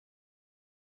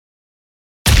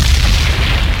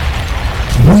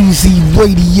Weezy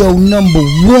Radio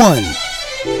 #1.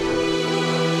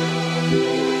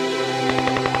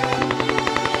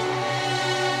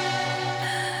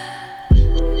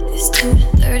 It's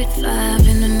 2:35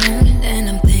 in the morning and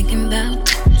I'm thinking about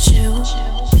you.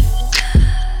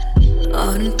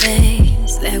 All the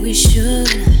things that we should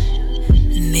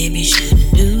and maybe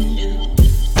shouldn't do.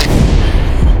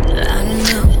 I don't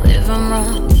know if I'm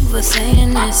wrong for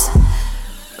saying this,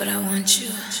 but I want you.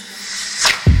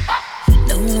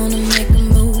 Don't wanna make a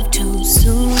move too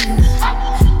soon.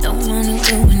 Don't wanna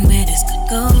ruin where this could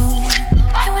go.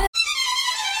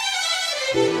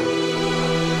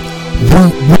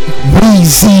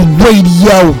 Weezy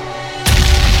Radio.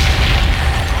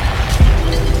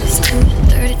 It's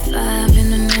 2:35 in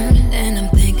the morning and I'm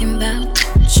thinking about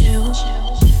you.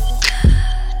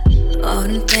 All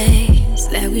the things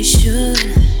that we should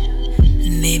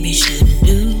and maybe shouldn't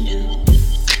do.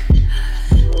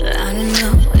 I don't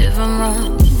know if I'm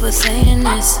wrong for saying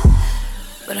this,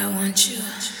 but I want you.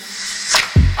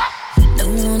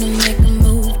 Don't wanna make a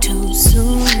move too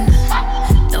soon.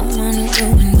 Don't wanna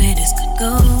ruin where this could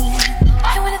go.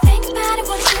 I wanna think about it,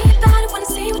 wanna see about it,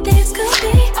 wanna see what this could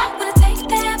be. Wanna take it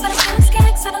there, but I'm kinda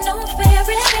scared 'cause I don't know if we're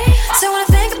ready. So I wanna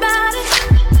think about it.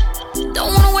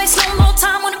 Don't wanna waste no more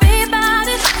time, wanna be about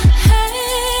it.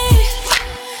 Hey,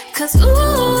 'cause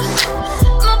ooh,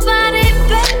 my body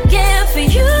begging for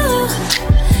you.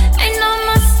 Ain't no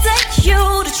mistake, you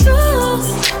the truth.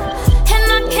 And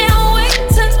I can't wait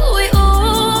till we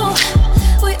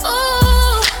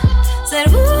said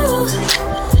ooh,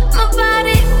 my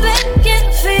body begging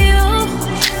for you.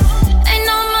 Ain't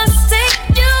no mistake,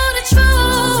 you the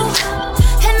truth.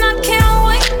 And I can't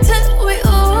wait till we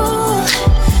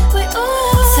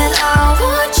said I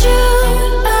want you,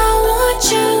 I want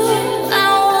you, I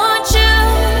want you,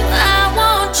 I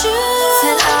want you.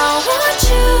 Said I want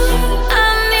you, I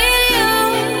need you,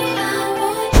 I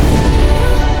want you.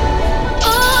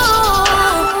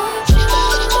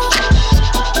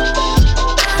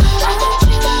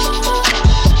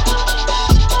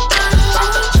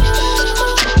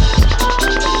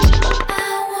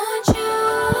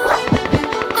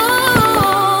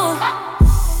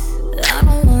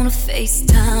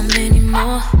 FaceTime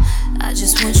anymore. I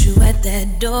just want you at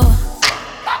that door,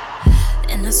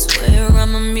 and I swear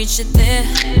I'ma meet you there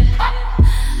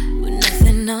with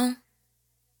nothing on.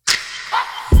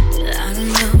 I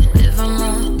don't know if I'm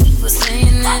wrong for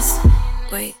saying this.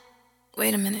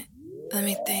 Wait a minute, let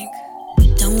me think.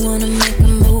 Don't wanna make a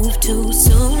move too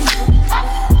soon.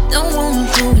 Don't wanna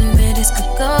go where this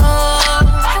could go.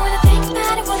 I wanna think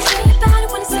about it, wanna see about it,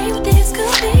 wanna see what this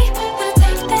could be. Wanna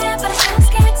take it there, but I'm kinda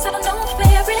scared 'cause I don't know if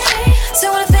we're ready. So I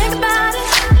wanna think about it.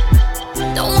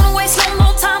 Don't wanna waste no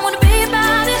more time, wanna be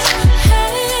about it.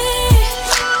 Hey,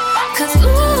 'cause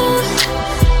ooh,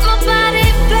 my body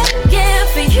begging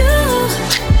for you.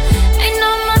 Ain't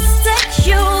no mistake,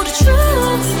 you the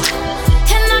truth.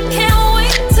 And I can't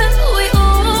wait till we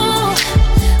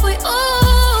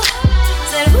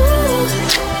said ooh,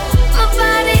 my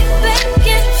body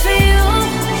begging for you.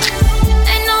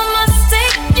 Ain't no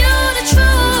mistake, you the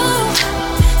truth.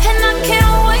 And I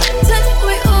can't wait till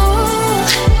we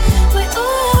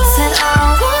said I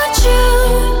want you,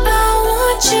 I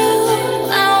want you,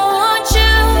 I want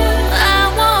you, I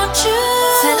want you.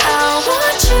 Said I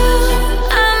want you,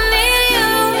 I need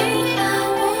you, I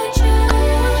want you.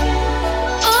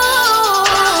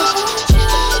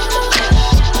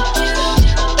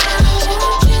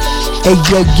 Hey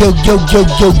yo, you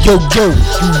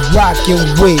rockin'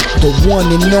 with the one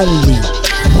and only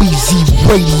Weezy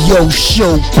Radio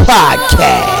Show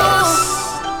Podcast.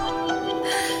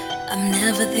 I'm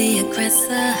never the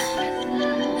aggressor,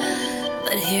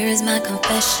 but here is my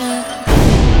confession.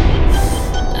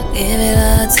 I give it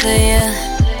all to you.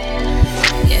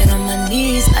 Get on my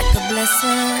knees like a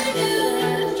blessing.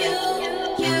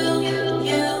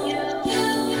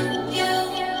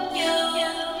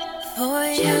 For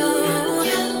you.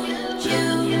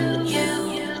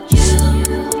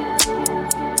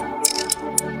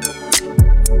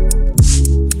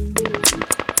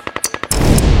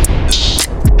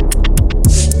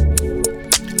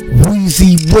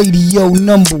 Weezy Radio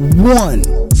 #1.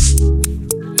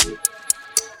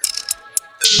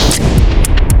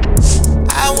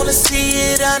 I wanna see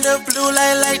it under blue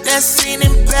light like that scene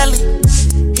in Belly.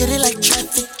 Hit it like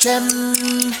traffic jam,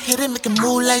 hit it make it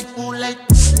move like moonlight.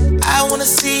 I wanna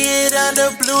see it under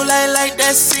blue light like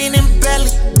that scene in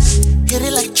Belly. Hit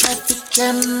it like traffic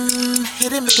jam,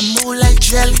 hit it make it move like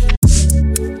jelly.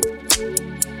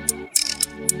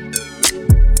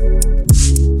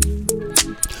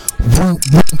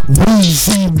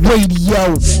 Weezy Radio.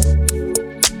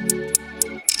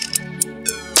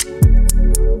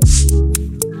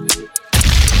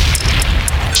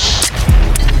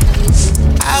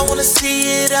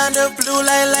 under blue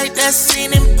light like that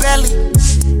scene in Belly.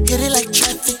 Hit it like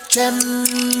traffic jam,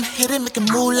 hit it make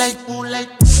it move like moonlight.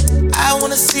 I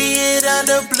wanna see it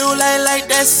under blue light like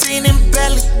that scene in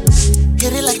Belly.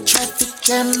 Hit it like traffic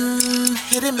jam,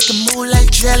 hit it make it move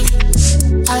like jelly.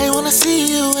 I wanna see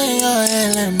you in your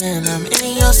element, I'm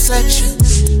in your section.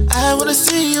 I wanna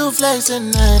see you flex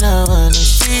tonight, I wanna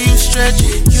see you stretch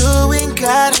it. You ain't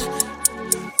got it,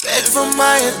 beg for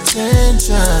my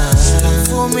attention.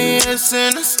 For me, it's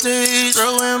in the stage,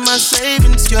 throwing my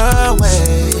savings your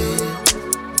way.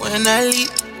 When I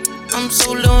leave, I'm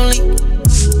so lonely.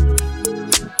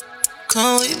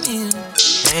 Come with me.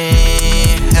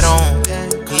 Man, head on,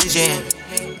 collision,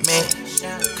 man,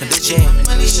 condition.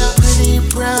 Money shot, pretty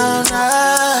brown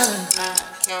eyes.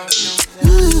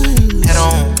 Head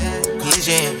on,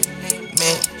 collision,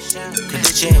 man,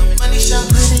 condition. Money shot,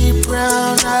 pretty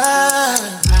brown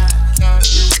eyes.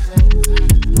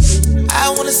 I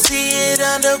wanna see it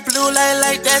under blue light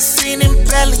like that scene in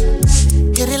Belly.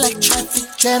 Hit it like traffic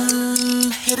jam,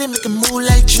 hit it make it move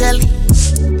like jelly.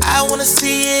 I wanna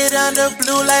see it under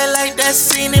blue light like that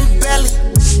scene in Belly.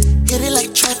 Hit it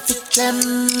like traffic jam,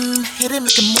 hit it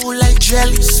make it move like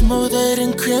jelly. Smoother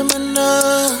than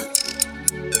criminal,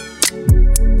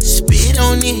 speed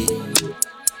on it,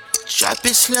 drop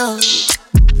it slow.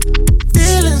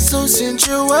 Feeling so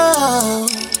sensual.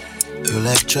 You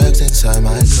like drugs inside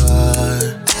my car.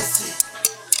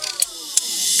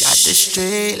 Got the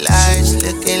straight lights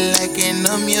looking like an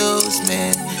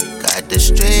amusement. Got the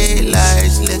straight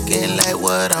lights looking like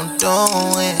what I'm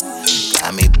doing.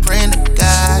 Got me praying to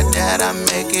God that I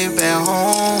make it back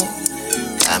home.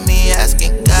 Got me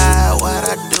asking God why'd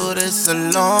I do this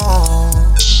alone.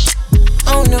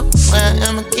 Oh no, where I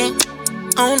am again.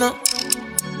 Oh no.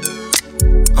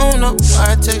 Oh no,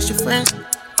 why I text your friends.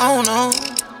 Oh no.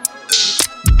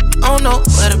 Oh no,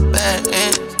 where the bag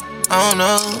is. Oh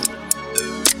no.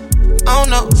 Oh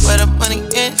no, where the money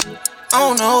is.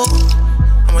 Oh no.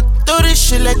 I'ma throw this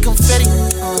shit like confetti.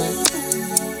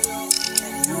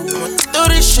 I'ma throw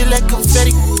this shit like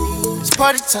confetti. It's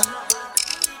party time.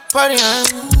 Party on.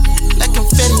 Like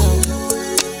confetti.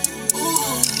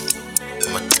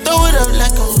 I'ma throw it up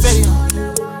like confetti.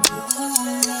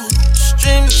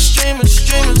 Streamers, streamers,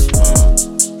 streamers.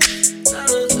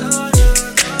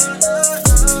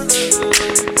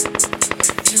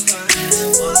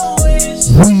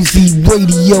 Weezy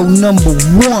Radio number 1.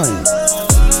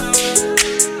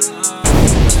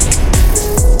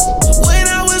 When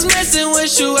I was messing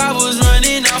with you, I was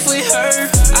running off with her.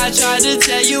 I tried to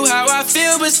tell you how I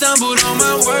feel, but stumbled on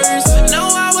my words.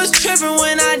 No, I was tripping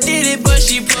when I did it, but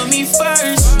she put me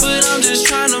first. But I'm just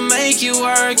trying to make it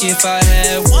work. If I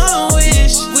had one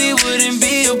wish, we wouldn't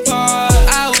be apart.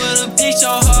 I would've picked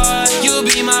your heart. You'll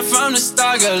be mine from the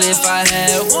start, girl. If I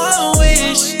had one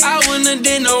wish, I wouldn't have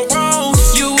did no wrong.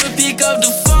 You would pick up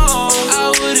the phone.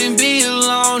 I wouldn't be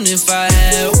alone if I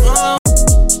had one.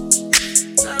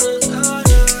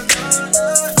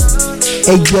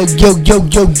 Hey yo yo yo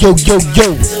yo yo yo yo,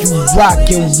 you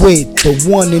rockin' with the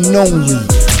one and only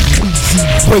Weezy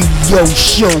Radio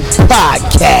Show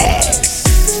Podcast.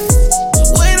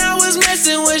 When I was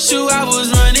messing with you, I was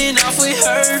running off with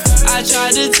her. I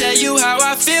tried to tell you how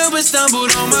I feel, but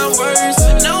stumbled on my words.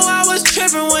 No, I was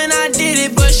tripping when I did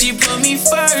it, but she put me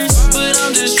first. But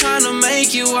I'm just trying to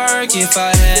make it work. If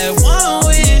I had one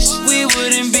wish, we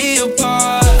wouldn't be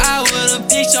apart. I would've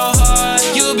picked your heart.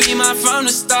 You'll be mine from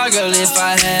the start, girl. If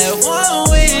I had one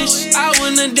wish, I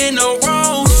wouldn't have did no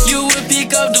wrong. You would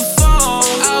pick up the phone.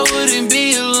 I wouldn't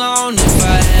be alone if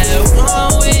I had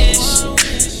one wish.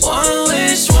 One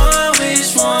wish, one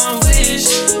wish, one wish.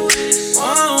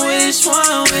 One wish,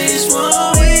 one wish,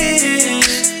 one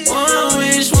wish. One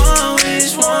wish, one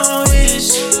wish, one wish.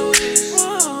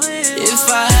 If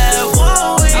I had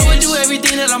one wish, I would do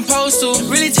everything that I'm supposed to.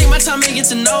 Really take my time and get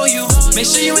to know you. Make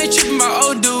sure you ain't tripping about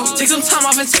old dude. Take some time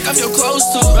off and take off your clothes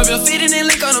too. Rub your feet and then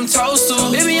lick on them toes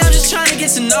too. Baby, I'm just trying to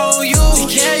get to know you.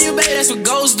 Take care of you, babe, that's what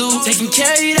ghosts do. Taking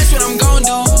care of you, that's what I'm gon'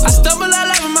 do. I stumble all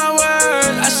over my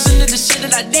word. I shouldn't have the shit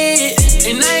that I did.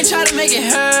 And I ain't try to make it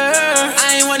hurt.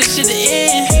 I ain't want this shit to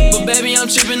end. But baby, I'm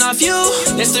tripping off you.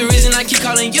 That's the reason I keep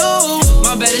calling you.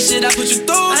 My bad shit I put you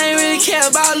through. I ain't really care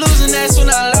about losing, that's when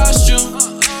I lost you.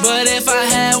 But if I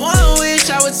had one wish,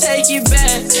 I would take you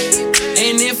back.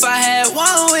 And if I had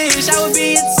one wish, I would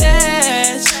be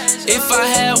attached. If I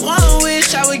had one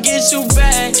wish, I would get you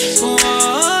back.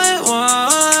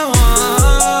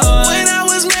 When I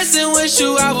was messing with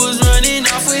you, I was running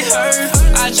off with her.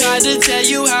 I tried to tell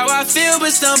you how I feel,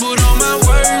 but stumbled on my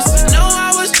words. No,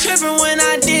 I was tripping when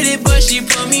I did it, but she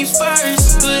put me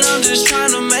first. But I'm just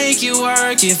trying to make it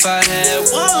work. If I had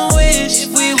one wish,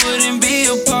 we wouldn't be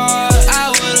apart.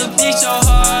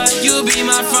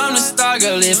 the start,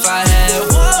 girl. If I had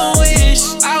one wish,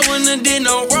 I wouldn't have did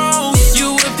no wrong.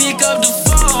 You would pick up the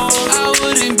phone. I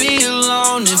wouldn't be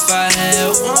alone if I had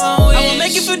one wish. I'ma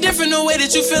make it feel different the way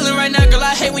that you feeling right now, girl.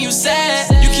 I hate when you sad.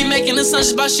 You keep making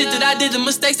assumptions about shit that I did, the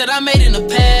mistakes that I made in the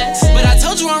past. But I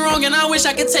told you I'm wrong and I wish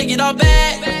I could take it all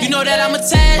back. You know that I'm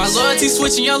attached. My loyalty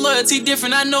switching, your loyalty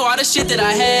different. I know all the shit that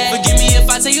I had. Forgive me if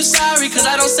I tell you sorry, cause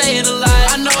I don't say it a lot.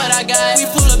 I know what I got. We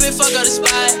pull up and fuck up the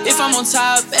spot. If I'm on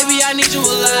top, baby, I need you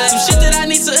alive. Some shit that I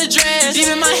need to address. Deep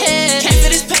in my head, can't feel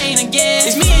this pain again.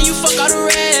 It's me and you, fuck all the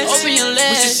rest. Open your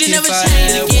legs, this shit never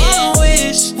change again. One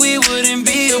wish, we wouldn't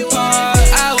be apart.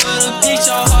 I would've picked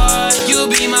your heart. You'll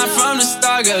be mine from the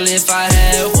start, girl. If I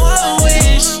had one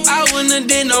wish, I wouldn't have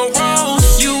did no wrong.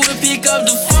 You would pick up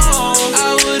the phone.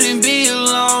 I wouldn't be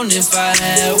alone if I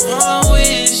had one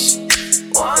wish.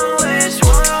 One wish,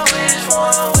 one wish,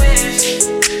 one wish.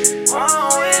 One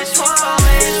wish, one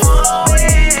wish, one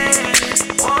wish.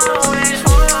 One wish,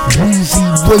 one wish. Weezy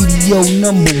Radio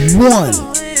 #1.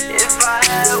 If I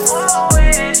had one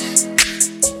wish.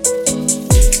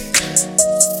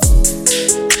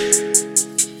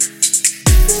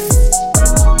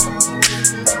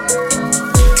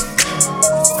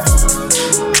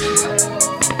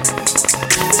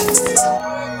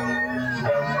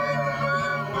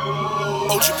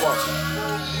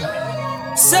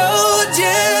 So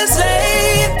just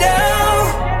lay down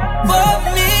for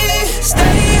me,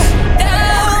 stay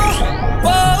down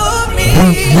for me,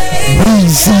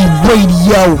 Weezy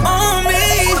Radio. on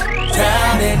me,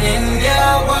 drowning in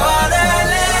your water,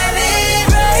 let it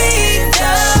rain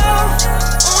down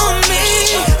on me,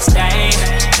 stay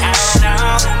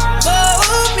down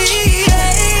for me,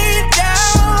 lay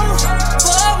down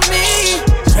for me,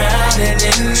 drowning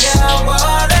in your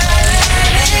water.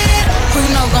 Who you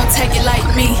know gon' take it like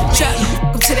me? Trap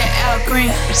go to that Al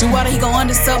Green. See water, he gon'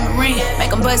 under submarine.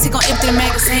 Make him buzz, he gon' empty the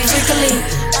magazine. Strictly,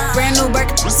 brand new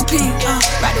Birkin, it's a pink.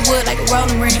 Ride the wood like a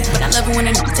rolling ring. But I love it when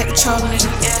a nigga take control of it.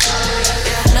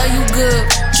 Love you good,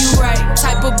 you right.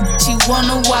 Type of bitch you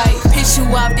wanna wipe. Piss you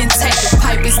off, then take the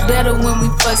pipe. It's better when we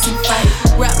fuss and fight.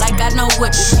 Rap like I know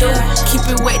what to do. Keep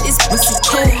it wet, this pussy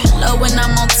cool. Love when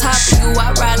I'm on top of you.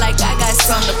 I ride like I got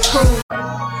something to prove.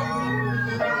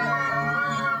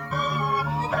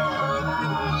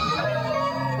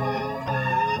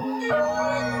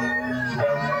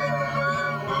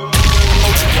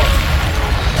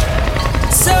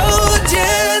 So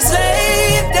just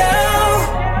lay down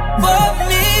for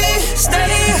me,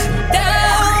 stay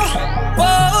down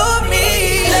for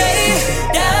me, lay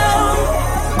down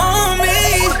on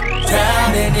me,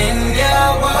 drowning in your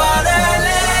water,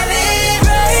 let it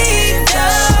rain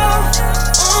down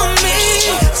on me,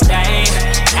 stay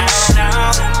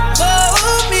down for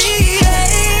me,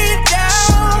 lay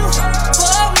down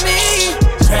for me,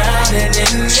 drowning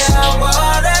in your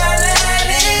water.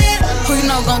 Who you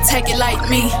know gon' take it like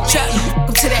me? Trap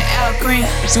go to that Al Green.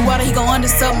 See water, he gon' under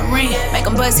submarine. Make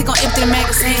him buzz, he gon' empty the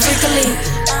magazine. Strictly,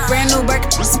 brand new Birkin,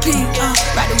 it's a pink.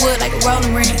 Ride the wood like a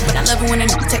rolling ring. But I love it when a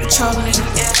nigga take control of it.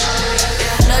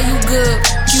 Love you good,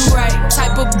 you right.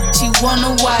 Type of bitch you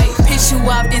wanna wipe. Piss you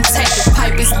off, then take the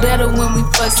pipe. It's better when we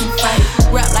fuss and fight.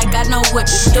 Rap like I know what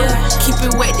to do. Keep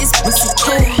it wet, this pussy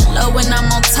cool. Love when I'm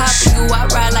on top of you. I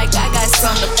ride like I got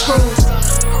something to prove.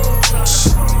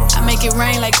 I make it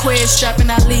rain like Quez strapping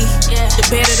Ali. The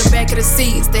bed or the back of the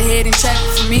seat, it's the head and traffic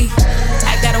for me.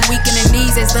 I got him weak in the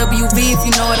knees, that's WV if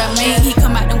you know what I mean. He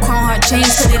come out them chrome heart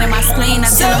jeans, put it in my spleen, I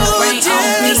tell him to rain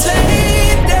on me. So just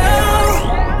lay down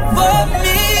for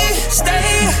me,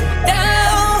 stay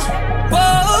down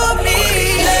for me,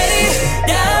 lay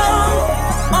down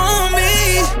on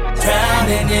me,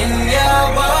 drowning in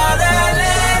your water,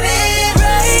 let it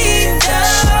rain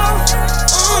down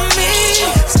on me,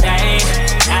 stay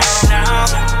down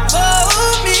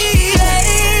for me,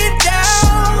 lay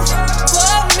down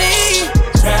for me,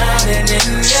 drowning in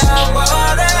your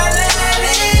water, let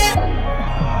it.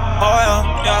 Oh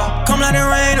yeah, come let it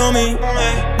rain on me.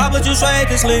 I put you straight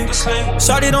to sleep.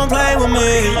 Shawty don't play with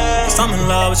me. I'm in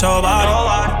love with your body.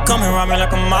 Come and ride me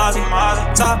like a Mozzie.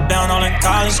 Top down all in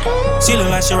college. She look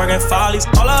like she work at Follies.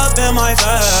 All up in my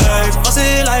face. Bust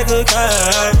it like a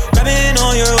cake. Grabbing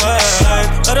on your way.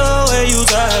 Love the way you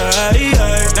take.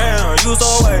 Damn, you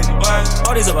so wait.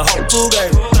 All these other hoes too gay.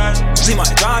 She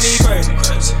might drive me crazy.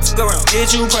 Go around,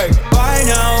 get you crazy. Right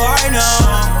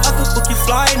now, I could book you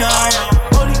flight now.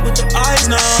 Holy with the eyes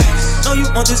now. Know you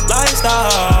want this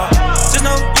lifestyle. Just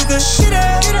know you can get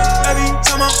it every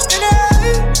time I'm in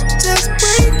it. Just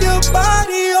bring your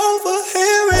body over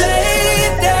here and lay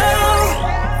down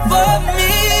for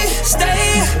me,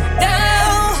 stay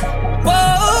down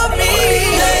for me,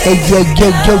 lay Hey yo,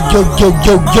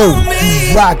 you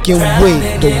rockin' with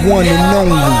the one and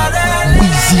only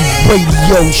Weezy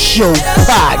Radio Show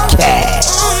Podcast.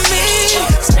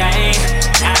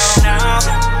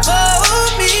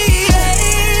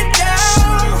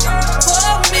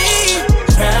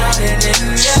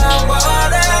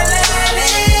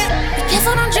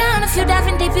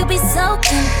 You'll be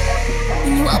soaking.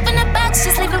 When you open the box,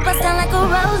 just leave it bust down like a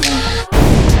rolling.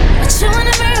 But you in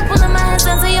the mirror, pulling my hands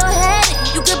down to your head.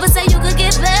 You could say you could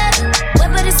get better. Wet,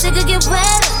 but it's still could get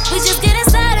wetter. We just getting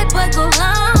started, but go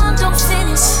long, don't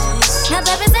finish. Now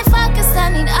baby, stay focused, I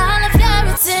need all of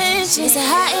your attention. Is it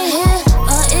hot in here,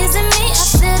 or is it me? I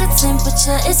feel the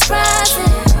temperature, it's rising.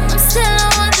 I'm still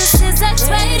on one, this is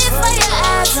X-rated for your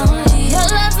eyes only. Your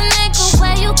love's a nickel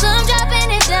where you come dropping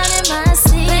it down in my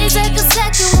seat. Please take a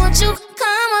second, won't you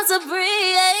come on to breathe?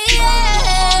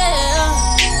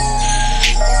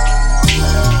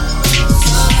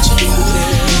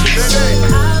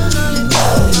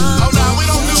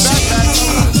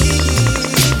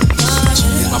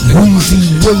 Weezy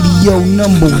Radio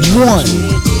number 1.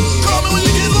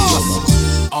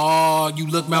 Oh, you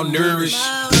look malnourished.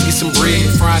 Let's get some bread,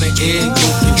 fried an egg,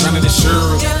 yolk, and drown in the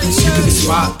syrup. You pick a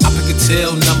spot, I pick a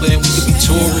tail number, and we could be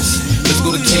tourists. Let's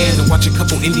go to Cannes and watch a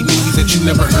couple indie movies that you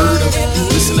never heard of.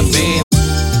 Listen to bands.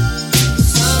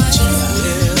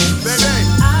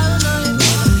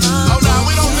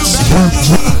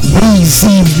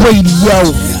 Weezy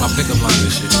Radio. My pickup line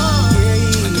this shit. I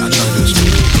try to do this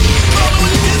shit.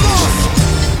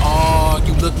 Oh,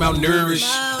 you look malnourished.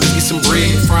 Let's get some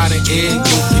bread, fried an egg,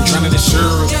 yolk, and drown in the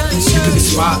syrup. You pick a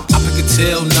spot, I pick a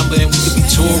tail number, and we could be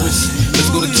tourists. Let's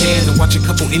go to Cannes and watch a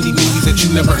couple indie movies that you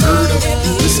never heard of.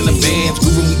 Listen to bands,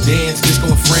 groove when we dance, disco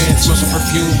in France, smell some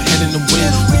perfume, head in the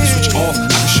wind. We can switch off, I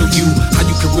can show you how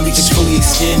you can really exfoliate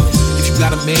skin. If you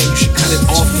got a man, you should cut it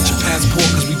off. Get your passport,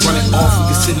 cause we run it off. We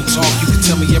can sit and talk, you can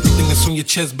tell me everything that's on your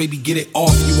chest, baby, get it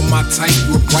off. You are my type,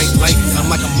 you a bright light, and I'm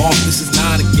like a moth, this is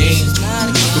not a game.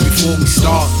 But before we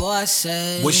start, what's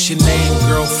your name,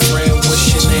 girlfriend,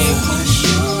 what's your name?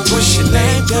 What's your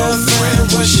name,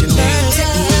 girlfriend, what's your name?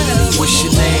 What's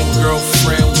your name,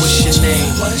 girlfriend, what's your name?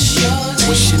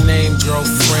 What's your name,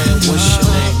 girlfriend, what's your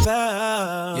name?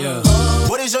 Yeah.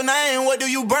 What is your name? What do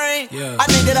you bring? Yeah. I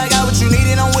think that I got what you need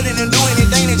and I'm willing to do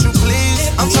anything that you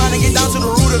please. I'm trying to get down to the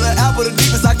root of the apple, the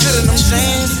deepest I could in them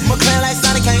jeans. McLaren like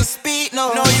Sonic can't speak,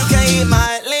 no. No, you can't hit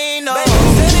my lean, no. Baby,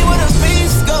 tell me where the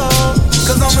beats go,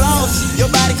 cause I'm lost. Your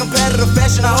body competitive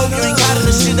fashion, I hope you ain't got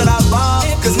the shit that I bought.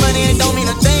 Cause money ain't don't mean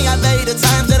a thing, I value the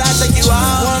times that I take you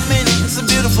out. 1 minute, it's a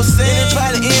beautiful scene.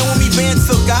 Try to end when we been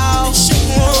took out.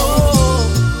 Whoa,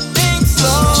 think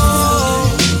slow,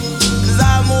 cause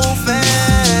I move fast.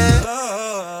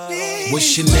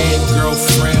 What's your name,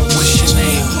 girlfriend, what's your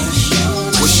name?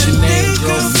 What's your name,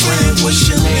 girlfriend, what's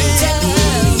your name?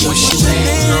 What's your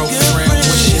name, girlfriend,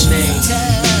 what's your name?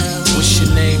 What's your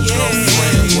name,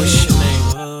 girlfriend, what's your name?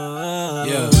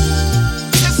 Yeah.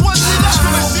 It's one thing that's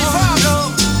gonna see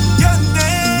Pablo. Your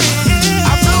name.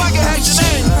 I feel like it has your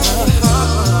name.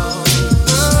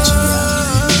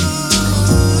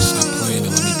 Stop playing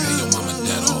and let me pay your mama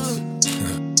debt off.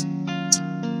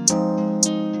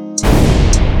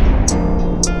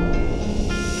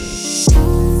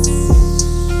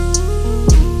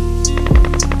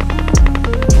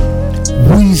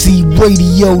 Weezy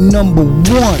Radio number 1.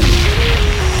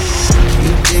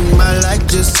 You think my life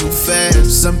just too fast.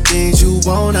 Some things you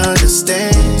won't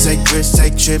understand. Take risks,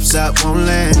 take trips I won't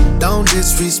land. Don't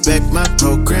disrespect my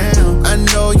program. I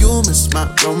know you miss my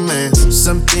romance.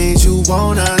 Some things you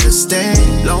won't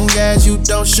understand. Long as you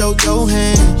don't show your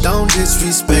hand. Don't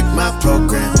disrespect my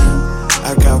program.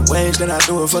 I got ways that I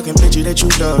do a fucking picture that you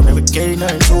love. Never gave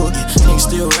nothing to it. Nigga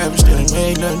still rapping, still ain't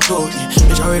made nothing to it.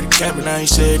 Bitch already capping, I ain't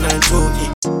said nothing to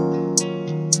it.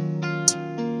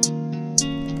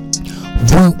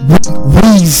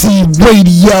 Weezy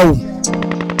Radio.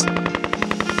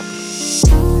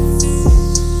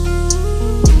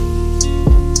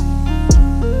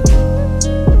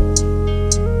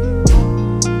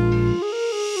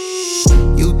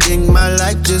 You think my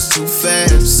life just too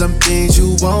fast. Some things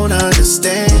you won't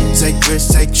understand. Take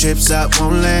risks, take trips I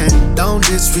won't land. Don't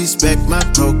disrespect my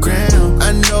program.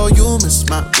 I know you miss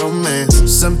my romance.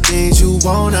 Some things you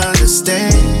won't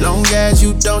understand. Long as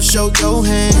you don't show your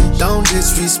hand. Don't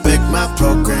disrespect my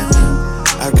program.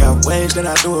 I got ways that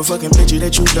I do a fucking picture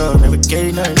that you love. Never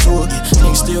gave nothing to it.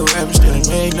 Nigga still rapping, still ain't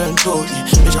made nothing to it.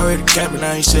 Bitch already capping,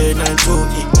 I ain't said nothing to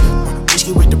it.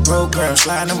 risky with the program.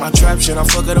 Sliding in my trap shit, I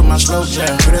fuck it on my slow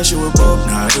jam. Do that shit with both,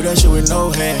 nah, do that shit with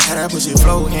no hand. Had that pussy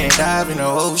floating, dive in the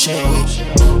ocean.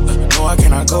 No, I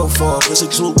cannot go for it. Pussy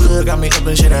too good, got me up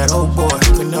and shit that old boy.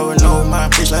 Could never know my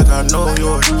bitch like I know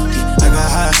yours. I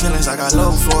got high feelings, I got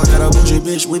low for it. Got a bougie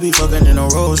bitch, we be fucking in a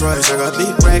Rolls Royce. I got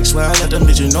big racks, where I got them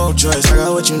bitches no choice. I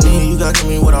got what you need, you got give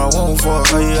me what I want for.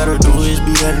 All you gotta do is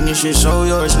be letting this shit show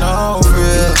yours. No, for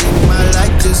real. My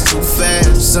life just too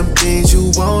fast. Some things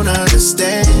you won't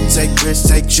understand. Take risks,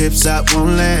 take trips I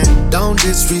won't land. Don't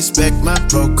disrespect my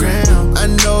program. I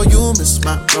know you miss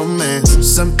my romance.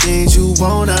 Some things you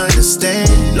won't understand.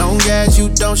 Long as you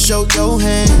don't show your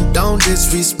hand. Don't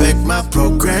disrespect my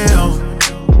program.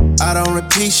 I don't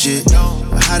repeat shit.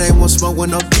 How they won't smoke with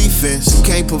no defense.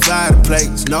 Can't provide a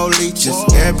place, no leeches.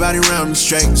 Everybody around me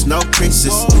straights, no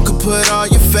creases. You can put all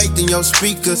your faith in your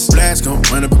speakers. Blast gon'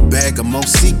 run up a bag, I'm on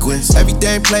sequence.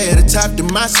 Everything play at the top to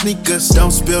my sneakers.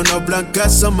 Don't spill no blunt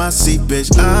guts on my seat, bitch.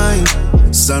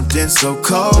 I'm something so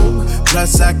cold.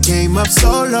 Plus I came up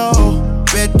so low.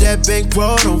 Bet that bank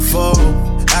roll don't fold.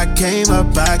 I came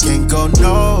up, I can't go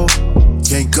no.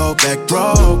 Can't go back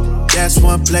broke. That's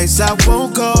one place I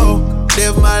won't go.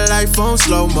 Live my life on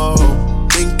slow-mo.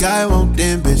 Think I won't,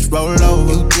 then bitch roll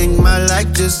over. You think my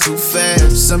life just too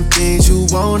fast. Some things you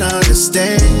won't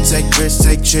understand. Take risks,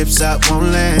 take trips I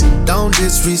won't land. Don't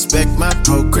disrespect my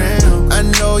program. I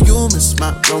know you miss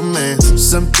my romance.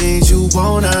 Some things you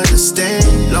won't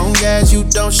understand. Long as you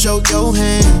don't show your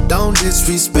hand. Don't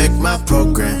disrespect my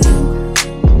program.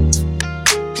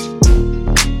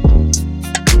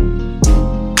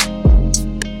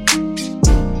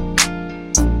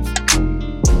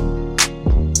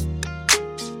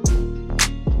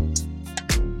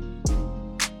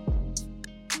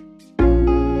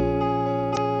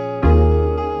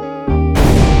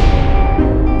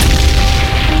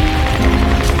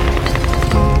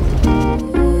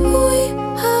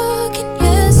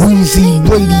 Weezy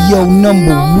Radio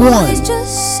 #1.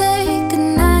 Just say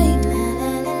goodnight.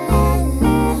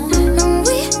 And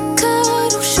we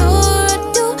cuddle, sure I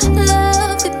do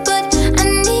love it, but I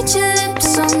need your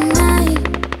lips all night.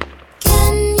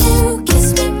 Can you kiss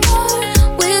me more?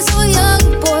 We're so young,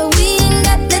 boy, we ain't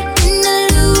got nothing to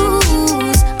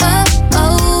lose. Oh,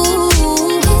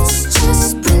 it's just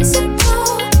principle.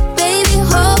 Baby,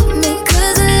 hold me,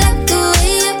 'cause I like the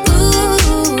way you move.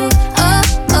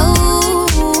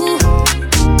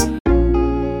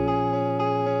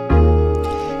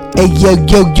 Hey yo,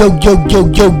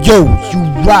 you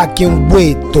rockin'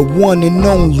 with the one and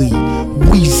only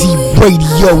Weezy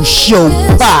Radio Show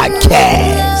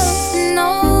Podcast. No,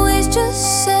 it's just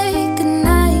say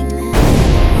goodnight.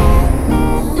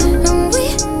 And we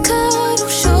cuddle,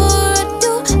 sure I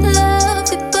do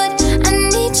love it, but I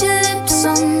need your lips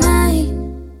all night.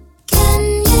 Can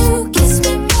you kiss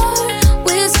me more?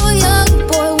 We're so young,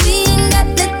 boy, we ain't got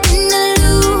nothing to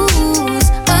lose.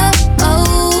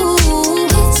 Oh,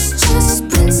 it's just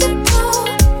principle.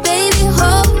 Baby,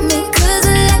 hold me, 'cause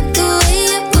I like the way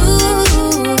you move.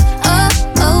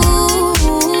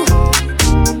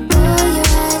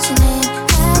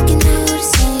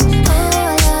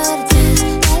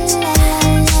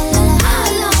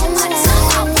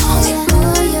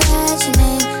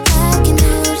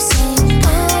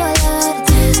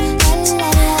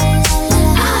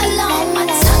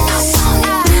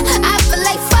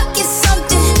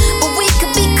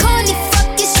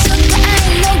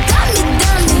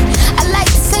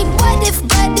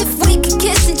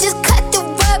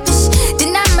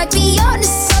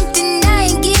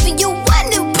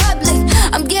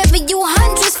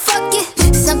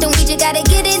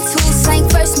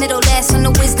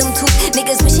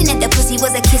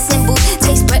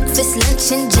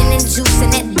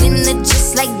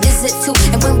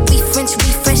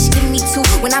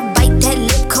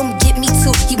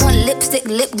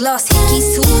 lip gloss,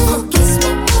 hickeys too. Kiss me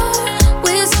more.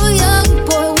 We're so young,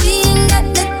 boy, we ain't got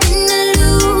nothing to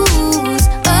lose.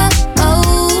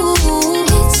 Oh,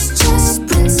 it's just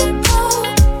principle.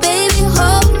 Baby,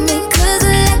 hold me, 'cause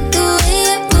I like the way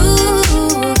you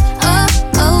move.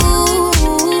 Oh,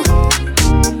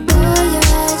 boy, you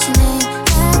write your name,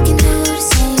 I can do the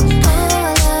same. Oh,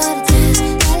 I love the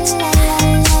taste, la la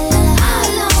la la la.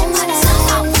 All on my tongue,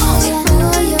 I want it.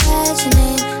 Boy, you write your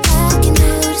name, I can do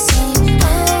the same. Oh,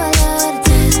 I love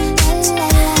the taste, la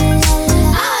la la la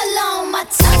la. All on my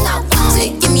tongue, I want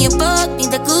it. Give me a buck,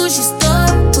 need the Gucci store.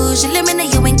 Push your limit,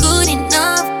 you ain't good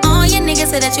enough. All your niggas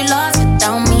say that you lost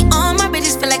without me. All my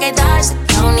bitches feel like I dodged the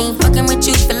county. Fucking with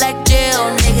you feel like jail,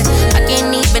 nigga. I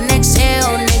can't even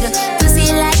exhale, nigga.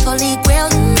 Pussy like holy grail,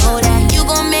 you know that. You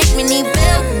gon' make me need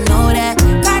bail, you know that.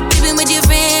 Got dipping with your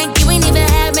friend, you ain't even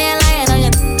have man lying on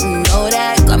you know that.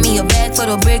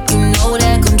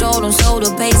 so to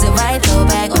pace it right, throw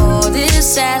back all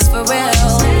this ass for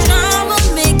real. Drama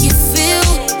make you feel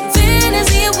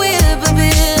fantasy with a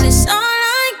bill. It's all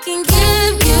I can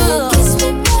give you. Kiss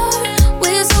me more,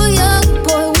 we're so young,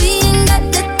 boy, we ain't got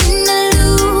nothing to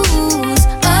lose.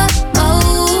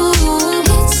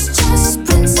 It's just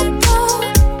principle.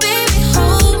 Baby,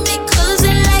 hold me, cause I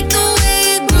like the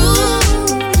way it groove.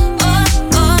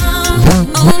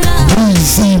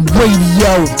 Weezy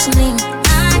Radio.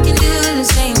 I can do the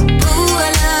same. Ooh, I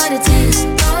love the taste.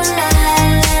 Oh la la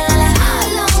la la.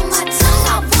 All on my tongue,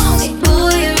 I want it. Ooh,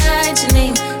 you write your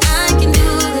name. I can do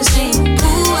the same.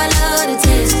 Ooh, I love the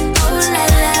taste. Oh la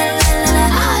la la la.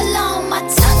 All on my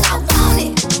tongue, I want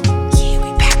it. Yeah, we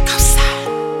back outside.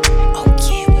 Oh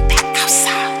yeah, we back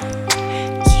outside.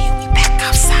 Yeah, we back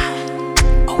outside.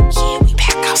 Oh yeah, we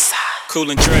back outside. Cool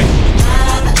and Dre.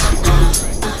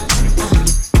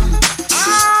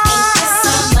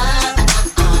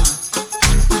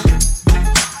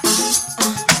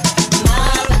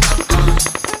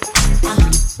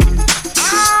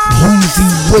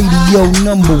 Radio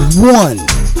 #1.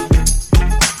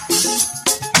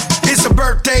 It's a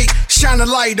birthday, shine a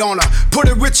light on her. Put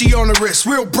a Richie on the wrist,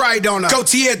 real bright on her.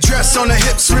 Gaultier dress on her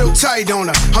hips, real tight on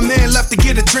her. Her man left to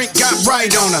get a drink, got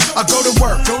right on her. I go to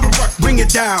work, bring it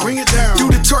down. Do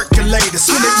the twerkulator,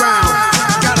 spin it round.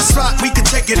 Got a spot, we can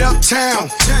take it uptown.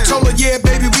 Told her, yeah,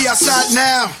 baby, we outside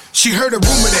now. She heard a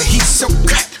rumor that he's so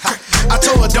crack. I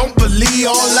told her, don't believe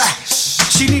all that.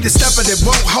 She need a stepper that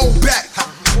won't hold back.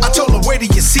 I told her, wait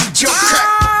till you see Joe crack.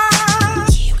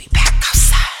 Yeah, we back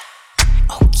outside.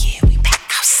 Oh yeah, we back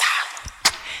outside.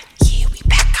 Yeah, we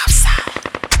back outside.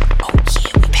 Oh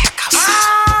yeah, we back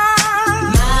outside.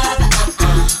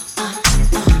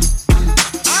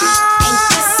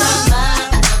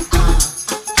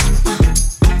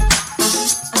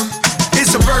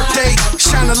 It's a birthday,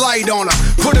 shine a light on her.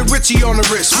 Put a Richie on the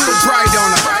wrist, real bright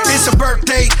on her. It's a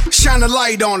birthday, shine a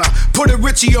light on her. Put a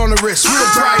Richie on the wrist, real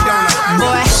bright on her.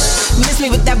 Boy, miss me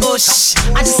with that bullshit.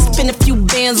 I just spent a few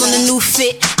bands on a new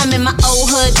fit. I'm in my old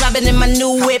hood, driving in my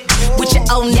new whip. With your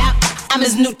old nap, I'm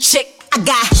his new chick. I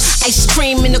got ice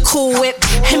cream in the Cool Whip.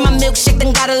 And my milkshake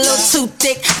done got a little too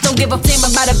thick. Don't give a damn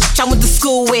about a bitch I went to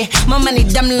school with. My money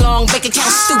dumb long, bank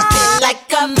account stupid.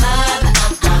 Like a mother.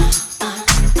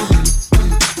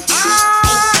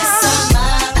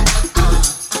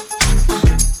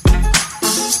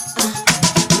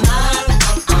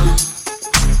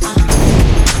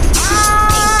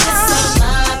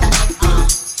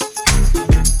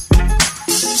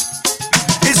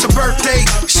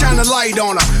 Shine a light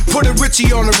on her, put a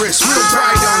Richie on the wrist, real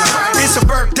bright on her. It's a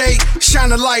birthday,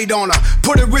 shine a light on her,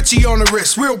 put a Richie on the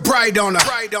wrist, real bright on her.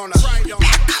 We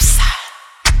back outside.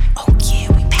 Oh yeah,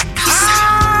 we back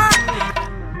outside.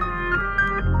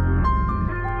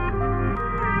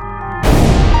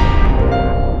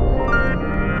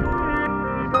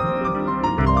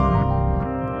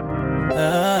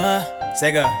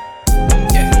 Sega.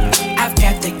 I've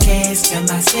got the keys to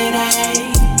my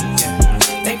city.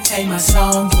 They play my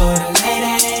song for the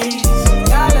ladies.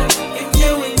 Dollar, if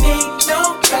you and me,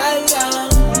 no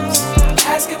problems.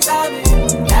 Ask about me,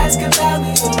 ask about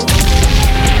me.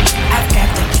 I've got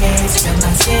the keys to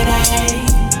my city.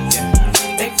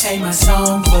 They play my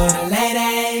song for the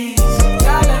ladies.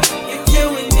 Dollar, if you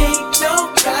and me, no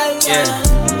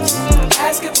problems.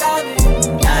 Ask about me,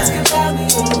 ask about me.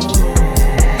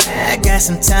 I got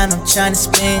some time, I'm tryna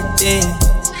spend it.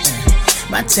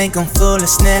 My tank on full,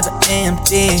 it's never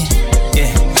empty.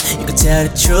 Yeah, you can tell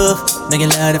the truth, make it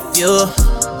love the fuel.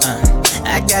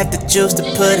 I got the juice to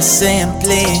put it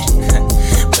simply.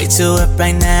 Way too up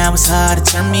right now, it's hard to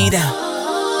turn me down.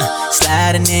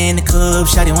 Sliding in the coupe,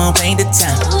 shawty won't paint the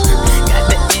town. Got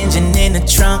the engine in the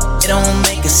trunk, it don't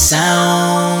make a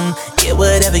sound. Get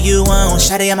whatever you want,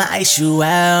 shawty, I'ma ice you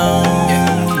out.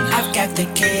 I've got the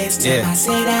keys to my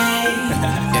city.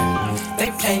 They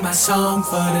play my song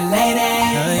for the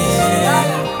ladies.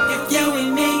 If you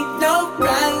and me, no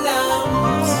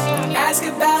problems. Ask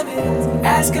about me,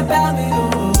 ask about me.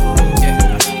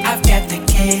 I've got the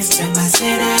keys to my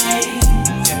city.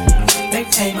 They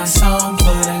play my song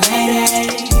for the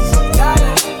ladies.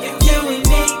 If you and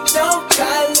me, no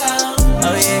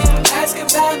problems. Ask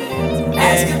about me,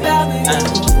 ask about me.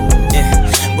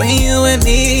 When you and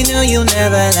me, know you'll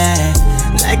never lie.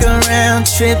 Like a round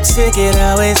trip ticket,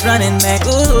 always running back.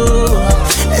 Ooh,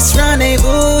 let's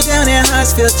rendezvous down in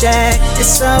Hartsfield Jack.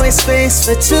 It's always space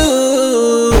for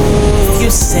two. You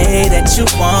say that you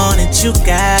want it, you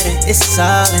got it. It's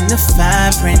all in the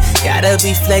fine print. Gotta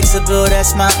be flexible,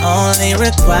 that's my only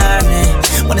requirement.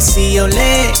 Wanna see your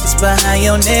legs behind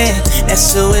your neck. That's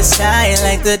suicide,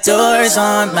 like the doors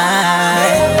on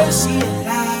mine. She and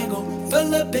I gon'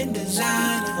 been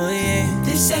designer. Oh yeah,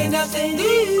 this ain't nothing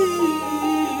new.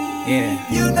 Yeah,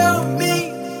 you know me,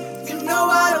 you know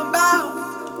what I'm about.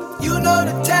 You know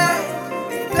the time,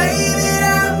 playing it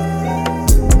out.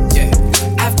 Yeah,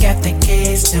 I've got the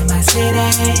keys to my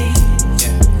city.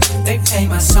 Yeah, they play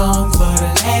my song for the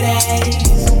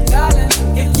ladies. Darling,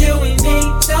 if you and me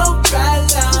don't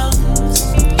problems,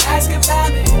 ask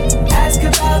about me, ask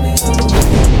about me.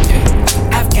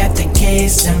 Yeah, I've got the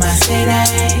keys to my city.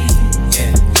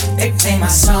 Yeah, they play my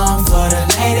song for the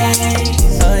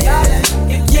ladies. Oh yeah,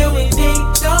 if you and me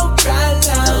don't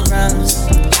problems,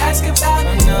 ask about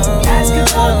me, ask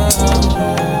about me.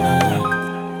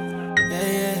 Yeah,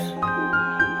 yeah,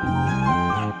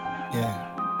 yeah.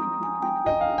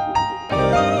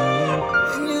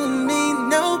 And you and me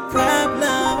no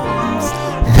problems.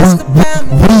 Ask about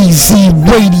me. Weezy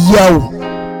Radio.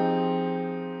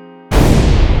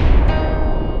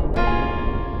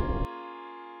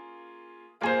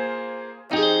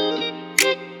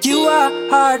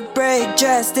 Heartbreak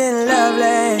dressed in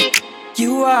lovely.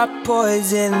 You are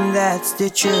poison, that's the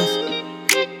truth.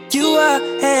 You are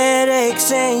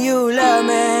headaches and you love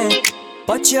me,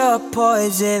 but you're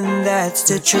poison, that's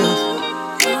the truth.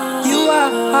 You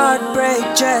are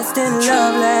heartbreak dressed in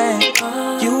lovely.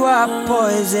 You are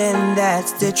poison,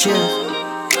 that's the truth.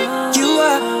 You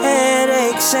are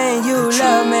headaches and you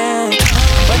love me,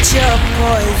 but you're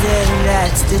poison,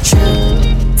 that's the truth.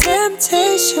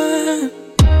 Temptation.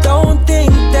 Don't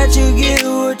think that you get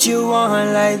what you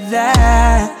want like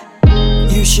that.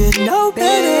 You should know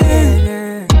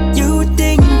better. You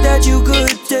think that you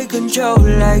could take control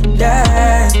like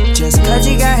that. Just cause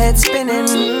you got head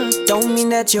spinning don't mean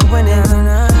that you're winning.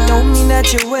 Don't mean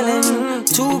that you're willing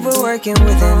to be working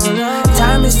with him.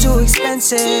 Time is too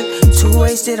expensive, too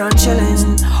wasted on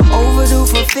chilling. Overdue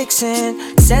for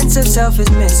fixing, sense of self is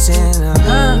missing.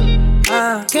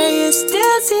 Can you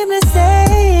still seem the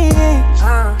same?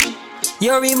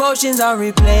 Your emotions are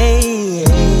replay.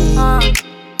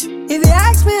 If you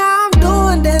ask me how I'm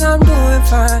doing, then I'm doing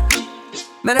fine.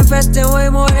 Manifesting way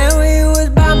more than when you was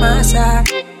by my side.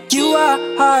 You are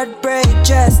heartbreak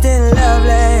dressed in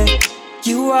lovely.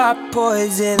 You are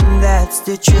poison, that's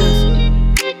the truth.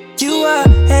 You are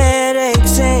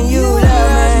headaches and you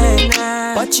love me,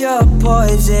 but you're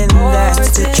poison,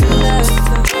 that's the truth.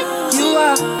 You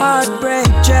are heartbreak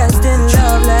dressed in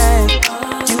lovely.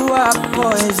 You are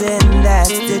poison, that's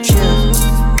the truth.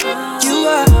 You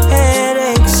are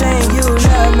headaches and you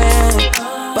love me,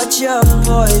 but you're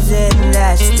poison,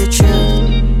 that's the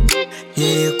truth.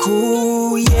 Yeah, you're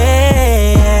cool,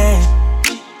 yeah.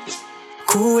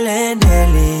 Cool and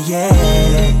deadly, yeah.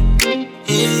 Yeah,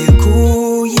 you're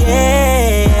cool,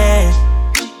 yeah.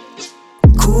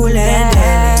 Cool and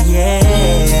deadly,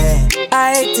 yeah.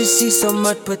 I hate to see so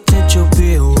much potential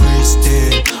being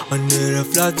wasted. Under the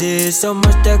floor, there's so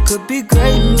much that could be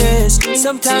greatness.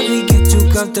 Sometimes we get too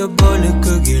comfortable and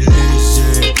could get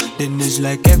lazy. Then it's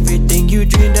like everything you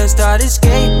dreamed of start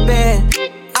escaping.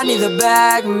 I need the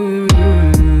bag,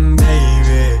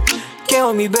 baby. Can't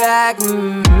hold me back,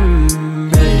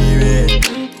 baby.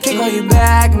 Can't call you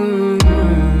back,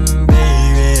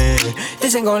 baby.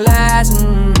 This ain't gon' last,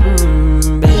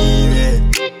 baby.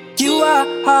 You are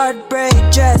heartbreak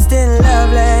dressed in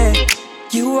lovely.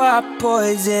 You are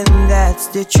poison, that's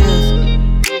the truth.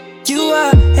 You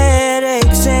are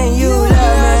headaches and you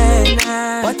love me,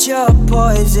 but you're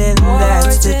poison,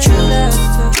 that's the truth.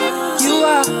 You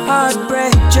are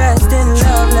heartbreak dressed in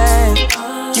lovely.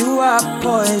 You are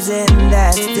poison,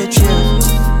 that's the truth.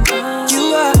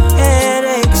 You are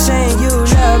headaches and you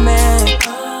love me,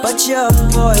 but you're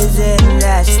poison,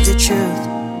 that's the truth.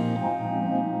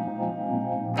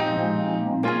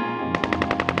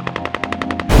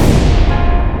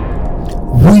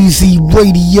 Weezy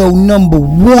Radio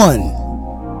 #1.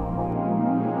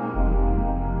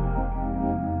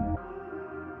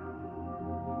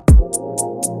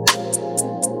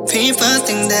 People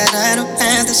think that I don't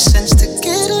have the sense to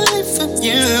get away from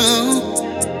you.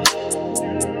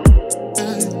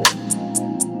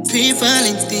 People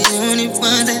ain't the only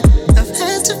one that I've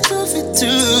had to prove it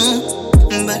to.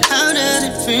 But how does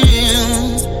it feel?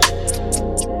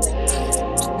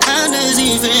 How does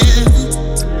it feel?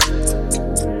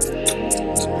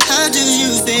 How do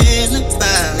you feel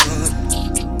about?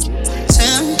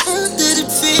 Tell me, how did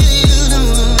it feel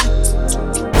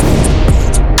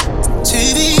to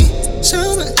be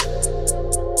someone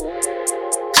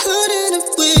couldn't have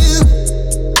will?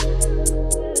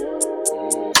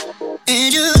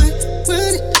 And you're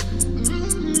running,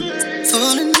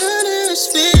 falling under a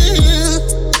spell.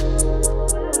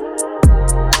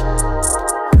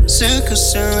 Circles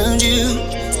surround you,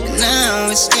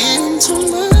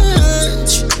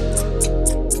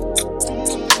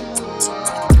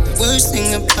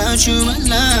 thing about you, my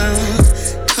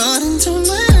love, caught into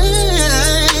my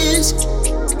eyes.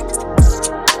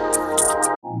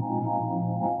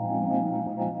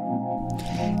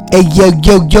 Hey yo,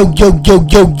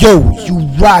 you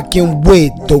rockin'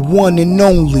 with the one and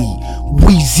only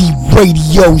Weezy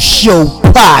Radio Show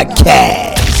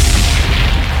Podcast.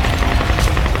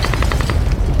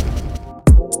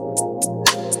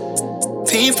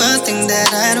 People think that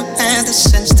I don't have the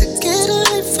sense to get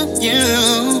away from you.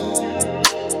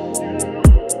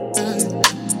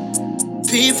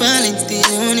 People ain't the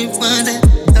only one that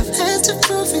I've had to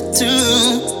prove it to.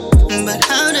 But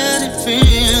how does it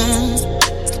feel?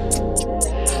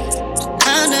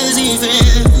 How does it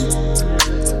feel?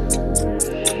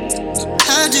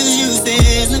 How do you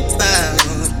feel about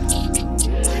it?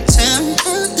 Tell me,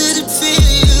 how did it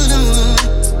feel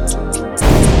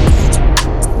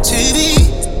to be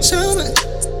someone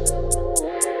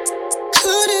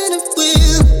couldn't have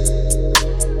will?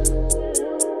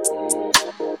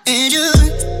 And you're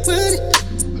running,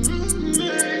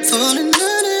 falling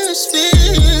under a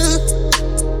spell.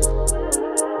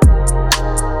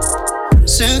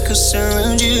 Circles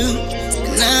surround you,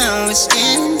 and now it's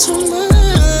getting too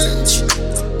much.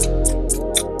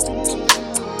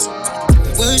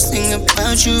 The worst thing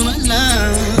about you, my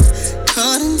love,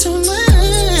 caught into my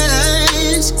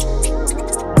eyes.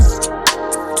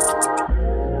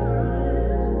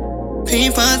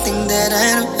 People think that I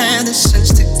don't have the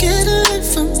sense to get away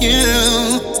from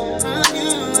you.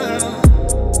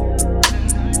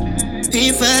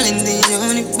 People ain't the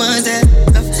only one that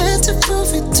I've had to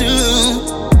prove it to.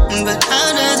 But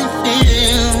how does it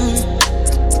feel?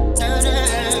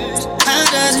 How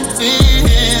does it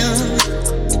feel?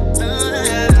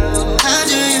 How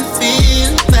do you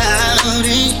feel about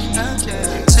it?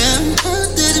 Tell me, how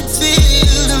did it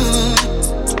feel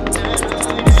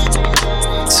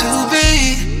to be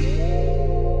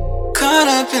caught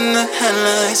up in the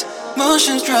headlights?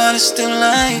 Motions dry to still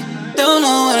light. Don't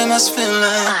know what it must feel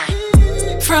like.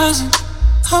 Frozen.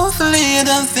 Hopefully you're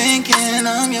done thinking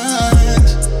I'm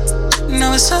yours.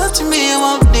 Now it's up to me, I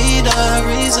won't need a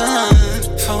reason.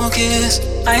 Focus,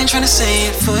 I ain't tryna say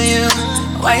it for you.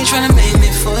 Why you tryna make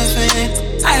me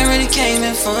forfeit? I already came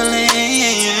in fully.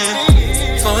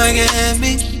 Forgive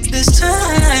me, this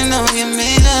time I know you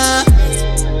made up.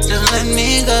 Just let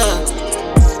me go.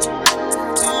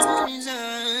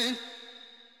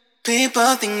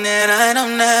 People think that I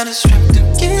don't have the strength to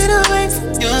get away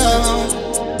from you.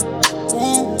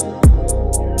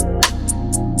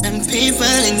 And people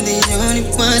ain't the only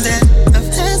one that I've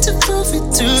had to prove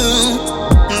it to.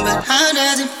 But how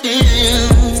does it feel?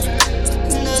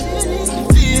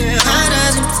 How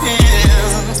does it feel?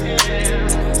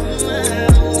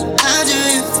 How do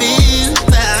you feel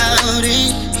about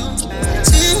it?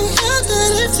 Tell me, how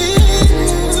does it feel?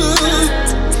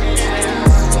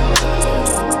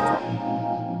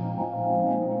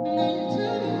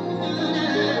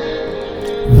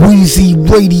 Weezy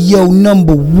Radio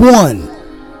 #1.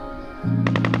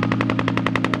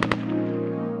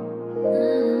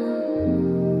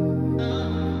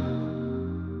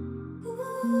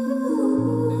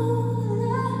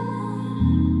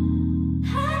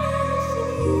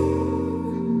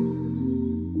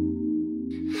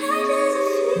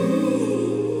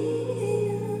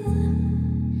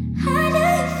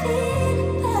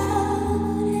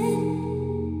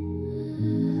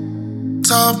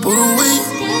 Top of the week,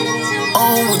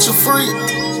 on with your freak.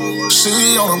 She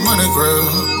on a money grab,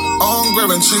 on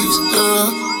grabbing cheeks,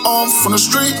 yeah. On from the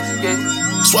street,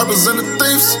 swipers and the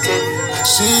thieves.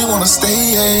 She wanna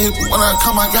stay, but when I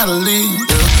come, I gotta leave,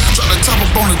 yeah. Try to top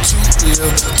up on the Jeep,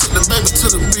 yeah. Took the baby to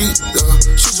the beat, yeah.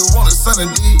 She just wanted something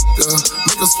deep, yeah.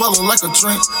 Make her swallow like a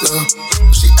drink, yeah.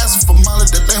 She asking for Molly,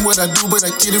 that ain't what I do, but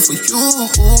I get it for you.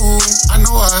 I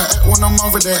know I act when I'm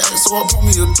over that act, so I put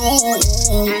me a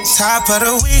dude. Top of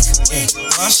the week,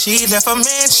 while she left a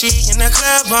man, she in the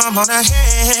club, I'm on her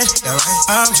head.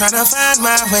 I'm trying to find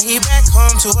my way back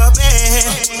home to her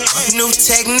bed. New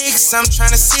techniques, I'm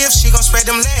trying to see if she gon' spread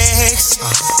them legs.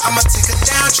 I'ma take her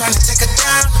down, trying to take her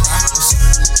down.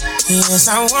 Yes,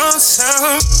 I want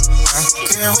some.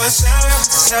 Girl, what's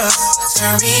up?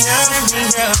 Turn me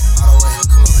up.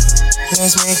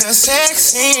 Let's make her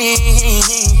sexy.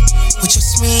 With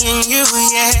just me and you,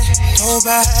 yeah.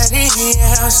 Nobody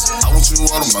else. I want you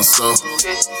out of myself.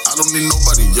 I don't need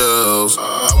nobody else.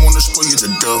 I wanna spoil you to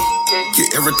death.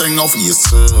 Get everything off of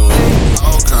yourself.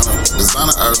 All kind of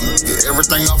designer items. Get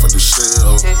everything off of the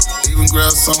shelf. Even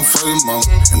grab something for your mom,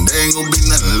 and there ain't gonna be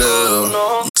nothing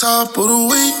left. Top of the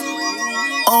week,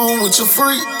 on with your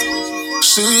freak.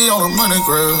 She on the money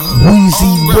grab. Weezy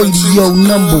Radio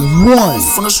 #1.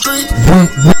 From the street.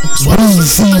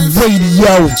 Weezy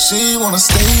Radio. She wanna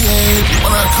stay, yeah.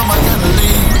 When I come, I gotta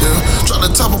leave, yeah. Try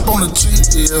to top up on the G,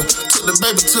 yeah. Took the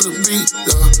baby to the beat,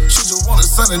 yeah. She just wanted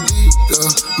sunny deep, yeah.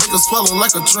 Make her swallow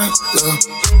like a drink, yeah.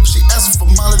 She asking for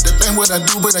Molly, that ain't what I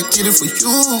do, but I get it for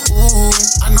you.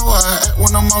 I know I act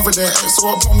when I'm over that act, so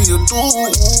I put me a do.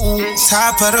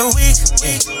 Top of the week,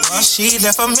 while she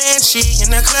left a man, she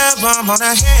in the club, I'm on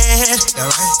her head.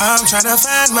 I'm trying to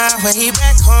find my way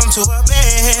back home to her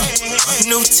bed.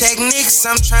 New techniques,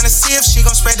 I'm trying to see if she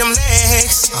gon' spread them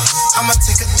legs. I'ma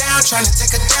take her down, trying to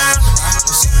take her down.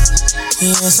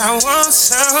 Yes, I want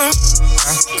some.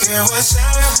 Girl, what's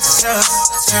up?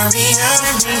 Turn me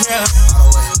up.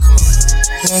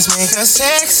 Let's make her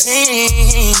sexy.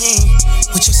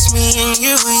 With just me and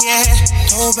you, yeah.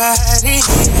 Nobody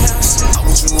else. I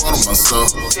want you out of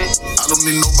myself. I don't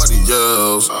need nobody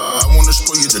else. I wanna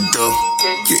spoil you to death.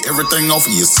 Get everything off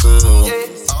of yourself.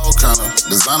 All kind of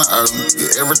designer items.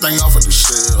 Get everything off of the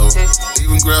shelf.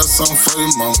 Even grab something for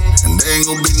your mom, and there ain't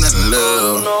gonna be nothing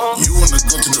left. You wanna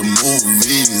go to the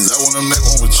movies? I wanna make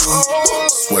one with you.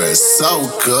 Swear it's so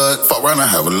good. Fuck around and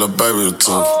have a little baby or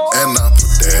two. And I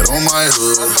put that on my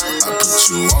hood. I put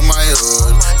you on my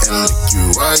hood and lick you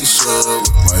right shut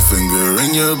with my finger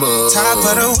in your butt. Top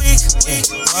of the week,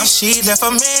 while she left a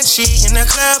man, she in the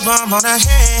club, I'm on her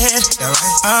head.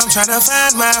 I'm trying to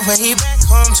find my way back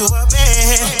home to her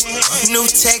bed. New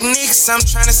techniques, I'm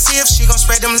trying to see if she gon'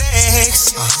 spread them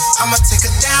legs. I'ma take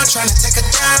her down, trying to take her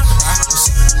down.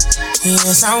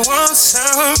 Yes, I want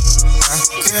some.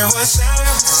 Girl, what's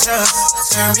up?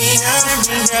 Turn me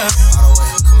up.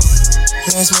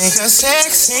 Let's make her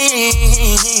sexy.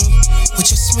 With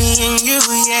just me and you,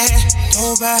 yeah.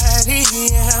 Nobody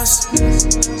else.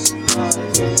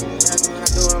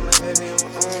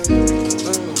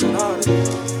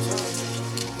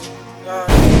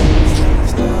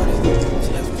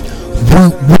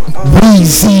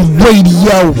 Weezy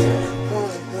Radio.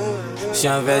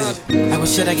 Young Veggie. Like, when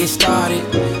should I get started?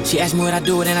 She asked me what I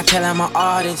do, then I tell her I'm an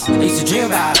artist. I used to dream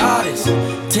about artists.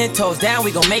 10 toes down,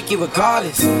 we gon' make it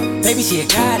regardless. Baby, she a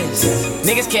goddess.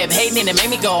 Niggas kept hating and it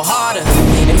made me go harder.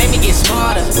 It made me get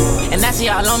smarter. And now she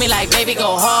all on me like, baby,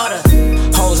 go harder.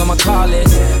 Hoes, I'ma call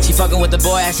this. She fucking with the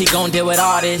boy, and she gon' deal with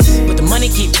all this. But the money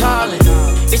keep calling.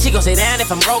 Bitch, she gon' stay down if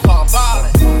I'm broke or I'm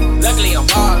ballin'. Luckily, I'm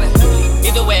ballin'.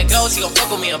 Either way it goes, she gon' fuck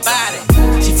with me about it.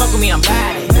 She fuck with me, I'm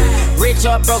bout it. Rich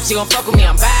or broke, she gon' fuck with me,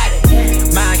 I'm bout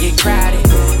it. Mine get crowded.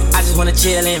 I just wanna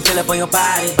chill and fill up on your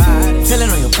body. Feelin'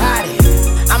 on your body.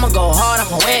 I'ma go hard, I'm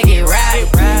from where it get rowdy.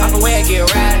 I'm from where it get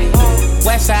rowdy.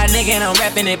 Westside nigga and I'm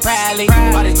rapping it proudly.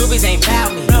 All these groupies ain't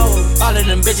bout me. All of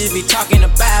them bitches be talking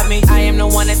about me. I am the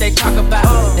one that they talk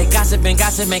about. They gossiping.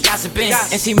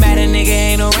 And she mad a nigga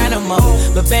ain't around no more.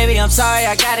 But baby, I'm sorry,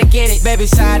 I gotta get it. Baby,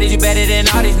 sorry, you better than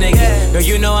all these niggas. Girl,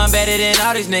 you know I'm better than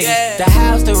all these niggas. The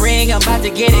house, the ring, I'm about to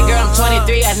get it. Girl, I'm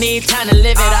 23, I need time to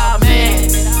live it. Oh man.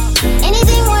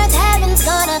 Anything worth having's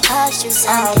gonna cost you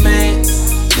something. Oh man.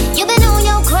 You've been on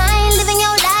your grind, living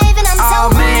your life, and I'm so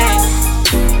man.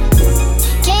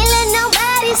 Can't let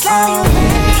nobody slow you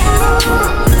down.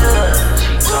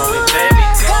 She told me, baby,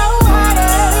 go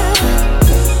harder.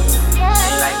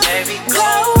 She like, baby, go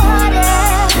harder.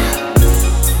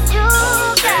 You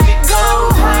gotta go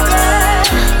harder.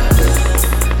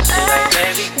 She like,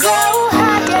 baby, go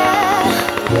harder.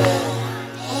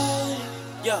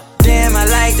 Damn, I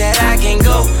like that I can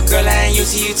go. Girl, I ain't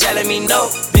used to you telling me no.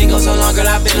 Been go so long, girl,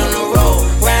 I've been on the road.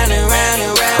 Round and round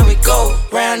and round we go.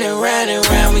 Round and round and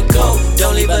round we go.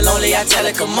 Don't leave her lonely, I tell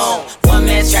her, come on. One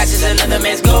man's trash is another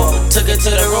man's goal. Took her to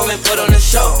the room and put on the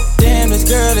show. Damn, this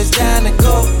girl is down to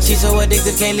go. She's so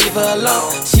addictive, can't leave her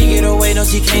alone. She get away, no,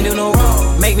 she can't do no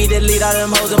wrong. Make me delete all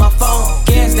them hoes on my phone.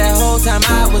 Guess that whole time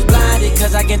I was blinded,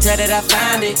 cause I can tell that I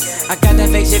found it. I got that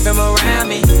fake shit from around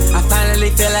me. I finally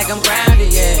feel like I'm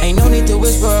grounded, yeah. Ain't no need to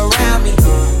whisper around me.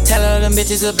 Tell all them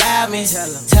bitches about me.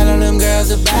 Tell all them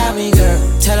girls about me, girl.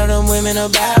 Tell all them women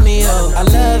about me, oh. I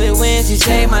love it when she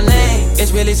say my name.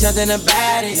 It's really something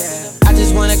about it. I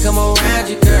just wanna come around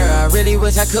you, girl. I really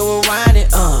wish I could rewind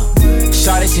it,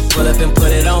 Shorty, she pull up and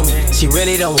put it on me. She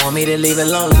really don't want me to leave it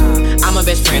lonely. I'm a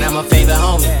best friend, I'm a favorite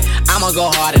homie. I'ma go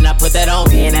hard and I put that on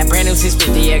me. And that brand new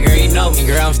 650, yeah, girl, you know me.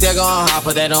 Girl, I'm still going hard,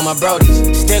 put that on my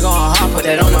brodies. Still going hard, put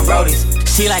that on my brodies.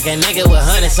 She like a nigga with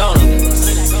hundreds on him.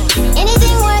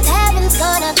 Anything worth having's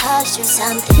gonna cost you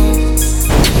something.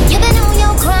 You've been on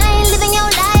your grind, living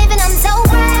your life, and I'm so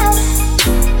proud.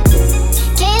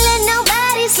 Can't let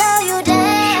nobody slow you down.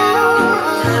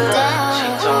 She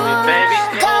told me, baby,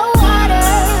 go harder.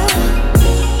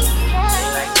 She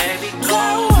like, baby,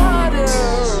 go harder.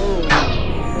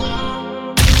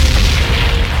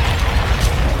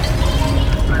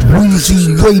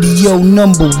 Weezy Radio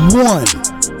 #1.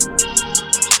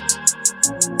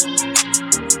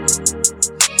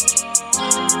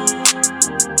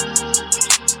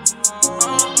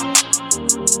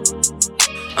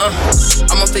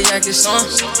 I'm off the Yankee song.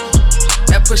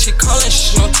 That pussy calling,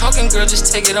 shh, no talking, girl,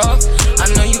 just take it off. I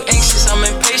know you anxious, I'm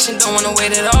impatient, don't wanna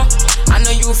wait it off. I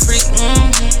know you a freak,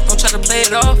 don't try to play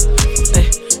it off. Hey,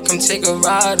 come take a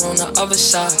ride on the other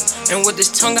side. And with this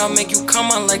tongue, I'll make you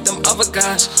come on like them other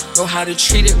guys. Know how to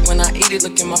treat it when I eat it,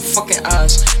 look in my fucking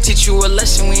eyes. Teach you a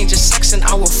lesson, we ain't just sexing,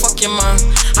 I will fuck your mind.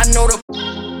 I know the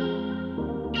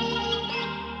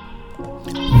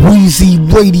Weezy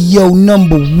Radio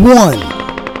 #1.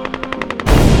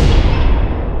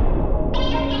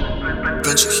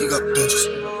 Benches, he got benches.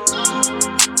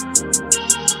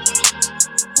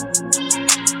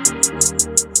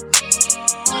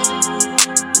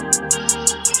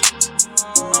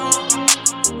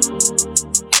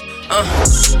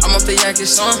 I'm off the Yankee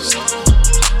song.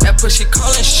 That pussy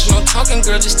calling, shh, no talking,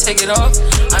 girl, just take it off.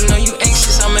 I know you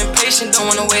anxious, I'm impatient, don't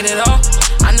wanna wait it off.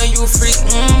 I know you a freak,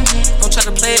 don't try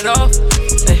to play it off.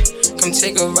 Hey, come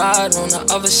take a ride on the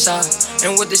other side.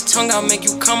 And with this tongue, I'll make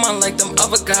you come on like them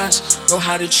other guys. Know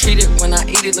how to treat it when I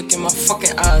eat it, look in my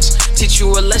fucking eyes. Teach you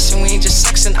a lesson, we ain't just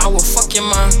sexing, I will fuck your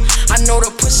mind. I know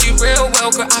the pussy real well,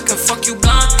 girl, I can fuck you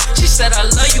blind. She said I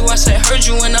love you, I said heard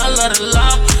you and I love the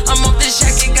lie. I'm off this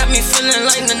jacket, got me feeling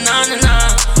like the 9.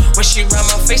 When she ride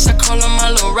my face, I call her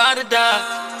my little ride or die.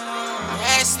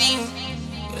 Nasty,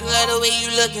 you love the way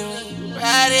you lookin' when you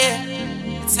ride it.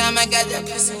 The time I got that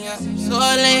pussy, I'm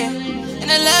soaring. And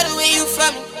I love the way you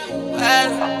fuck me.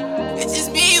 It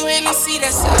just be you in the seat,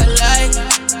 that's all I like.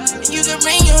 And you can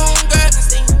bring your own girl,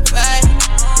 cause they can fight.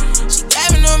 She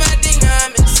dabbing on my dick, now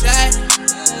I'm inside.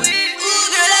 Ooh,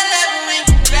 girl, I love it when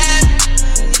you ride.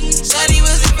 Shawty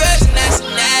was a virgin, that's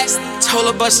nasty. Told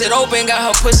her bust it open, got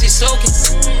her pussy soaking.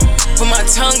 Put my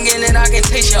tongue in it, I can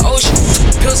taste your ocean.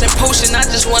 Pills and potion, I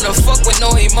just wanna fuck with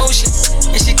no emotion.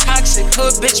 And she toxic,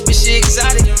 hood bitch, but she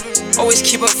exotic. Always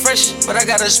keep her fresh, but I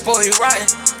gotta spoil you rotten.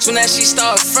 Soon as she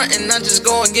start frontin', I just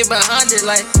go and get behind it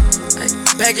like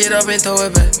back it up and throw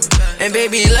it back. And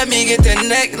baby, let me get the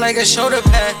neck like a shoulder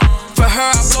pad. For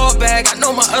her, I blow a bag, I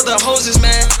know my other hoes is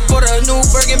mad. Bought her a new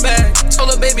Birkin bag, told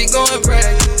her baby go and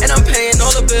brag. And I'm paying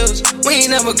all the bills, we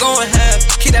ain't never going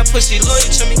half. Keep that pussy loyal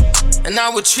to me, and I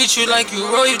would treat you like you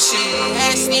royalty.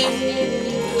 Nasty,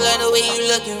 you love the way you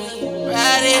lookin' when you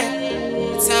ride it.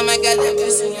 The time I got that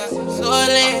pussy, I'm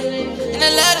soaring. And I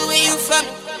love the way you fuck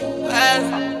me.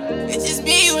 It just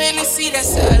be you in the seat,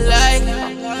 that's all I like.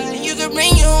 And you can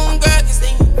bring your own girl, cause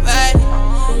they can fight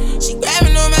it. She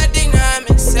grabbing on my dick, now I'm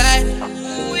excited. Ooh,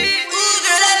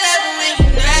 girl, I love it when you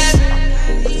ride.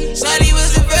 Shawty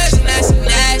was a virgin, that's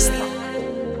nasty.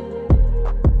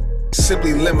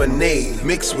 Simply lemonade,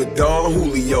 mixed with Don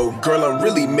Julio. Girl, I'm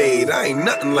really made, I ain't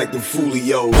nothing like them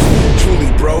Foolios.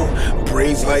 Truly, bro,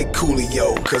 brains like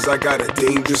Coolio. Cause I got a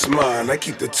dangerous mind, I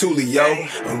keep the Tulio.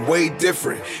 I'm way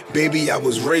different, baby, I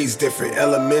was raised different.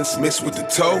 Elements mixed with the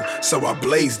toe, so I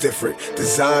blaze different.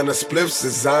 Designer spliffs,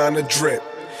 designer drip.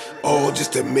 All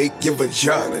just to make your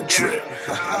vagina drip.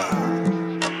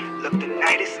 Look, the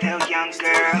night is still young,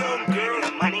 girl. And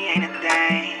the money ain't a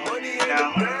thing.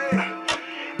 No.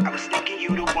 I was thinking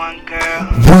you the one, girl.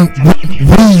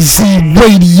 Weezy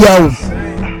Radio.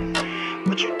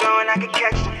 What you doing? I can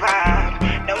catch the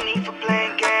vibe. No need for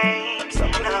playing games.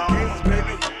 No.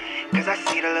 Cause I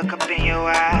see the look up in your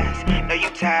eyes. Know you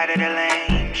tired of the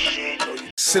lame shit.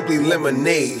 Simply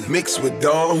lemonade, mixed with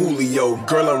Don Julio.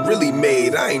 Girl, I'm really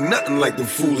made, I ain't nothing like them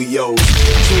Foolios.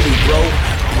 Truly, bro,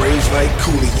 brains like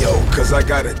Coolio. Cause I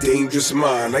got a dangerous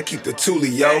mind, I keep the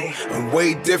Tulio. I'm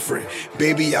way different,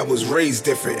 baby, I was raised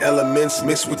different. Elements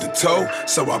mixed with the toe,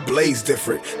 so I blaze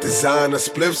different. Designer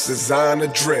spliffs, designer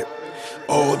drip.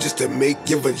 All just to make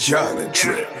your vagina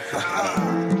drip.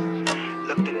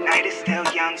 Look, the night is still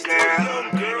young, girl.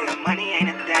 And the money ain't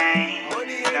a thing.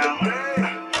 No.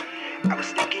 I was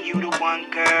thinking you the one,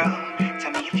 girl.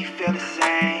 Tell me if you feel the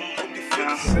same.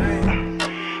 No.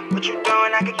 What you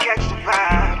doing? I can catch the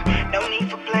vibe. No need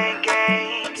for playing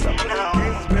games. No.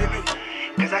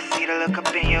 Cause I see the look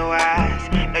up in your eyes.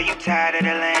 Know you tired of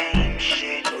the lame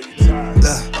shit.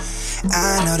 Look,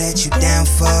 I know that you down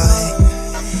for it.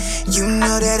 You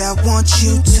know that I want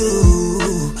you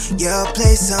to. Your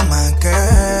place on my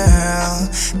girl.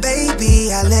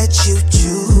 Baby, I let you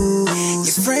choose.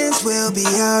 Your friends will be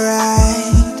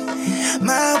alright.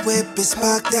 My whip is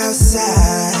parked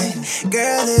outside.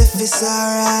 Girl, if it's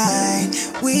alright,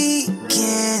 we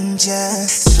can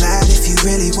just slide if you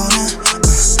really wanna.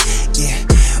 Yeah,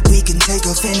 we can take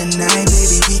off in the night,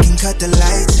 baby. We can cut the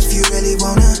lights if you really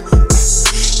wanna.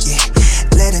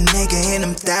 get a nigga in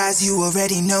them thighs, you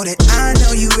already know that I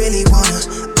know you really wanna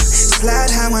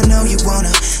slide how I know you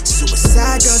wanna.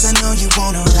 Suicide girls, I know you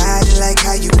wanna ride it like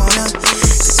how you wanna.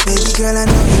 Cause baby girl, I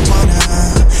know you wanna.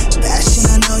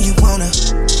 Passion, I know you wanna.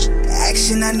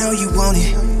 Action, I know you want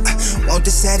it. Want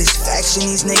the satisfaction,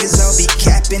 these niggas all be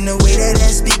capping. The way that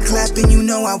ass be clapping, you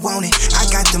know I want it. I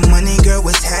got the money, girl,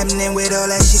 what's happening with all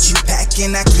that shit you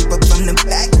packing? I creep up from the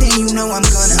back, then you know I'm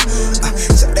gonna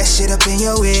tuck that shit up in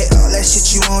your head, all that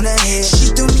shit you wanna hear.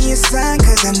 She threw me a sign,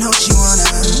 cause I know she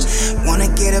wanna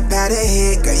get up out of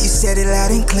here. Girl, you said it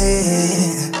loud and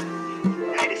clear.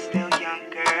 Night is still young,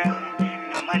 girl.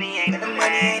 No money ain't a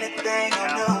thing.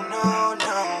 Oh, no.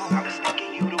 I was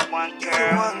thinking you the one,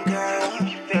 girl. If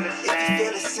you feel the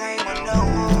same, I know.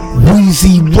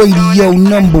 Weezy Radio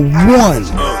number 1.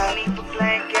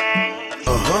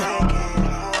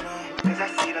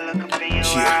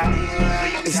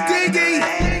 It's Diggy.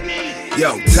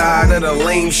 Yo, tired of the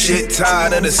lame shit,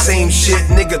 tired of the same shit.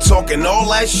 Nigga talking all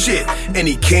that shit, and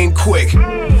he came quick.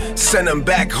 Send him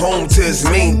back home to his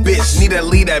main bitch. Need to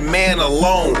leave that man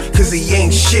alone, cause he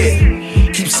ain't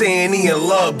shit. Keep saying he in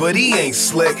love, but he ain't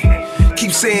slick.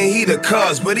 Keep saying he the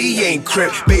cuz, but he ain't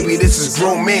crip. Baby, this is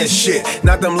grown man shit.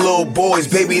 Not them little boys,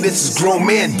 baby, this is grown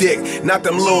man dick. Not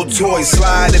them little toys.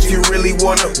 Slide if you really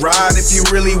wanna, ride if you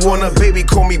really wanna. Baby,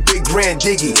 call me Big Grand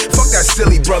Diggy. Fuck that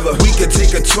silly brother. We could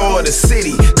take a tour of the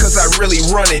city, cause I really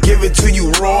run it. Give it to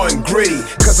you raw and gritty,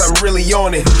 cause I'm really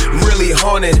on it. Really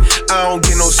haunted. I don't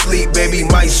get no sleep, baby.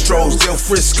 Maestros, Del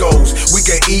Frisco's. We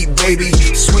can eat, baby.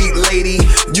 Sweet lady,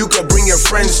 you could bring your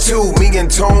friends too. Me and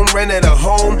Tone rented a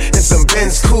home and some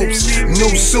Benz coupes,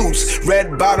 new suits,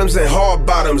 red bottoms and hard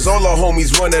bottoms. All our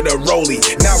homies wanted a rollie,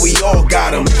 now we all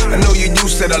got them. I know you're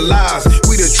used to the lies,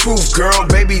 we the truth, girl.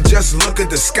 Baby, just look at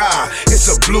the sky,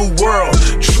 it's a blue world,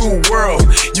 true world.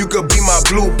 You could be my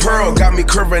blue pearl, got me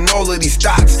curving all of these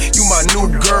thoughts. You my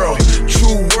new girl,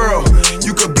 true world.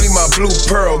 You could be my blue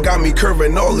pearl, got me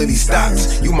curving all of these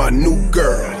thoughts. You my new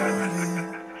girl.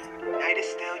 Night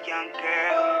is still young,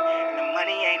 girl. The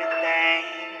money ain't a thing.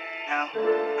 No.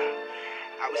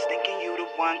 I was thinking you the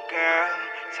one, girl.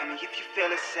 Tell me if you feel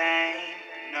the same.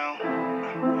 No.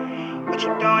 What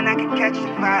you doing? I can catch the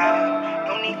vibe.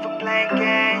 No need for playing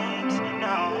games.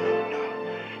 No.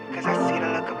 Cause I see the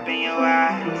look up in your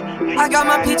eyes. I got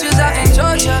my peaches out in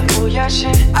Georgia. Oh yeah,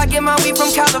 shit. I get my weed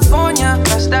from California.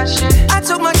 That's that shit. I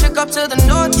took my chick up to the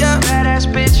north, yeah.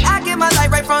 Badass bitch. I get my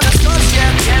light right from the source, yeah.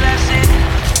 Yeah, that's it.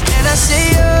 And I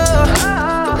see you,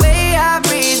 the way I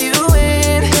breathe you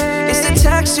in. It's the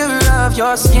texture of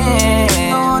your skin.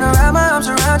 I wanna wrap my arms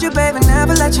around you, baby,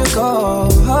 never let you go.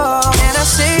 And I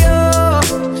see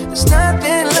you, there's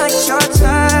nothing like your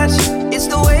touch. It's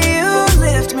the way you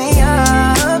lift me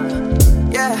up,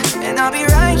 yeah. And I'll be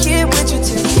right here with you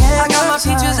till the end. I got my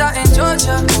peaches out in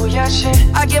Georgia. Oh yeah, shit.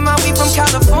 I get my weed from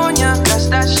California. That's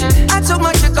that shit. I took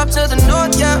my chick up to the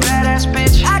north, yeah. Badass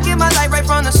bitch. I get my light right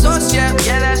from the source, yeah.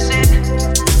 Yeah, that's it.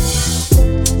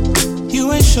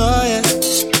 You ain't sure yet,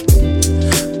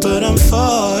 but I'm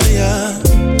for ya.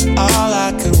 All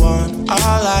I could want,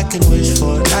 all I could wish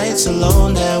for. Nights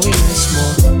alone that we miss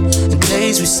more. The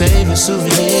days we save as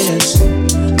souvenirs.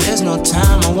 There's no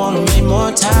time, I wanna make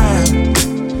more time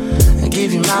and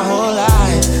give you my whole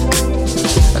life.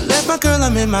 I left my girl,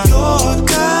 I'm in my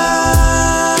Yorker.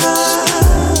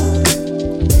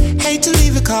 Hate to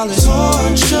leave it, call it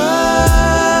torture.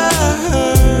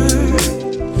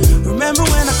 Remember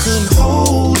when I couldn't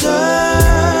hold her?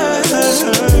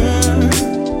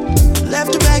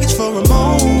 Left her baggage for a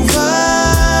mover.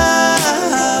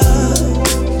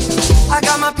 I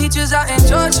got my peaches out in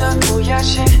Georgia. Oh yeah,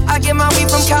 shit. I get my weed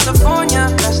from California.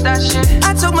 That's that shit.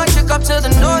 I took my chick up to the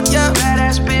north, yeah.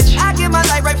 Badass bitch. I get my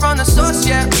light right from the source,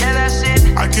 yeah. Yeah, that's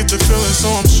it. I get the feeling, so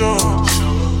I'm sure.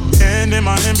 Hand in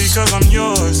my hand because I'm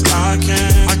yours. I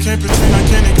can't pretend, I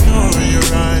can't ignore it. You're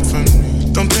right for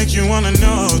me. Don't think you wanna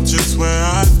know just where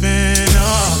I've been.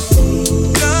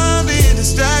 Oh, done being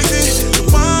distracted. The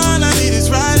one I need is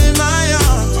right in my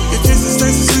arms. Your kisses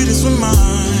taste the sweetest with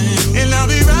mine, and I'll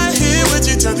be right here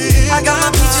with you till the end. I got my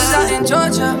peaches out in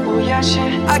Georgia. Oh yeah,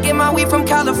 shit. I get my weed from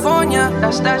California.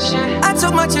 That's that shit. I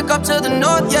took my chick up to the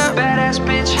north, yeah. Badass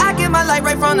bitch. I get my light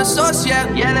right from the source, yeah.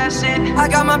 Yeah, that's it. I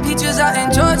got my peaches out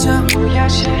in Georgia. Oh yeah,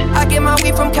 shit. I get my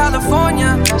weed from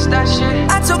California. That's that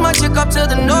shit. I took my chick up to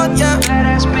the north, yeah.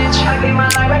 Badass bitch. I get my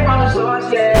light right from the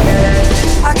source, yeah.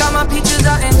 I got my peaches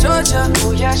out in Georgia.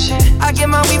 Oh yeah, shit. I get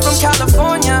my weed from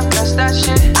California. That's that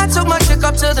shit. I took my chick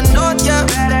up to the north, yeah.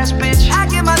 Badass bitch. I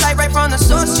get my light right from the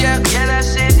source, yeah. Yeah,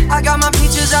 that's it. I got my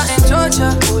peaches out in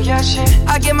Georgia. Oh yeah, shit.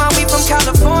 I get my weed from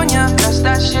California. That's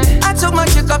that shit. I took my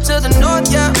chick up to the north,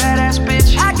 yeah. Badass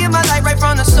bitch. I get my light right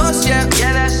from the house,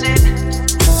 yeah, that's it.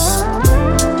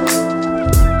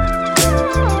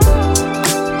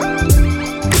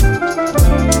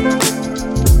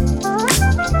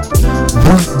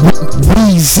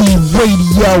 Weezy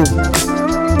Radio.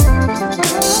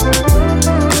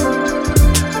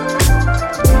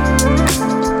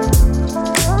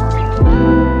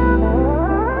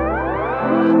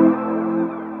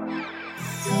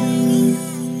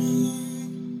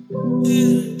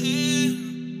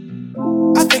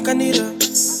 I think I need a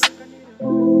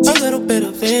little bit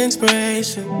of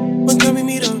inspiration. When can we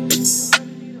meet up?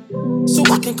 So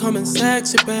I can come and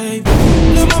sex you, baby.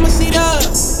 Little mama, see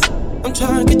us. I'm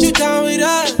trying to get you down with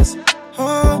us.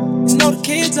 You know the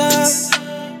kids are.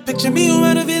 Picture me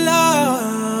around a villa.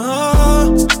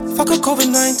 Fuck a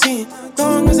COVID-19.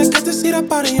 Long as I get to see that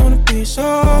body on the beach.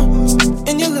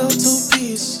 In your little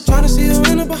two-piece. Trying to see you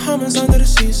in the Bahamas under the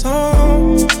sea.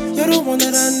 You're the one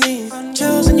that I need.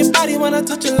 Chills in your body when I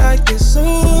touch it like this.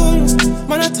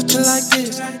 When I touch it like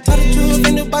this. Tell the truth,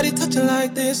 ain't nobody touch it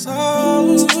like this. How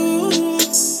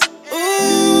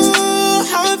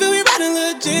I feel we riding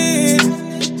legit.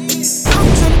 I'm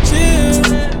tryna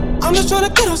chill. I'm just tryna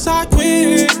get outside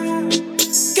quick.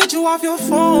 Get you off your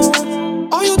phone.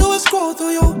 All you do is scroll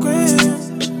through your grid.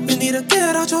 You need to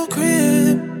get out your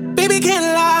crib. Baby, can't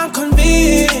lie, I'm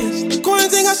convinced.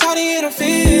 Quarantine got shawty in her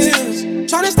feels.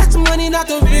 Tryna stack some money, not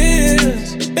the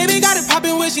bills. Baby got it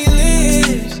poppin' where she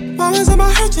lives. Moments on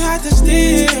my hurt, you had to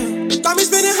steal. Got me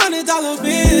spending $100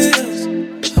 bills.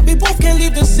 We both can't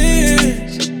leave the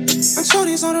six. And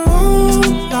shorty's on her own.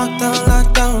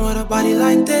 Lockdown, with a body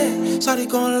like that. Shorty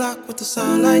gon' lock with the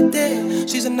sound like that.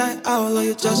 She's a night owl, or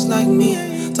you just like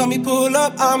me. Tell me pull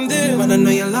up, I'm there. When I know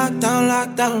you're locked down,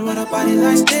 with a body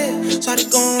like that. Shorty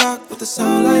gon' lock with the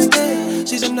sound like that.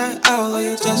 She's a night owl, or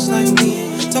you just like me.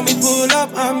 Tell me pull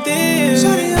up, I'm there.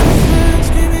 Shorty and her friends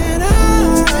screaming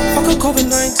out. Fuck a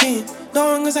COVID-19.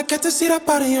 Long as I get to see that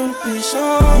body on the beach.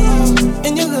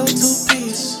 In your little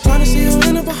two-piece. Tryna see you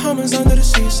in the Bahamas under the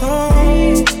sea.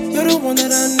 You're the one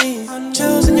that I need.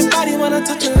 Chills in your body when I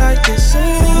touch it like this.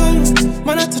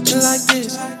 When I touch it like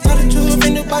this. Tell the truth,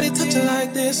 ain't nobody touch it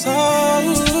like this.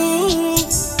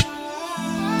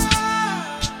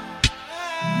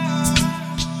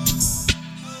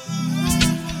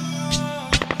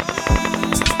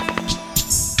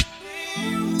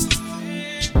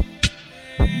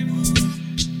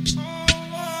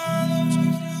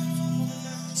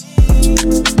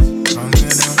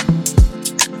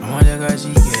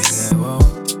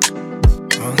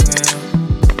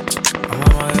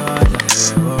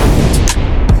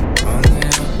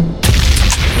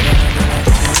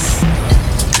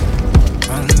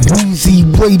 Weezy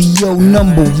Radio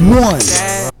number 1.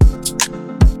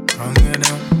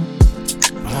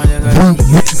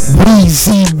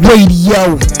 Weezy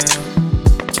Radio.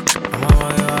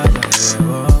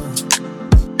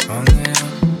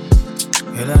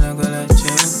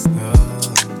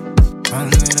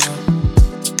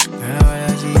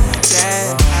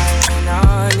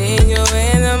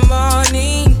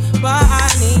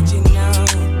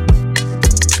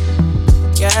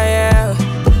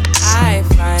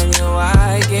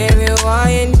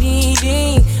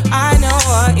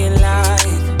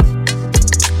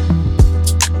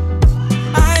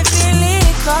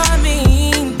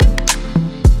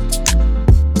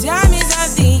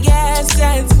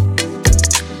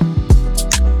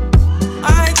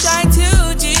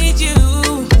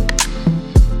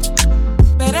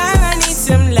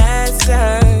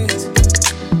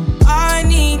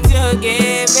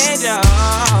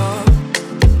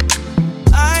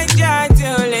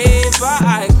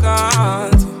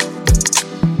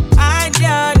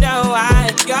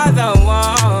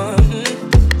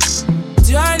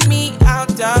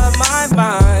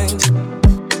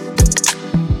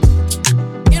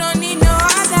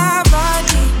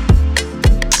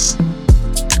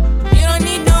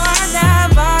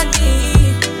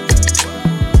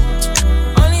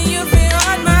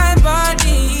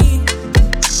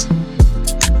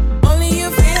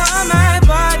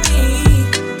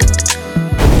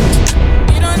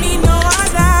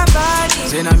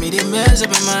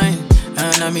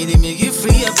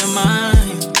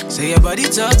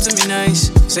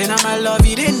 Say now my love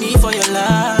you didn't need for your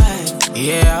life.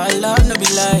 Yeah, our love no be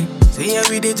like. Say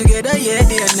every day together, yeah,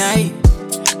 day and night.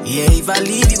 Yeah, if I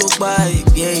leave you go by.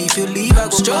 Yeah, if you leave I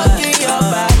go stroking your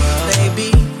body,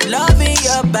 baby. Loving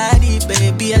your body,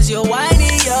 baby. As you're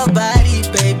whining your body,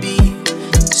 baby.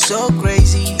 So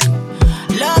crazy.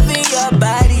 Loving your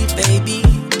body, baby.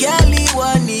 Girl, you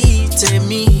want it to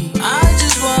me. I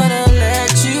just wanna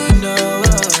let you know.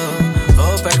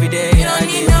 Hope every day you don't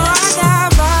need no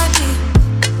other body.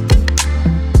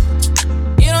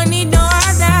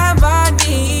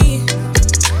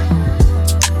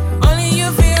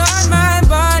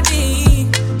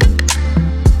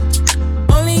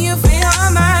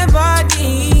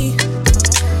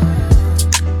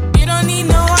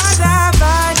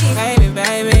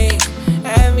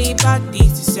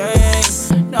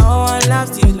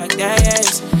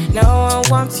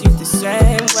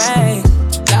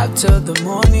 the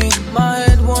morning. My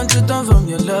head wants to turn from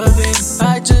your loving.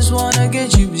 I just wanna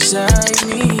get you beside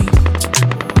me.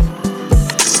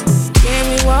 Give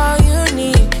me all you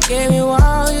need. Give me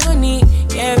all you need.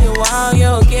 Give me all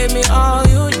you. Give me all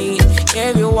you need.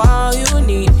 Give me all you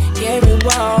need. Give me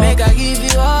all. Make I give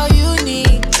you all you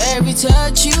need. Every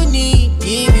touch you need.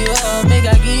 Give you all. Make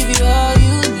I give you all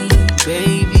you need,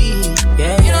 baby.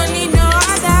 Yeah. You don't need no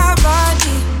other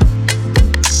body.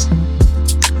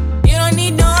 You don't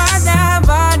need no other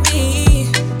body.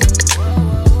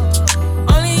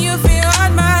 Only you feel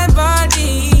on my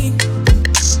body.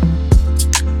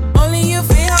 Only you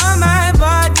feel on my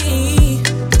body.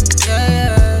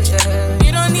 Yeah, yeah.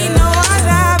 You don't need no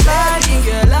other body.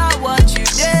 Girl, I want you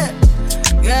there.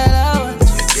 Girl, I want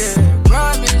you there.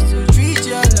 Promise to treat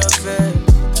your love fair.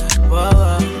 Whoa,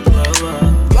 whoa, whoa, whoa.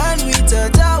 When we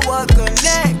touch, I will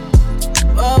connect.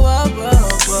 Whoa, whoa, whoa,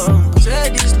 whoa. Say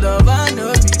this love, I know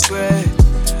regret.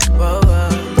 Whoa, whoa,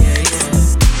 yeah, yeah.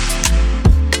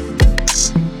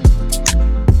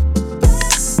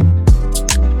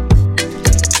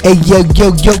 Hey yo yo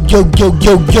yo yo yo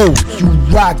yo yo, you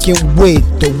rockin' with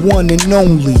the one and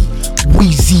only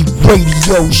Weezy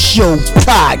Radio Show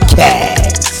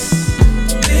Podcast.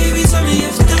 Baby, tell me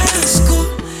if that's cool.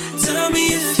 Tell me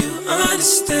if you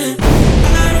understand.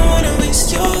 I don't wanna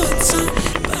waste your time,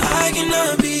 but I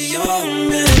cannot be your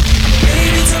man.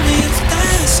 Baby, tell me if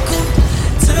that's cool.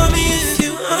 Tell me if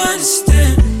you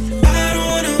understand. I don't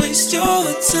wanna waste your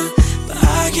time, but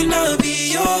I cannot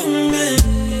be your man.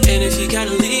 And if you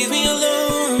gotta leave me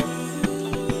alone,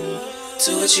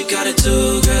 do what you gotta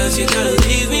do, girl. If you gotta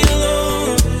leave me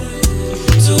alone,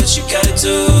 do what you gotta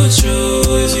do, true.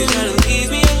 If you gotta leave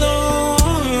me alone,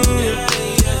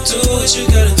 do what you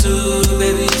gotta do,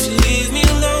 baby. If you leave me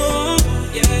alone,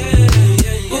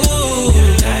 ooh,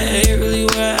 that ain't really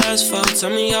what I asked for. Tell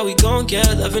me how we gon'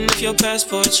 get loving if your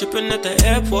passport tripping at the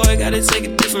airport. Gotta take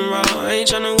a different route. I ain't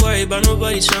tryna worry about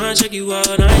nobody tryna check you out.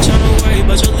 I ain't tryna worry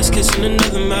about your lips kissing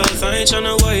another mouth. I ain't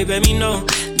tryna worry, baby, no.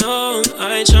 No,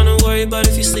 I ain't tryna worry about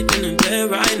if you sleeping in bed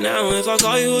right now. If I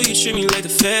call you, you treat me like the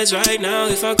feds right now.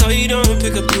 If I call you, don't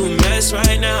pick up, you a mess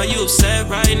right now. You upset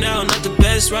right now, not the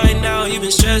best right now. You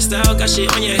been stressed out, got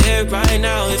shit on your head right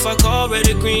now. If I call red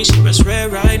or green, she press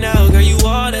red right now. Girl, you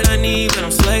all that I need, but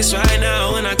I'm flexed right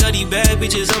now. And I got these bad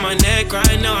bitches on my neck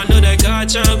right now. I know that God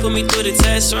tryna put me through the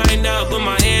test right now. Put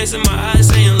my hands in my eyes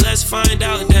saying, let's find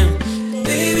out then.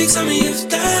 Baby, tell me if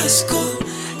that's cool.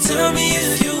 Tell me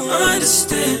if you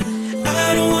understand.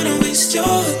 I don't wanna waste your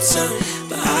time,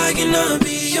 but I cannot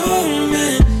be your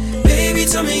man. Baby,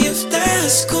 tell me if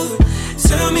that's cool.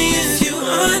 Tell me if you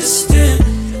understand.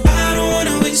 I don't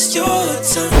wanna waste your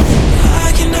time, but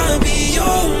I cannot be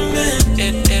your man.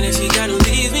 And if you gotta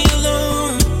leave me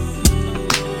alone,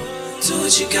 do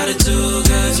what you gotta do,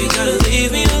 girl. If you gotta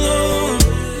leave me alone,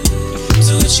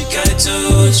 do what you gotta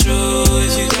do, true.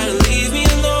 If you gotta leave me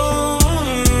alone,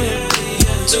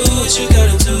 do what you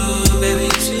gotta do, baby.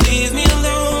 If you leave me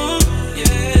alone,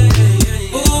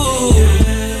 ooh,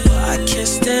 I can't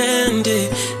stand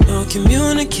it. No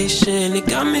communication, it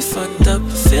got me fucked up,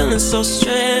 feeling so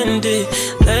stranded.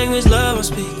 Language, love, I'm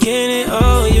speaking it.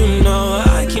 Oh, you know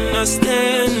I cannot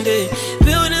stand it.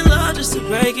 Building love just to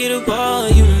break it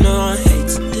apart. You know I hate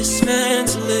to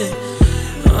dismantle it.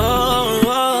 Oh, oh,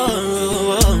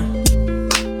 oh, oh.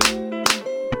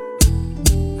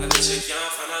 I bet you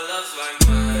can't find a love like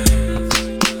mine.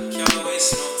 Can't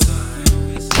waste no time.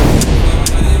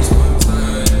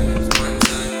 One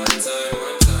time.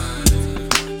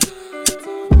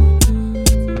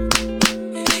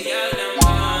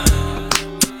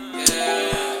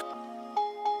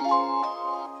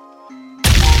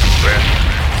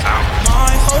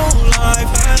 My whole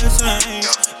life has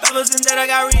changed. Ever since that I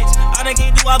got rich, I done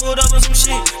came through, I pulled up with some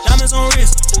shit. Diamonds on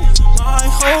wrist. My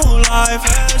whole life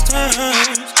has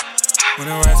changed. When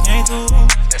the rest came through,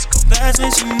 that's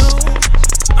when she knew.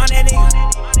 On that nigga.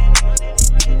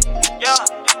 Yeah.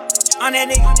 On that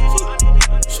nigga.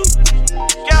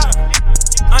 Yeah.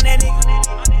 On that nigga.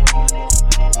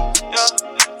 Yeah.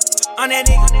 On that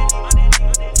nigga.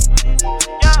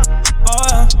 Yeah. Oh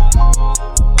yeah.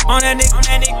 On that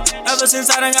nigga, ever since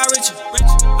I done got richer.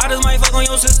 I just might fuck on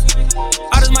your sister.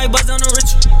 I just might buzz on the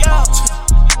rich. Yeah.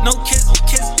 No kiss.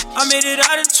 I made it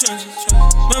out of the trenches.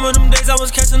 Remember them days I was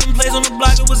catching them plays on the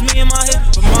block, it was me and my hip.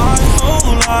 But my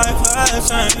whole life has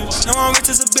changed. Now I'm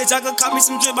rich as a bitch, I could cop me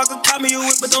some drip, I could cop me a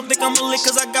whip, but don't think I'm a lick,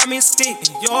 cause I got me a stick.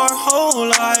 Your whole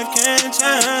life can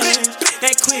change.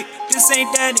 That quick, this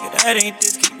ain't that nigga, that ain't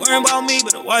this. Keep worrying about me,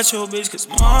 but watch your bitch, cause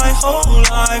my whole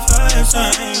life has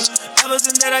changed. Ever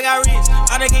since that I got rich,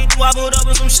 I done came through, I pulled up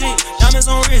with some shit. Diamonds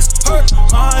on wrist, hurt.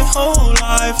 My whole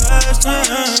life has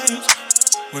changed.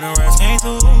 When the rest came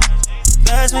through,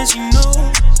 that's when she knew.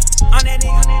 On that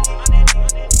nigga,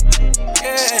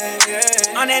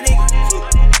 yeah. On that nigga,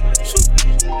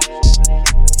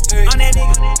 on that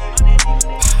nigga,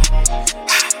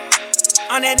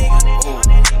 on that nigga.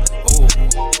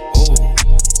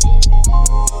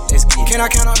 Can I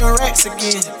count on the racks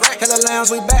again? Hella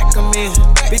lambs, we back them in.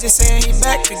 Bitches saying he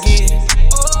back again.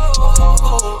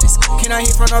 Can I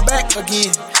hear from the back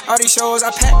again? All these shows,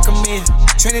 I pack them in.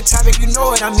 Trending topic, you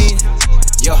know what I mean.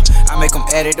 Yo, I make them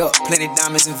add it up. Plenty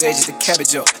diamonds and veggies to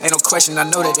cabbage up. Ain't no question, I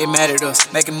know that they mad at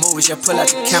us. Making movies, yeah, pull out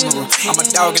the camera. I'm a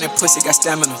dog and that pussy got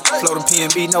stamina. Floating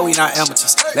PNB, no, we not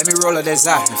amateurs. Let me roll up that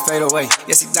Zai and fade away.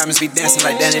 Yes, these diamonds be dancing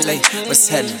like Danny Lay. What's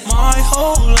happening? My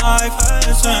whole life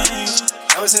has changed.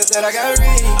 Ever since that I got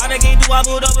rich. All they can't do, I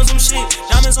pulled up with some shit.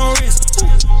 Diamonds on wrist.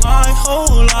 My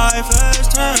whole life has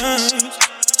changed.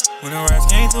 When the rest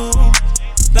came through,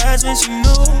 that's when she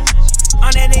knew.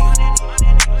 On that nigga,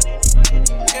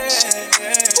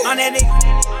 yeah. On that nigga,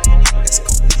 let's go.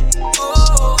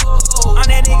 On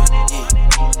that nigga,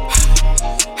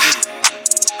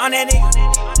 on that nigga.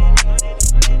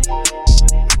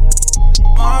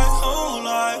 My whole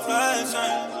life has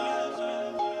changed.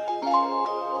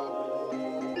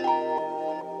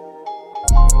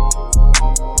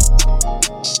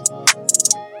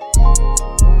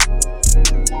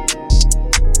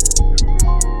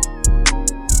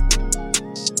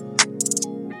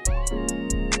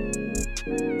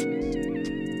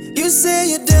 You say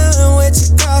you're done, what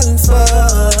you calling for?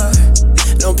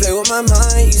 Don't play with my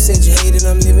mind, you said you hated,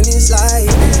 I'm living this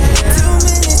life. Too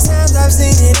many times I've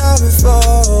seen it all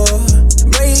before.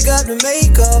 Break up the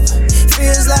makeup,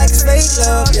 feels like it's fake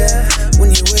love, yeah.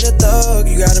 When you with a thug,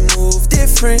 you gotta move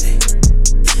different.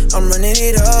 I'm running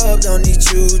it up, don't need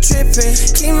you tripping.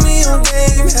 Keep me on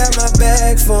game, have my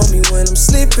back for me when I'm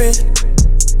sleeping.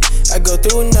 I go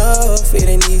through enough, it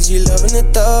ain't easy loving the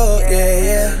thug,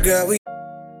 yeah. Girl, we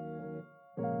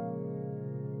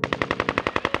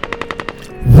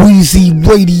Weezy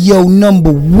Radio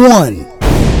 #1.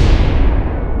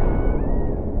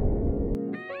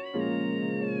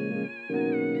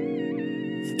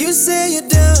 You say you're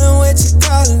done, what you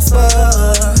calling for?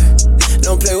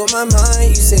 Don't play with my mind,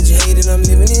 you said you hated, I'm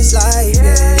living this life,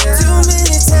 yeah. Too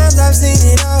many times I've seen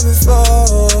it all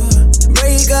before.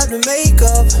 Break up the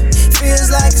makeup, feels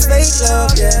like it's fake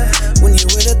love, yeah. When you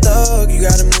with a thug, you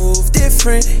gotta move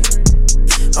different.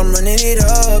 I'm running it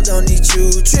up, don't need you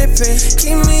tripping.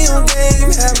 Keep me on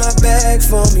game, have my back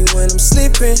for me when I'm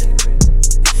sleeping.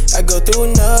 I go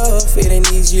through enough, it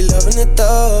ain't easy loving the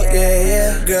thug,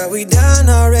 yeah. Girl, we done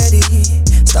already.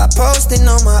 Stop posting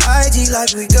on my IG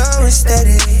like we going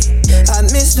steady. I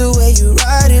miss the way you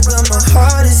ride it, but my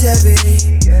heart is heavy.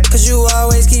 Cause you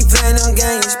always keep playing them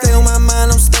games. Play on my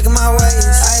mind, I'm stuck in my ways.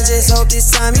 I just hope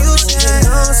this time you change.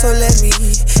 So let me,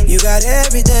 you got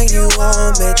everything you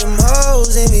want, make them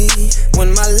hoes in me.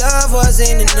 When my love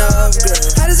wasn't enough, girl.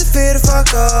 How does it feel to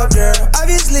fuck up, girl?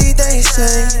 Obviously things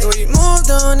change, we moved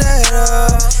on that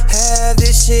up. Have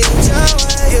this shit your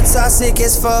way. You're toxic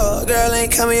as fuck, girl,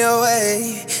 ain't coming your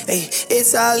way. Hey,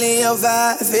 it's all in your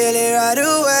vibe, feel it right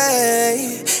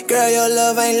away. Girl, your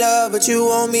love ain't love, but you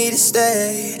want me to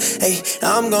stay. Hey,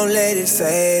 I'm gon' let it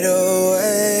fade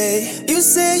away. You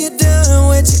say you're done,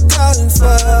 what you calling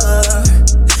for?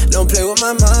 Don't play with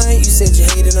my mind, you said you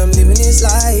hated, I'm living this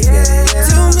life, yeah.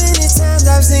 Too many times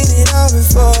I've seen it all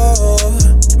before.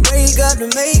 Break up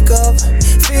the makeup,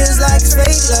 feels like it's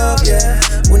fake love, yeah.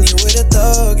 When you with a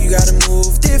thug, you gotta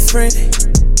move different.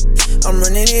 I'm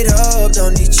running it up,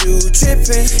 don't need you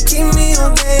tripping. Keep me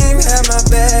on game, have my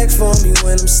back for me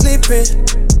when I'm sleeping.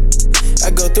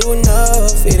 I go through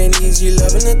enough, it ain't easy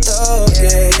loving the thug,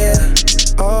 yeah.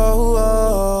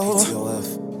 Oh,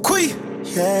 Quee,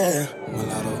 yeah.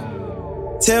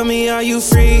 Tell me, are you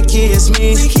freaky as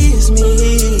me?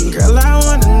 Girl, I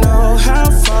wanna know how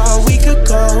far we could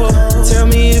go. Tell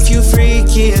me if you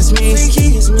freaky as me.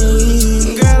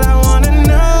 Girl, I wanna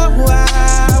know,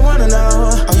 I wanna know.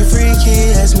 Are you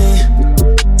freaky as me?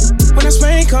 When I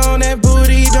spank on that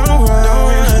booty, don't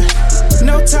run.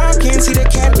 No talking, see the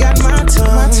cat got my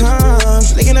tongue.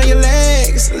 Licking on your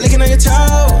legs, licking on your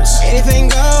toes. Anything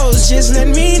goes, just let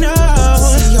me know.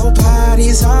 See, your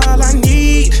body's all I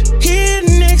need. Here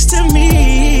next to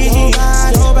me.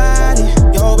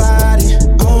 Your body.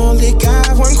 Only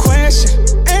got one question.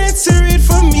 Answer it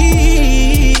for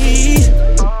me.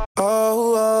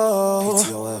 Oh.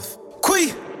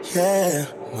 Quee, yeah.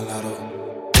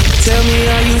 Tell me,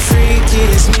 are you freaky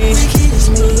as me?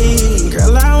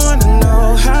 Girl, I wanna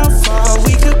know how far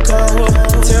we could go.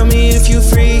 Tell me if you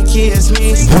freaky as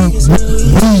me.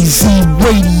 Weezy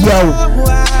Radio.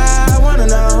 I wanna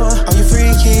know, are you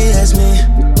freaky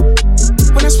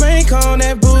Stick on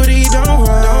that booty, don't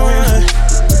run.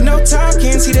 No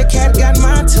talking, see the cat got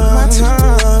my tongue.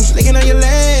 Licking on your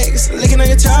legs, licking on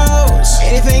your toes.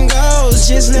 Anything goes,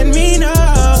 just let me know.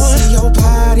 See, your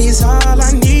body's all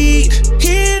I need.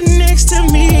 Here next to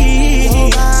me.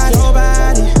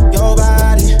 Your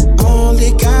body.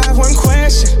 Only got one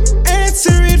question.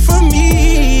 Answer it for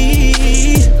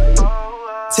me.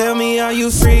 Tell me, are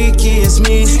you freaky as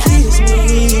me?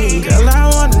 Girl, I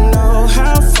wanna know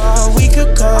how far we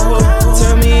could go.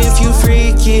 Tell me if you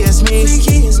freaky as me.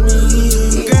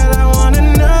 Girl, I wanna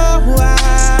know.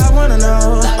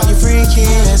 Are you freaky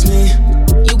as me?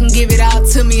 You can give it all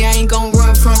to me, I ain't gon'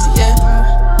 run from it, yeah.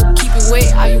 Keep it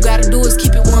wet, all you gotta do is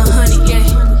keep it 100, yeah.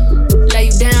 Lay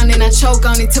you down, then I choke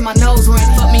on it till my nose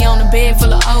running. Fuck me on the bed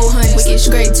full of old honey. We get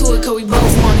straight to it, cause we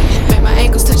both want it. Make my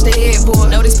ankles touch the headboard.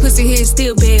 Know this pussy here is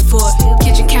still bad for it.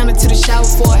 Kitchen counter to the shower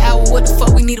for an hour, what the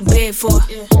fuck we need a bed for?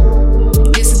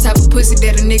 This the type of pussy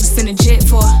that a nigga send a jet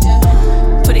for.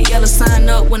 Put a yellow sign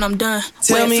up when I'm done.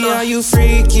 Tell me, are you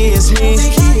freaky as me?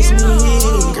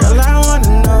 Girl, I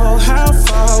wanna know how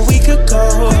far we could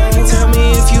go. Tell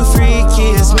me if you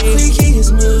freaky as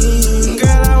me.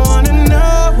 Girl, I wanna know.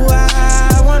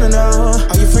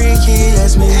 Are you freaky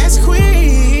as me? Ask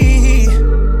Queen.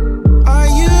 Are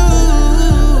you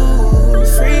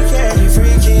freaky? Are you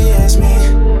freaky as me?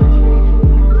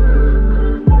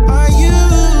 Are you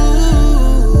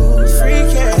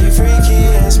freaky? Are you freaky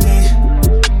as me?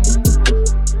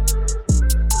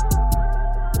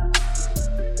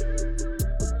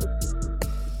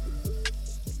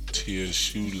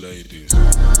 TSU ladies.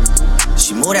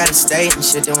 She moved out of state and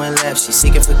shit then went left. She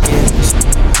seeking forgiveness.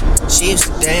 She used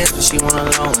to dance, but she went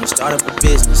alone and start up a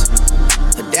business.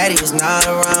 Her daddy is not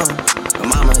around, her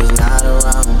mama is not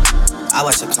around. I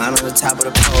watch her climb to the top of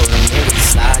the pole and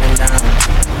niggas sliding down.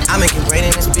 I make it rain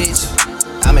in this bitch,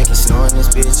 I make it snow in this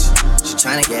bitch. She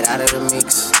tryna get out of the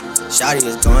mix. Shawty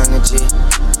is going legit.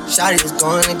 Shawty is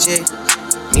going legit.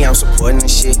 Me, I'm supporting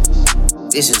this shit.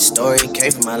 This is a story, it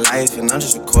came from my life, and I'm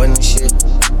just recording this shit.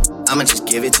 I'ma just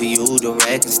give it to you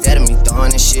direct instead of me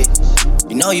throwing this shit.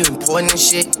 You know you important this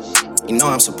shit. You know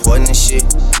I'm supporting this shit.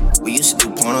 We used to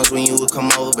do pornos when you would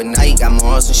come over, but now you got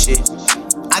morals and shit.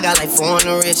 I got like 4 on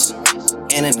the wrist,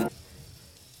 and in the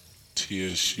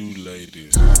TSU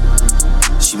ladies.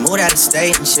 She moved out of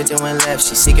state and shit then went left.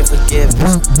 She seeking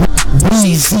forgiveness.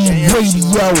 She's she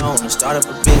went alone and start up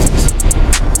a business.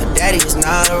 Her daddy is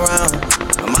not around,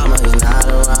 her mama is not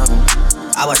around.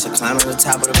 I watch her climb to the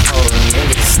top of the pole and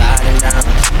niggas sliding down.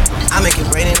 I make it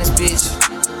rain in this bitch,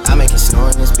 I make it snow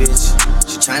in this bitch.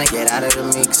 She tryna get out of the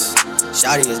mix.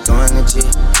 Shawty is going legit.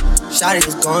 Shawty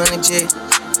is going legit.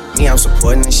 Me, I'm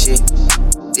supporting this shit.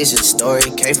 This is a story,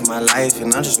 it came from my life,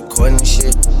 and I'm just recording this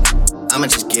shit. I'ma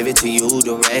just give it to you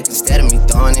direct instead of me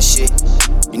throwing this shit.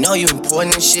 You know you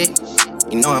important this shit.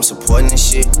 You know I'm supporting this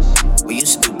shit. We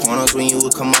used to do pornos when you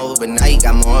would come over, but now you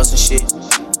got morals and shit.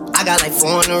 I got like 4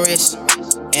 on the wrist,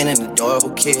 and an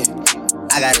adorable kid.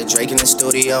 I got a Drake in the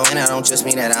studio, and I don't just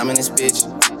mean that I'm in this bitch.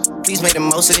 Please make the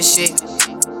most of this shit.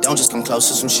 Don't just come close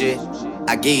to some shit.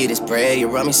 I give you this bread, you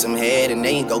rub me some head, and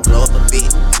then you go glow up a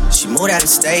bit. She moved out of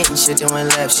state and shit then went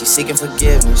left. She seeking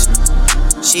forgiveness.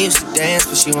 She used to dance,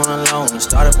 but she went alone and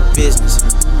start up a business.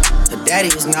 Her daddy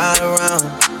is not around,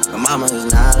 her mama is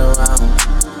not around.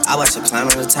 I watch her climb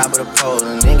to the top of the pole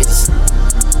and niggas.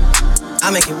 I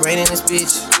make it rain in this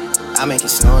bitch, I make it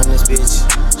snow in this bitch.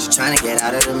 She tryna get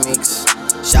out of the mix.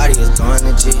 Shawty is going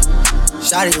legit.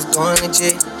 Shawty is going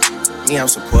legit. Me, I'm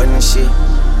supporting this shit.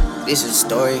 This is a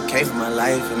story, it came from my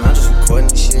life, and I'm just recording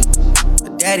this shit.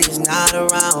 Her daddy is not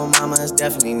around, mama is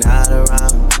definitely not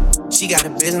around. She got a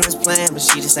business plan, but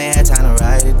she just ain't had time to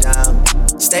write it down.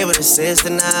 Stay with her sister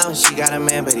now, she got a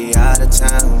man, but he out of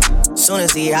town. Soon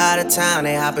as he out of town,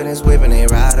 they hop in his whip and they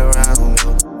ride around.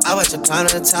 I watch her climb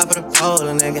to the top of the pole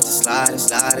and then get to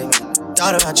sliding.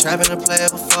 Thought about trapping a player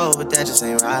before, but that just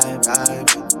ain't right.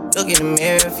 Look in the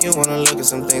mirror if you wanna look at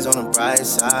some things on the bright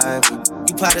side.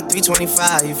 You plotted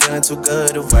 325, you feeling too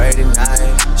good to work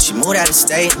tonight. She moved out of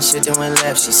state and shit then went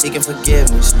left, she seeking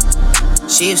forgiveness.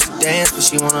 She used to dance, but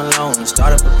she went alone and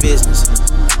start up a business.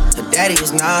 Her daddy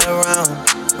is not around,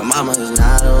 her mama is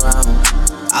not around.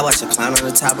 I watch her climb to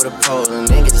the top of the pole and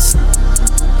then get to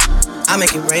I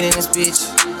make it rain in this bitch,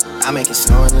 I make it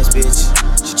snow in this bitch.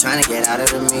 She tryna get out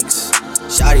of the mix.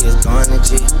 Shawty is going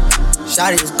legit.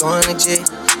 Shawty is going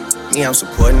legit. Me, I'm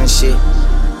supporting this shit.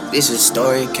 This is a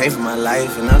story, it came from my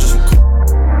life, and I'm just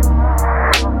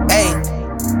Hey,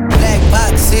 black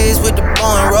boxes with the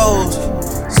bone rolls.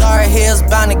 Sorry hills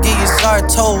bound to give you sorry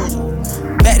toes.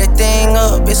 Back the thing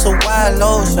up, it's a wild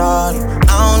low, shawty.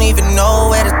 I don't even know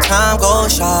where the time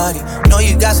goes, shawty. Know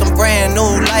you got some brand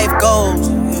new life goals.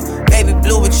 Baby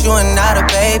blue, but you are not a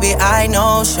baby. I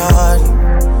know, shawty,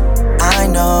 I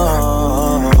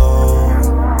know.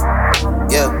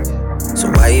 Yeah. So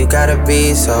why you gotta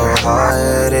be so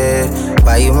hard-headed?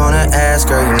 Why you wanna ask,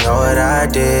 girl, you know what I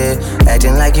did?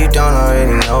 Acting like you don't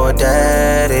already know what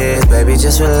that is. Baby,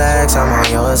 just relax, I'm on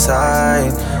your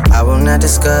side. I will not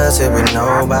discuss it with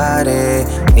nobody.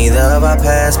 Neither of our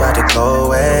paths about to go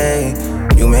away.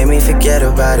 You made me forget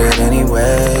about it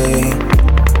anyway.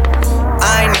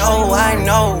 I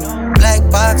know. Black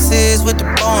boxes with the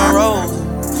bow and roll.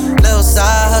 Little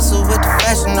side hustle with the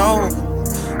fashion over.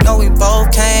 Know we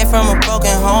both came from a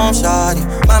broken home, shawty.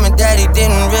 Mom and daddy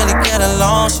didn't really get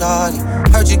along, shawty.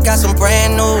 Heard you got some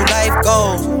brand new life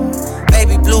goals.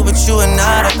 Baby blue, but you are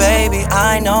not a baby.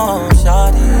 I know,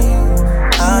 shawty.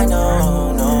 I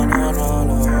know, no.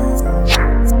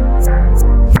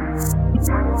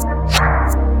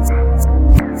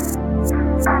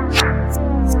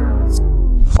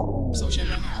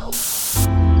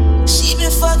 She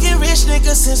been fucking rich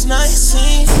niggas since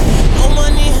 19. No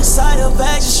money inside her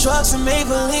bag, just drugs and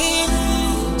Maybelline.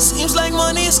 Seems like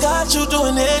money's got you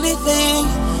doing anything.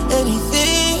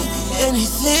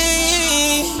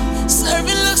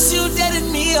 Serving looks, you deaded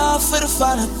me off for the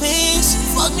finer things.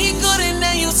 Fuck me good and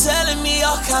then you telling me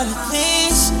all kind of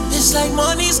things. It's like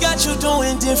money's got you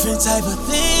doing different type of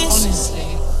things. Honestly,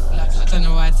 like, I don't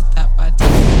know why I did that, but I did.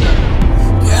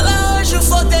 Girl, I heard you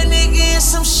fuck that nigga and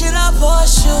some shit I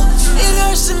bought you. It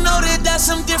hurts to know that that's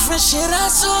some different shit I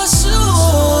taught you.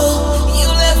 You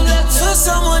left for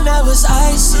someone that was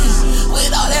icy.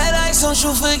 With all that ice, don't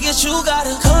you forget you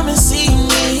gotta come and see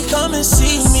me, yeah. Come and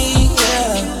see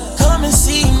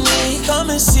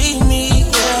me,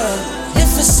 yeah.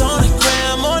 If it's on the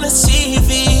gram, on the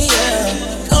TV,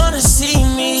 yeah. Gonna see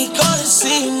me, yeah. Come and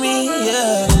see me,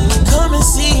 yeah. Come and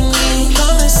see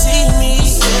me,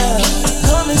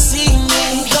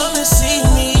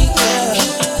 yeah.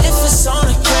 If it's on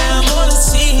the gram, on the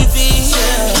TV,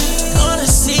 yeah. Gonna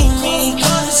see me,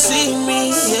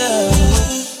 yeah.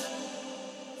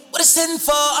 What it's hitting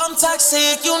for, I'm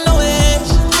toxic, you know it.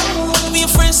 Be a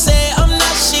friend, say I'm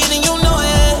not shit, and you know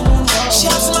it. She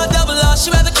hops in my double R,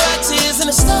 she rather cry tears in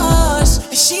the stars.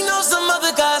 And she knows them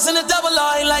other guys in the double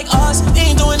R ain't like us.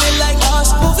 They ain't doing it like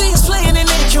us. Movies playing and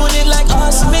they doing it like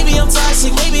us. Maybe I'm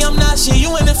toxic, maybe I'm not shit.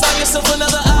 You in and find yourself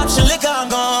another option. Liquor,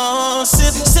 I'm gon'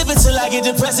 sip until I get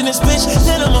depressed in this bitch.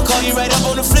 Then I'ma call you right up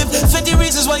on the flip. 50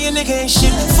 reasons why your nigga ain't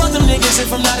shit. Fuck them niggas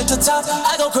if I'm not at the top.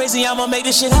 I go crazy, I'ma make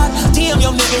this shit hot. DM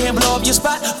your nigga and blow up your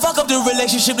spot. Fuck up the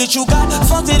relationship that you got.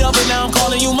 Fucked it up and now I'm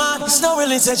calling you mine. It's no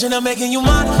real intention of making you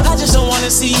mine. I just don't wanna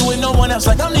see you with no one else.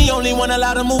 Like I'm the only one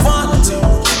allowed to move on.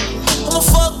 I'm a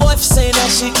fuck boy for saying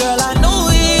that shit, girl, I know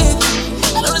it.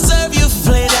 I don't deserve you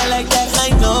for playing that like that, I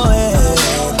know it.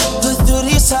 But through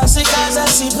these toxic eyes, I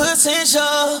see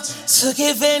potential. Took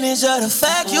advantage of the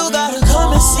fact you gotta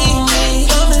come and see me, yeah.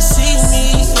 Come and see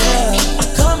me,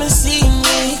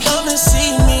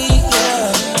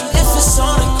 yeah. If it's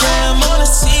on the gram, on the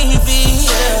TV,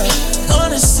 yeah.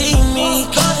 Gonna see me,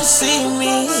 yeah. Come and see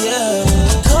me, yeah.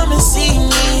 Come and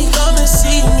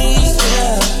see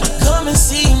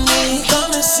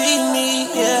me,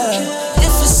 yeah.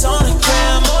 If it's on the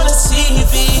gram, on the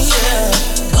TV, yeah.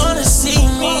 Gonna see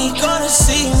me,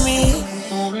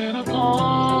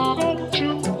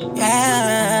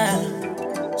 yeah.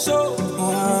 So,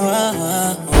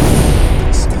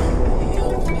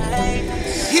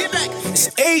 it's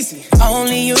easy.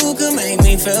 Only you can make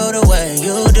me feel the way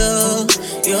you do.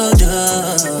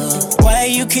 Why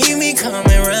you keep me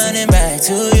coming, running back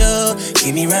to you?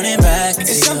 Keep me running back to you.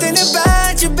 It's something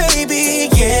about you, baby,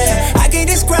 yeah. I can't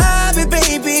describe it,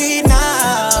 baby,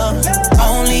 now.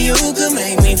 Only you can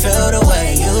make me feel the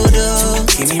way you do.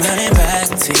 Keep me running back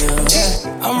to you.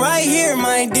 Yeah. I'm right here,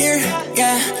 my dear,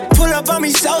 yeah. Pull up on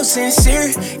me so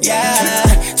sincere,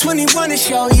 yeah. 21 is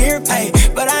your year, pay,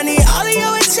 but I need all of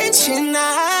your attention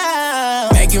now.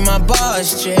 Make you my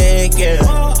boss chick, yeah.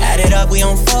 Add it up, we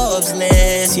on Forbes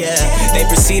list, yeah. They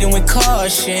proceeding with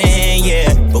caution,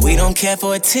 yeah. But we don't care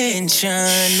for attention,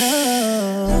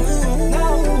 no.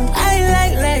 I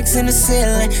like legs in the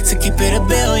ceiling, so keep it $1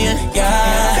 billion,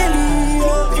 yeah.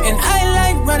 And I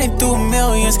like running through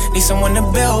millions, need someone to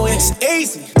build with. It's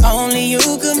easy. Only you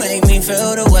can make me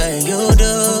feel the way you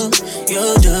do.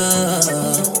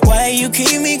 Why you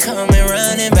keep me coming,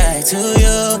 running back to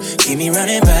you? Keep me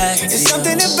running back to you. It's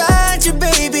something about you,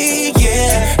 baby,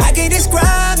 yeah. I can't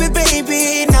describe it,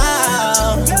 baby,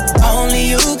 now. Only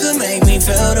you can make me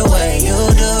feel the way you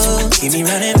do. Keep me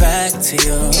running back to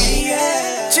you.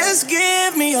 Yeah. Just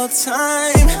give me your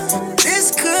time. This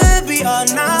could be all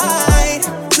night.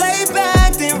 Play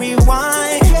back, then rewind.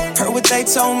 they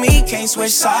told me can't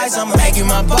switch sides. I'ma make you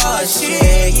my boss,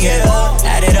 yeah.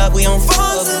 Add it up, we on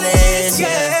fourth list,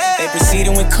 yeah. They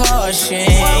proceeding with caution,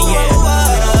 yeah. We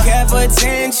don't care for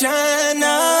attention,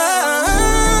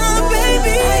 no,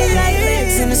 baby. I like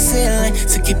legs in the ceiling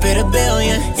to keep it a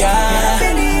billion, yeah.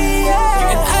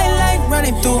 And I like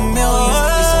running through millions.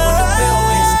 It's on the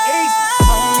billions.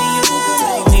 Only you can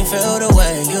make me feel the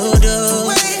way you do.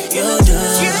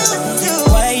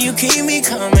 You keep me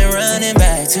coming, running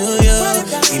back to you.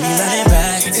 Keep me running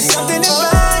back to you. It's something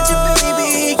about you,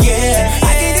 baby, yeah. I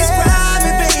can describe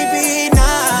it, baby,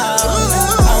 now.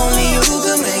 Only you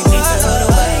can make me feel the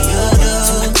way you do.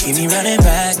 Keep me running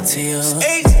back to you.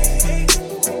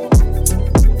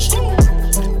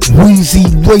 Weezy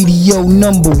Radio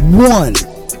 #1.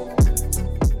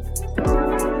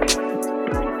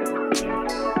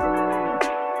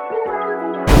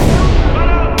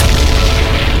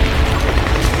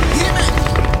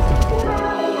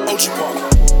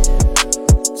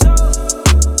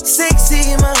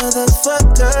 Sexy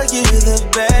motherfucker, you the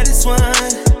baddest one.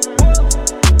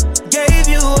 Gave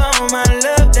you all my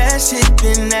love, that shit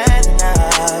been that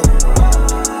now.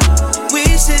 We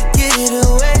should get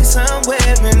away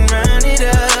somewhere and run it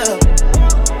up.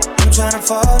 I'm tryna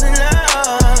fall in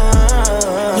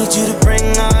love. Need you to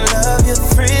bring all of your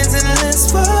friends and let's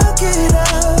fuck it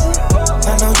up.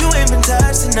 I know you ain't been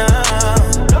touched enough.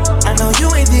 I know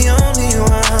you ain't the only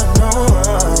one, no.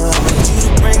 Need you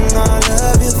to bring all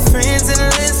of your friends and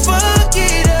let's fuck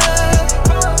it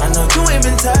up. I know you ain't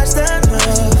been touched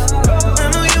enough. I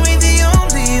know you ain't the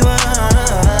only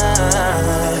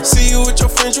one. See you with your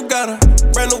friends, you got her.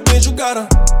 Brand new bitch, you got her.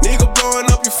 Nigga blowing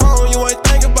up your phone, you ain't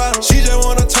thinking about her. She just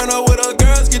wanna turn up with her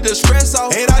girls, get the stress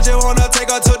off. And I just wanna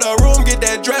take her to the room, get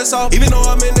that dress off. Even though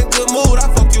I'm in a good mood, I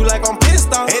fuck you like I'm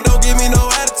pissed off. And don't give me no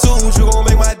attitude, you gon'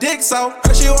 make my dick soft.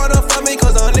 Her she wanna fuck me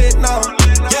cause I'm lit now.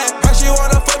 Yeah, her she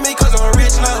wanna fuck me cause I'm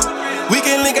rich now. We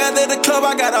can link out at the club,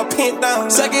 I got her pinned down.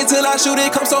 Suck it till I shoot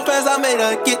it, come so fast I made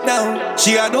her get down.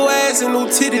 She got no ass and no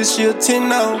titties, she a 10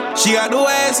 now. She got no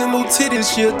ass and no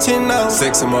titties, she a 10 now.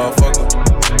 Sexy motherfucker.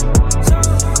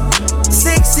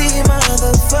 Sexy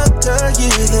motherfucker, you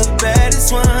the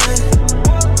baddest one.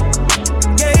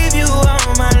 Gave you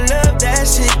all my love, that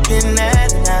shit been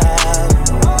that now.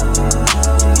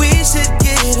 We should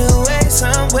get away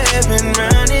somewhere and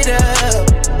run it up.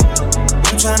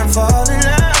 I'm tryna fall in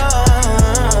love.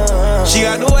 She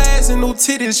got no ass and no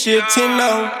titties, she a 10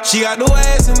 now. She got no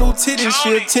ass and no titties,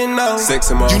 she a 10 now.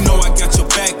 Sexy motherfucker. You know I got your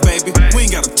back, baby. We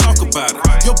ain't gotta talk about it.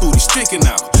 Your booty sticking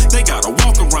out. They gotta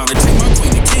walk around and take my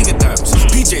queen to King of Diamonds.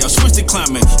 PJ, I switched to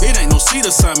climbing. It ain't no seat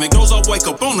assignment. Goes off, wake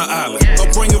up on the island. I'll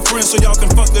bring your friends so y'all can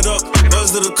fuck it up.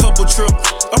 Us did a couple trip.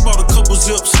 I bought a couple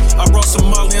zips. I brought some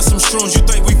Molly and some shrooms. You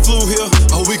think we flew here?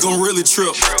 Oh, we gon' really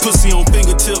trip. Pussy on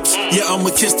fingertips. Yeah,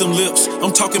 I'ma kiss them lips.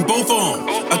 I'm talking both of them.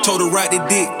 I told her ride the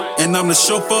dick, and I'm the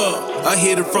chauffeur. I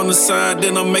hit it from the side,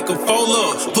 then I make a fold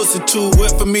up. Pussy too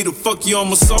wet for me to fuck you on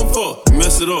my sofa.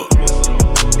 Mess it up.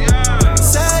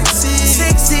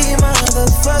 Sexy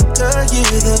motherfucker, you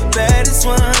the baddest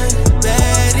one.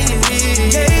 Baddie.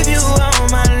 Gave you all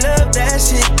my love, that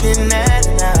shit been that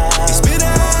now. It's been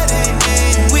that.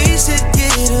 We should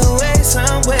get away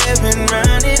somewhere and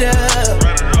run it up.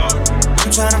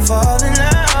 I'm tryna fall in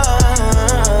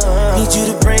love. Need you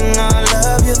to bring all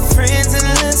of your friends and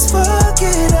let's fuck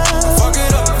it up. Fuck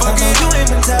it up, fuck it up. I know you ain't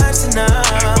been touched enough.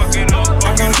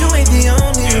 I know you ain't the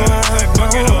only one.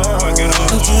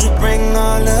 Need you to bring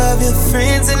all of your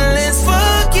friends and let's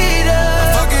fuck it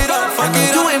up. Fuck it up, fuck it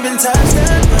up. You ain't been touched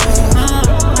enough. I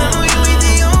know you ain't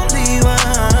the only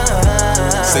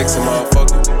one. Sexy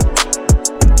motherfucker.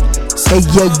 Hey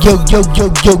yo, you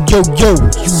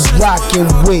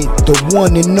rockin' with the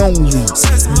one and only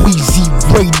Weezy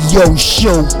Radio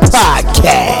Show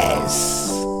Podcast.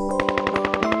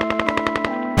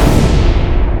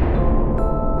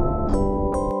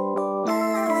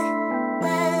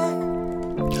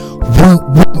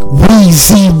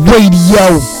 Weezy Radio.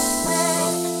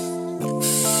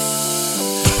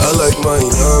 I like my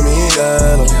yummy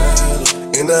yellow,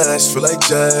 and the ass feel like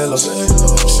jello.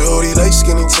 Shorty like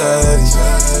skinny tatty,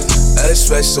 ass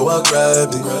fresh so I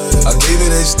grabbed it. I gave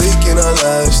it a stick and I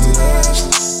lashed it.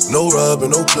 No rubber,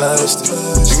 no plastic.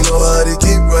 You know how to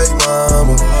get right,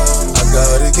 mama. I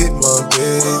gotta get my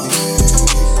baby.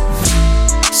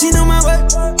 She know my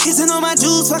work, kissing on my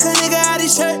juice, fuck a nigga out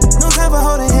his shirt. No time for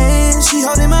holding hands, she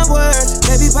holding my word.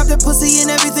 Baby pop the pussy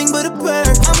and everything but a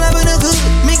bird. I'm loving her good,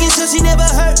 making sure she never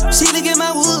hurt. She look at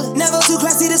my wood, never too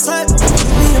classy to slurp.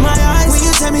 Me in my eyes, when you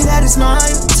tell me that it's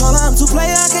mine. Told her I'm too play,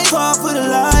 I can't fall for the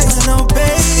lies. I know,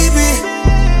 baby,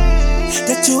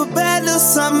 that you a bad little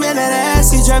something and that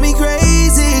ass, you drive me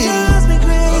crazy.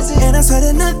 and I swear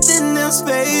that nothing else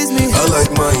fazes me. I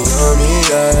like Miami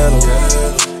yellow.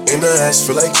 In the ass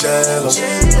feel like jello.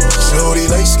 Shorty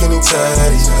like skinny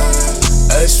tatties.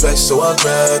 Ass fat so I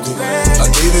grabbed it. I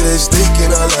gave it a stick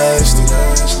and I lasted.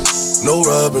 No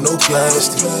rubber, no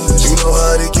plastic. You know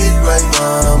how to get right,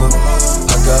 mama.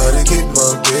 I gotta get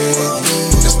my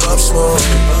baby. It's Pop Smoke.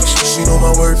 She know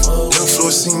my worth. Young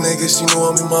Flossy nigga, she know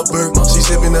I'm in my burp. She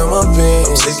zipping out my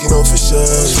pants, taking off her shirt,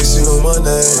 kissing on my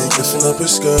neck, lifting up her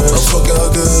skirt. I'm fucking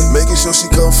her good, making sure she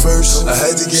come first. I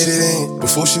had to get it in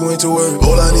before she went to work.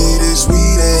 All I need is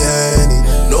weed and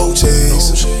honey, no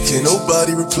chase. Can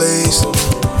nobody replace her.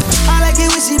 I like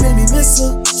it when she make me miss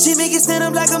her. She make it stand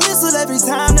up like a missile every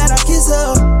time that I kiss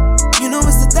her. You know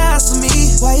it's the thighs for me.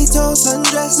 White toast,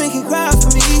 sundress, make it cry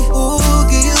for me. Ooh,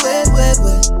 get you wet, wet,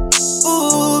 wet.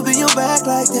 Ooh, bend your back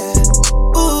like that.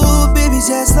 Ooh, baby,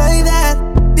 just like that.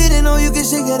 Didn't know you could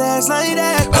shake that ass like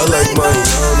that. I like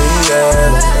Miami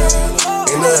yellow.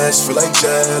 In the ass feel like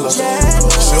jello.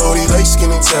 Shorty like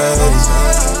skinny tatties.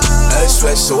 Ass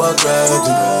fat so I grabbed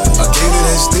it. I gave it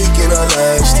a stick and I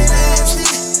lashed it.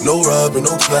 No rubber,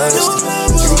 no plastic.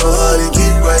 You know how to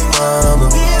get right, mama.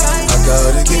 I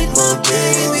gotta get my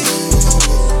baby.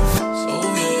 So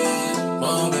yeah,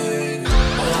 my baby,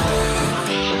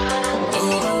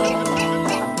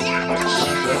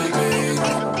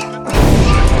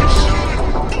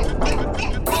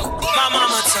 My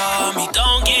mama told me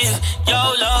don't give your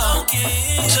love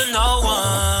to no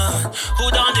one who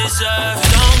don't deserve it.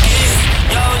 Don't give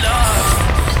your love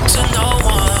to no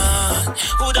one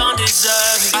who don't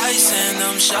deserve it. I send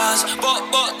them shots, but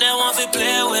they want to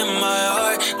play with my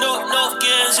heart. No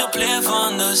games you play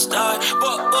from the start,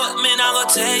 but me not gonna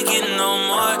take it no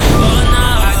more. Oh no,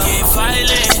 I get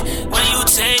violent when you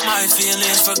take my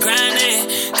feelings for granted.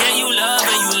 Get you love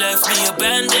and you left me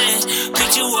abandoned.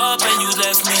 Picked you up and you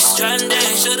left me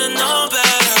stranded. Should've known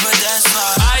better, but that's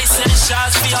why I send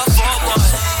shots for your fault, boy.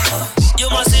 You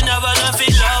must have never learned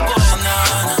feel love, boy.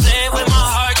 Nah. Play with my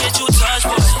heart, get you touched,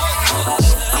 boy.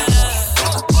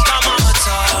 My mama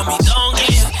told me don't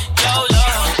give your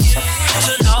love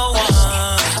to no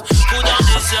one who don't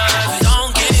deserve it.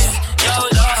 Don't give your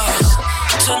love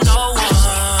to no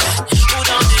one who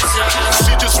don't deserve it.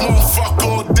 She just won't fuck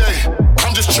all day.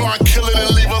 I'm just trying to kill it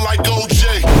and leave her like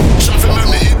OJ. Trying to let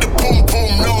me eat the boom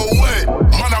boom, no way.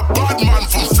 Man, a bad man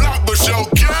from Flatbush,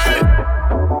 okay?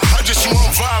 I just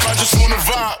want vibe, I just wanna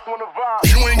vibe.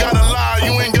 You ain't gotta lie,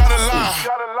 you ain't gotta lie.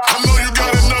 I know you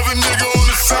got another nigga on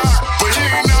the side, but he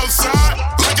ain't outside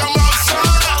like I'm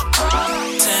outside.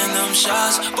 Send them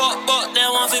shots, but they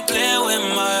want to play with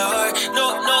my heart.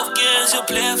 No games you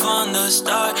play from the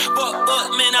start, but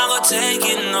me not gonna take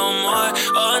it no more.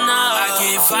 Oh no, I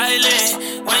get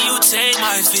violent when you take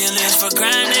my feelings for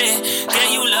granted. Get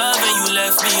you love and you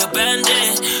left me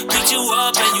abandoned. Picked you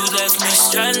up and you left me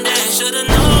stranded. Should've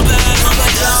known better,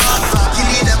 but that's why. You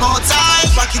need them all time,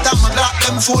 back it up, my block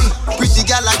them full. Pretty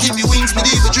gal, like give me wings, me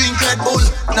even drink Red Bull.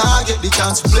 Now I get the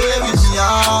chance to play with me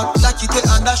out. Like it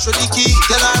and dash with the key,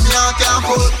 tell her me I can't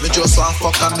pull. Me just want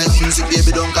fuck and make music,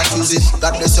 baby, don't confuse it.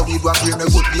 God bless you, we go and bring me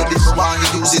good, baby, me want to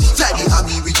use it. Fly the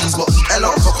army with these buttons,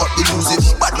 hello, fuck up the music.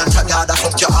 Bad man from yard,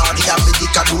 fuck your heart, he have me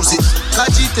dick and lose it.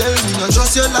 Can't you tell me, no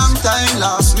just your long time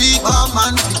last week, my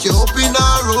man, pick you up in a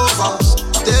Rover.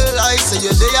 Tell I say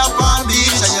you're there on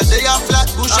beach and you're there flat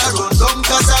bush and run down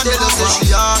Casanova. Tell her say she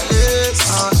heartless.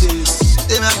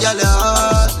 Tell me girl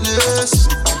heartless.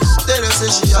 Tell her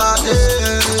say she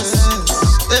heartless.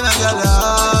 Tell me girl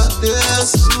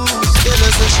heartless. Tell her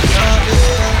say she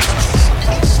heartless.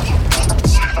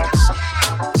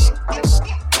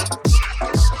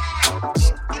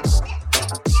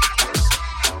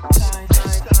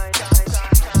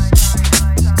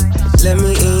 Let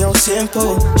me in your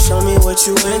tempo, show me what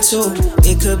you into.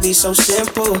 It could be so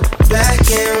simple, black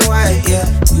and white, yeah.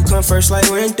 You come first like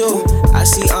window, I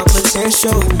see all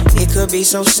potential. It could be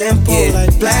so simple, yeah.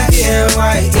 Like black and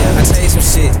white, yeah. I tell you some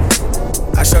shit,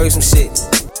 I show you some shit,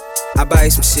 I buy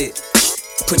you some shit,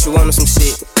 put you on some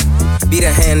shit. Be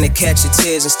the hand that catch your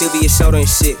tears and still be your shoulder and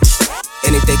shit.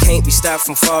 And if they can't be stopped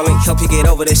from falling, help you get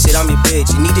over that shit, I'm your bitch.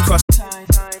 You need to cross.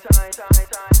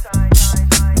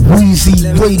 Weezy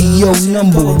Radio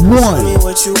number one. Tell me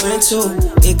what you into.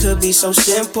 It could be so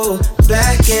simple,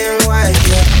 black and white,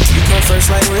 yeah. You come first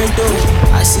like window,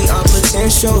 I see all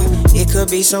potential. It could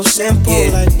be so simple,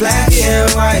 yeah. Like black and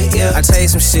white, yeah. I tell you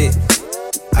some shit,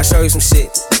 I show you some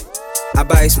shit, I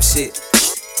buy you some shit,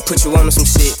 put you on some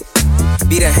shit.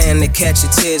 Be the hand that catch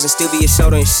your tears and still be your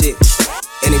shoulder and shit.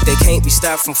 And if they can't be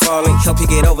stopped from falling, help you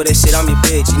get over that shit, I'm your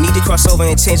bitch. You need to cross over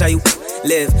and change how you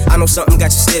live. I know something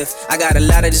got you stiff, I got a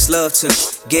lot of this love to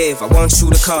give. I want you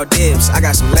to call dibs, I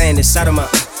got some land inside of my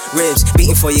ribs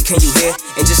beating for you, can you hear?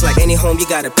 And just like any home, you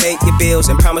gotta pay your bills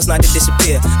and promise not to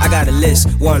disappear. I got a list.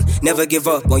 1, never give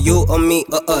up on you or me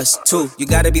or us. 2, you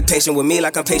gotta be patient with me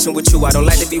like I'm patient with you. I don't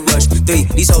like to be rushed. 3,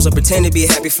 these hoes will pretend to be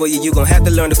happy for you. You gon' have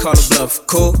to learn to call a bluff.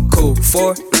 Cool.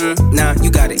 4, nah,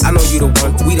 you got it. I know you the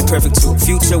one. We the perfect two.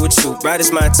 Future with you, bright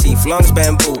as my teeth, long as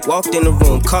bamboo. Walked in the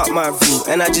room, caught my view,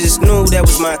 and I just knew that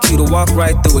was my cue to walk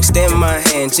right through. Extend my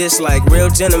hand just like real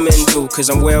gentlemen do. Cause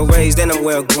I'm well raised and I'm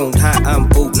well groomed. Hi, I'm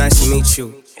Boop, nice to meet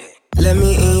you. Let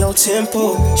me in your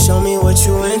tempo, show me what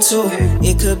you into.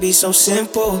 It could be so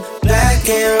simple, black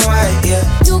and white, yeah.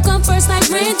 You come first like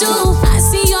rain do. I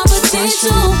see your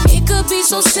potential. It could be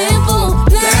so simple,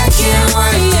 black and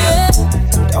white, yeah.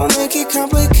 Don't make it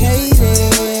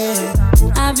complicated.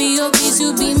 I be your bitch,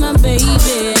 you be my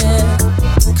baby.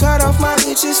 Cut off my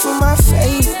bitches for my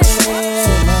favorite.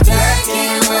 Black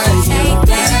and white, yeah.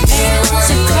 Black and white.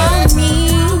 So call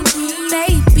me,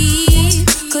 baby,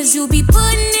 cause you be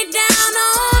putting it down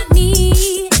on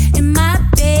me. In my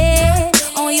bed,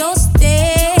 on your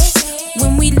stairs.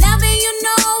 When we loving, you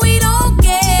know we don't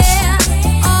care.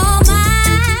 Oh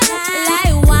my,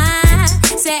 like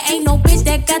wine. Say ain't no bitch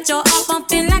that got your up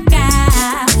bumping like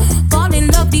I. Fall in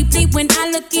love deeply when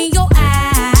I look in your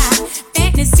eye.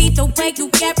 Fantasy the way you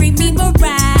carry me, Mariah.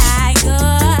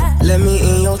 Let me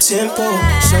in your tempo,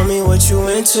 show me what you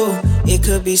into. It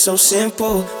could be so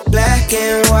simple, black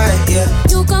and white, yeah.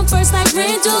 You come first like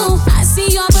rain do. I see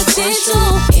your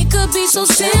potential. It could be so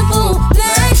simple,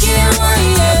 black and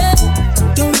white, yeah.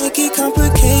 Don't make it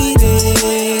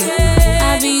complicated.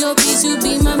 I be your bitch, you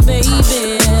be my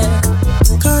baby.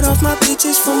 Cut off my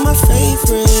bitches for my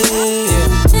favorite.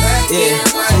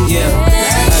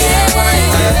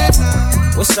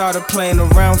 What started playing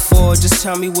around for? Just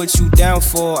tell me what you down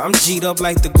for. I'm G'd up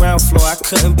like the ground floor. I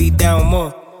couldn't be down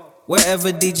more.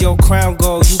 Wherever did your crown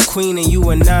go? You queen and you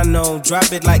a nano.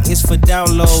 Drop it like it's for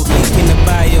download. Link in the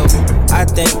bio. I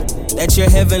think that you're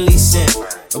heavenly sent.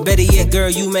 Or better yet, girl,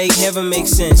 you make heaven make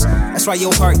sense. That's why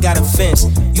your heart got a fence.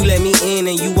 You let me in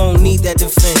and you won't need that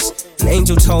defense. An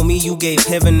angel told me you gave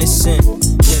heaven a scent.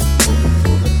 Yeah.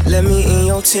 Let me in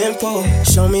your tempo,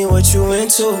 show me what you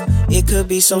into. It could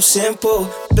be so simple,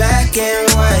 black and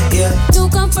white, yeah. You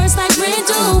come first like rain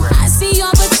do. I see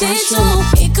your potential.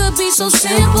 It could be so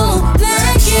simple,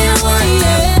 black and white,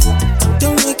 yeah.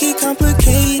 Don't make it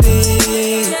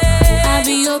complicated. I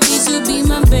be your bitch, you be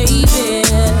my baby.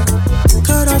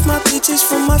 Cut off my bitches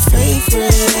for my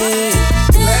favorite.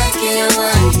 Black and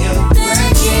white, yeah.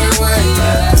 Black and white,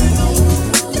 yeah.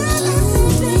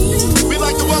 We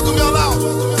like to welcome y'all out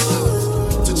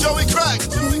to Joey Crack,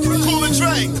 Cool and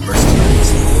Dre,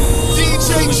 DJ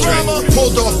Drama.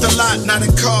 Pulled off the lot, not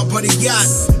a car but a yacht.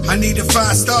 I need a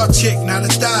 5-star chick, not a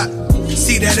dot.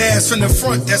 See that ass from the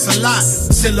front, that's a lot.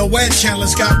 Silhouette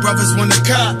challenge, got brothers wanna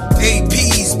cop.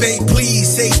 APs, babe, please,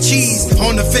 say cheese.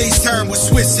 On the FaceTime with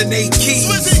Swiss and 8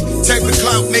 keys. Type of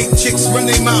clout, make chicks run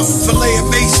their mouth. Filet of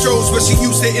Maestros, where she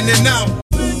used to in and out.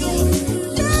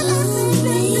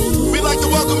 We like to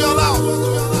welcome y'all out.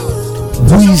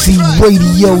 Weezy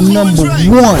Radio number 1.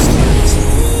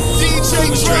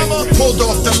 DJ Drama. Pulled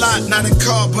off the lot, not a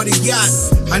car but a yacht.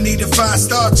 I need a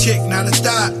 5-star chick, not a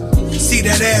dot. See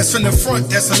that ass from the front,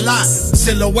 that's a lot.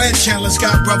 Silhouette challenge,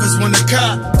 got brothers wanna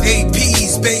cop.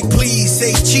 APs, babe, please,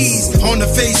 say cheese. On the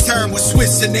FaceTime with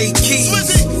Swiss and 8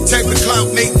 keys. Type of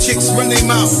clout, make chicks run their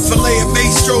mouth. Filet of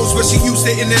Maestros, where she used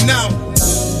to in and out.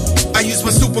 I use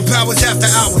my superpowers after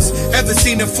hours. Ever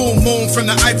seen a full moon from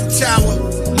the Eiffel Tower?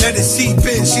 Let it seep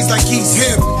in, she's like he's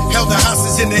him. Held the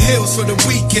houses in the hills for the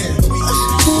weekend.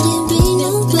 Couldn't be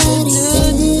nobody.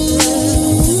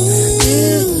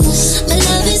 My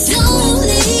love is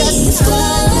only for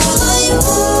you.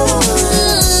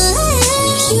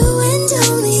 You and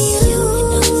only you.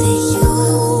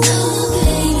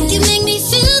 You make me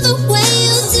feel the way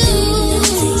you do.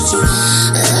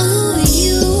 Oh,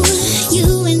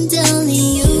 you and only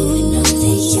you.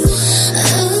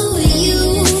 Oh, you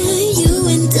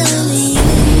and only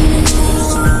you.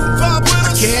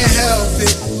 I can't help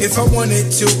it. If I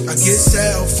wanted to, I get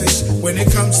selfish when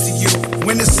it comes to you.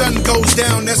 When the sun goes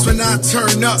down, that's when I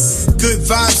turn up. Good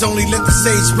vibes only, let the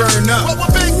sage burn up.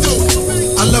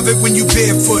 I love it when you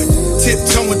barefoot,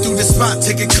 tiptoeing through the spot,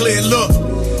 take a clear look.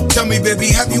 Tell me,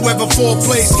 baby, have you ever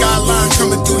foreplay? Skyline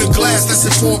coming through the glass, that's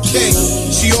in 4K.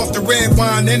 She off the red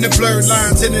wine and the blurred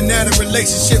lines. In and out of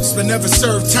relationships, but never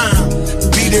served time.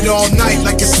 Beat it all night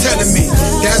like it's telling me.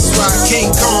 That's why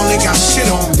King Kong ain't got shit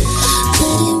on me.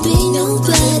 Couldn't be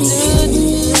nobody.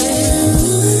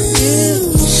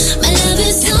 My love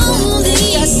is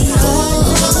only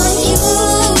for you.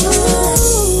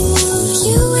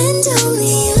 You and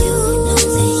only you.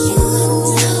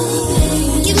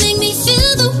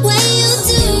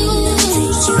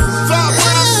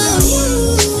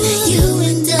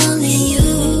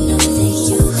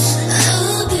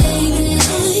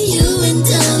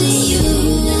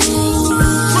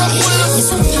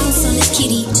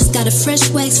 fresh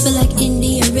wax, feel like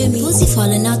Indian Remy. Pussy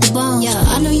falling out the bone. Yeah,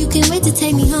 I know you can't wait to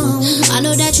take me home. I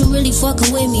know that you really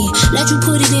fucking with me. Let you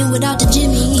put it in without the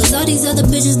Jimmy. Cause all these other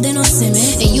bitches, they don't see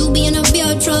me. And you be in a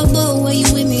real trouble when you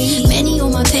with me. Manny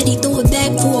on my petty, throw it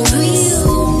back for a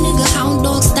real nigga. Hound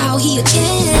dog style, he a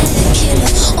killer.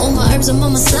 All my herbs, I'm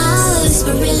on my side.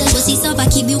 Spirilla. Pussy soft, I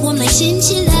keep you warm like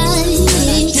chinchilla.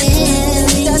 Yeah.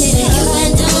 You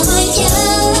and only you.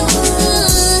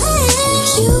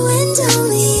 You and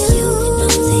only you.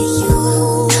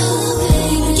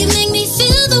 You make me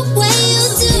feel the way you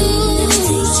do.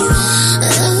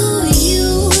 Oh, you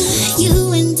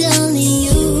and only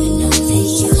you.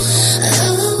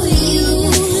 Oh,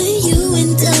 you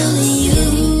and only you.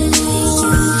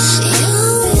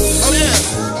 Oh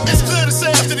yeah, it's clear to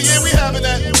say after the year we having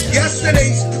that.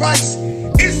 Yesterday's price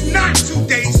is not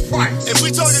today's price. If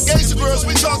we talking gangster girls,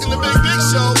 we talking the big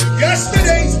show.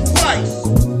 Yesterday's price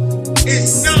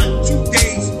is not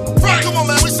today's price. Come on,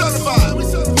 man, we certified.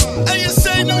 Hey, you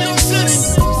say New York City.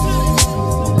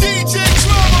 DJ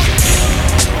Drama.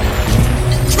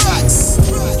 Tracks.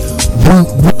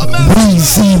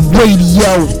 Weezy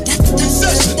Radio.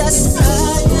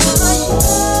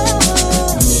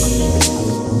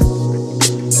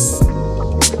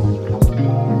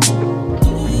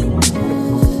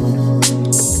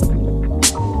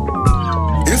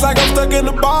 It's like I'm stuck in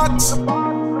the box.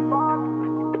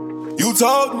 You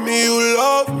told me you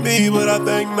love me, but I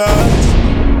think not.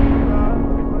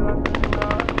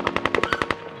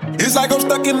 It's like I'm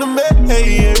stuck in the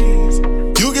maze.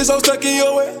 You get so stuck in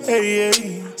your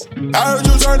ways. I heard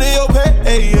you turning your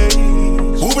pace.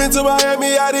 Moving to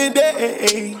Miami out in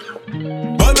day.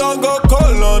 But don't go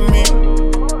call on me.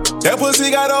 That pussy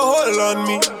got a hold on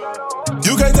me.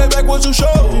 You can't take back what you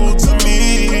showed to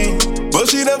me, but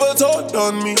she never told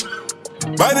on me.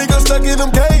 My nigga stuck in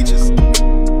them cages.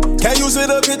 Can you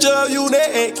send a picture of you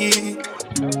naked?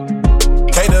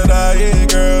 Can't deny it,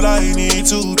 girl, I need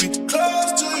to be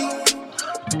close to you.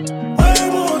 Way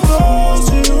more close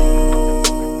to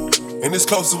you. And as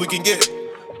close as we can get.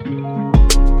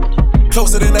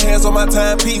 Closer than the hands on my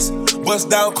timepiece. Bust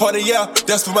down Cartier,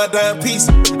 that's for my dime piece.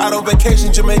 Out on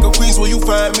vacation, Jamaica, Queens, where you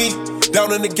find me.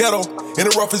 Down in the ghetto, in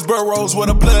the roughest boroughs where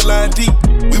the bloodline deep.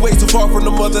 We way too far from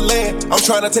the motherland. I'm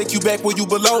trying to take you back where you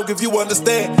belong, if you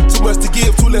understand. Too much to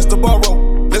give, too less to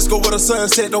borrow. Let's go where the sun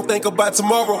set, don't think about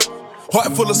tomorrow.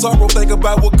 Heart full of sorrow, think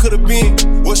about what could've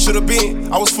been, what should've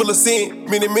been. I was full of sin,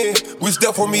 many men wish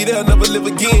death on me, they'll never live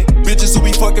again. Bitches who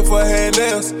be fucking for hand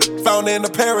nails, found in the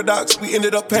paradox, we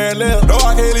ended up parallel. No,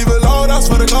 I can't leave her alone, I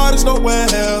swear to God, there's nowhere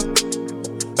else.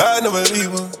 I never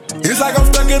leave her. It's like I'm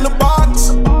stuck in the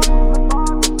box.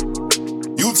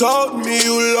 You told me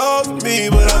you loved me,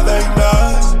 but I think not.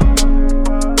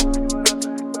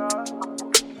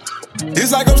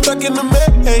 It's like I'm stuck in the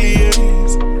maze.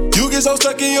 You get so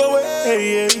stuck in your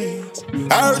ways.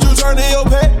 I heard you turning your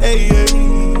pace.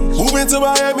 Moving to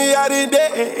Miami out in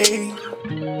day.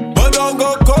 But don't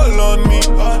go call on me.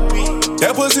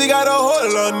 That pussy got a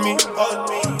hold on me.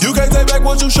 You can't take back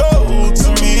what you showed to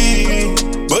me,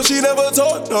 but she never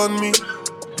told on me.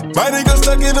 My nigga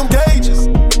stuck in them cages.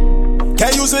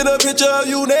 Can you send a picture of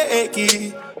you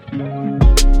naked?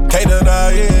 Can't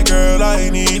deny it, girl, I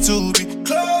need to be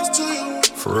close to you.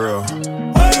 For real.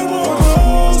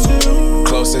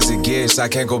 Close as it gets, I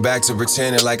can't go back to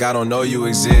pretending like I don't know you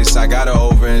exist. I gotta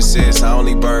over insist, I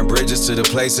only burn bridges to the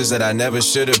places that I never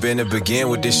should have been to begin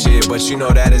with this shit. But you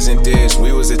know that isn't this.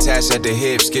 We was attached at the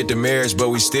hips, get the marriage, but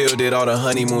we still did all the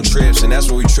honeymoon trips, and that's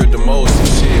where we tripped the most and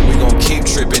shit. We gon' keep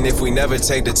tripping if we never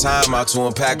take the time out to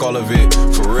unpack all of it,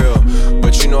 for real.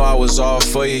 But you know I was all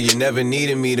for you, you never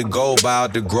needed me to go buy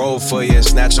out the grove for you,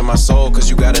 snatching my soul, cause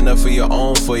you got enough of your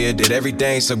own for you. Did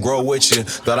everything to grow with you,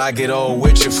 thought I'd get old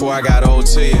with you before I got old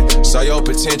to you. Saw your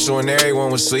potential and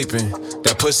everyone was sleeping.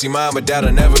 That pussy mine, but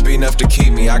that'll never be enough to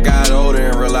keep me. I got older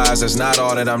and realized that's not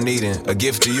all that I'm needing. A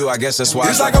gift to you, I guess that's why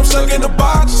it's like I'm stuck in the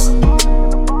box.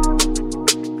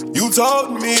 You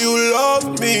told me you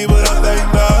loved me, but I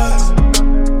think not.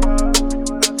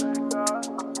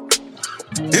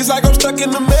 It's like I'm stuck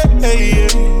in the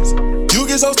maze. You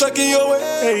get so stuck in your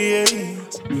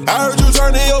ways. I heard you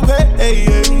turning your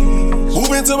pace.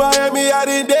 Moving to Miami out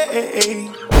in day.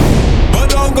 But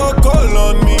don't go call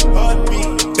on me.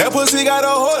 That pussy got a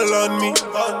hold on me.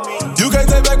 You can't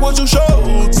take back what you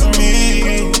showed to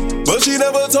me, but she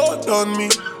never told on me.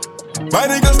 My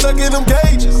nigga stuck in them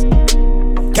cages.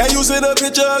 Can you send a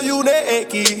picture of you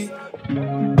naked?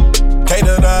 Can't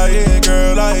deny it,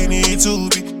 girl, I need to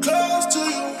be close to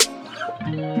you.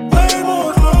 Way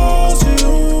more close to you.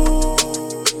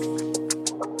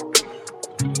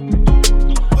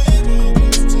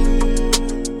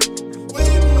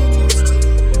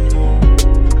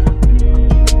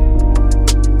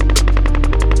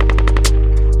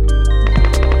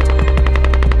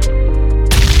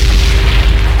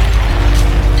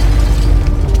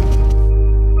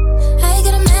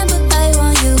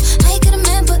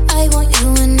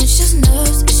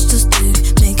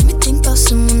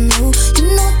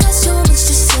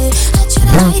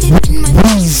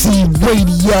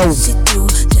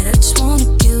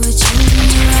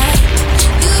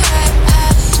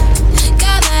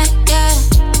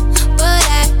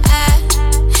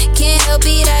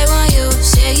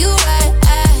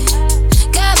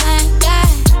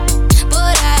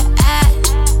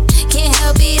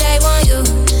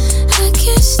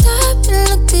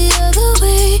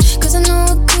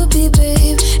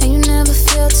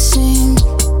 felt the same.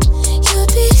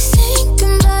 You'd be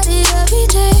thinking about it every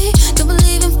day. Don't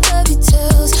believe in fairy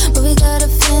tales, but we got a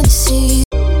fantasy.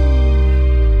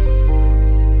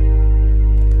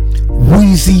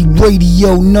 Weezy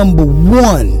Radio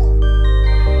 #1.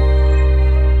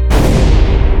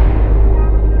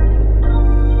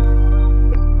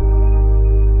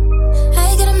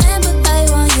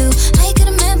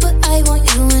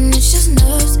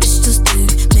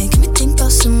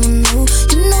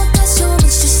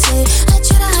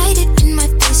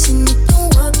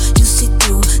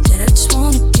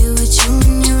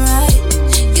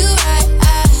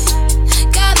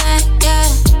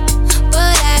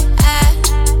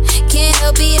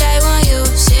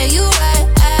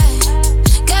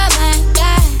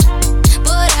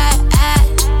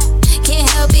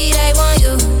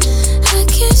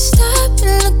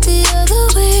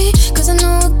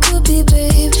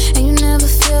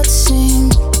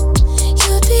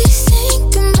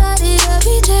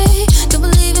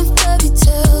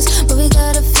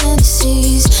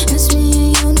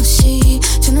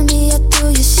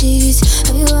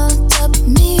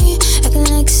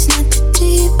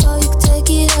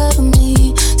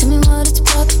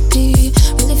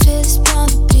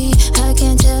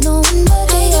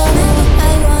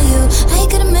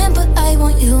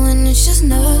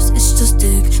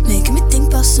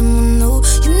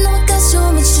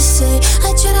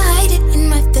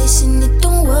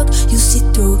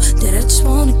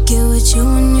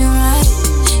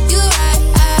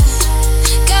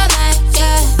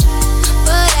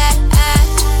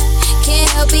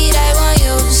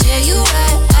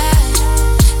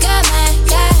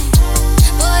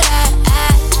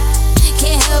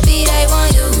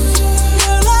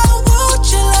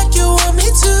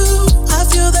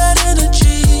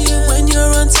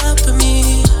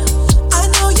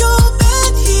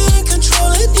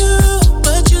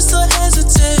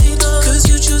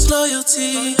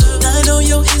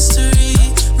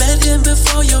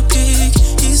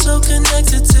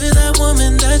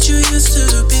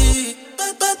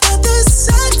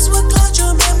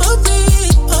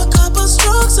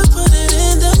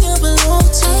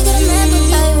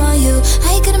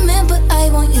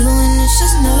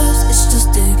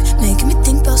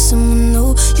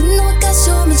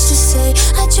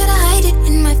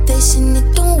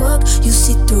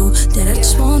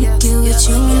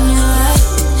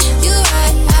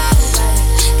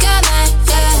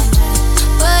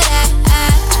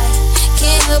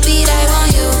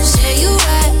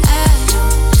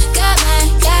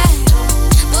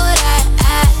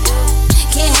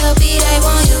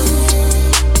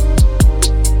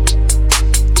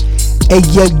 Hey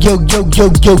yo, you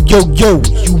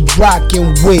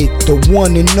rockin' with the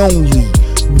one and only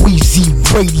Weezy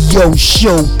Radio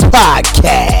Show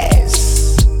Podcast.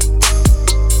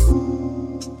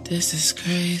 This is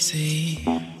crazy.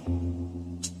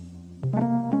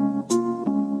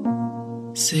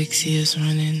 6 years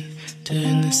running,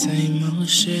 doing the same old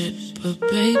shit, but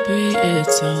baby,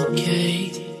 it's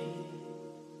okay.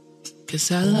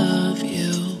 'Cause I love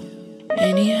you,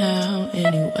 anyhow,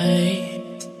 anyway.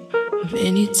 Of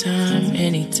any time,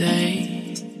 any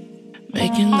day,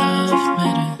 making love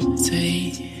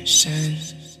meditation.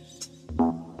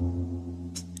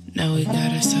 Now we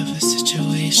got ourselves a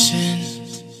situation,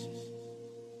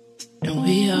 and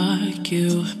we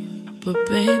argue, but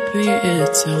baby,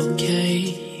 it's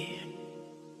okay.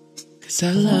 'Cause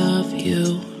I love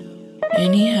you,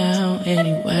 anyhow,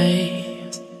 anyway.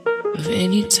 Of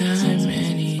any time,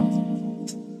 any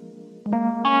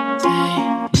day.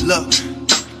 Look,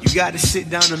 you gotta sit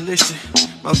down and listen.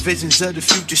 My visions of the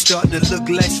future starting to look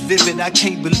less vivid. I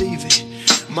can't believe it.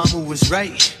 Mama was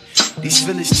right. These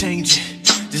feelings changing,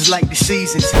 just like the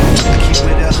seasons. I keep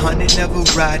it 100, never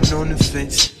riding on the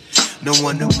fence. No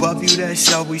one above you,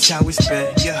 that's always how it's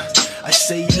been. Yeah, I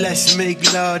say let's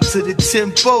make love to the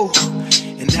tempo.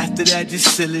 And after that,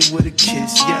 just seal it with a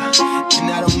kiss, yeah. And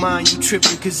I don't mind you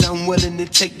tripping, 'cause I'm willing to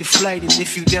take the flight. And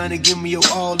if you down to give me your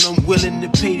all, I'm willing to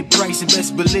pay the price. And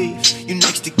best believe, you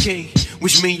next to king,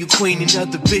 which mean you queen and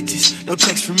other bitches. No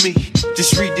text from me,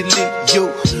 just read the link, yo.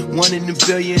 1 in a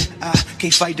billion, I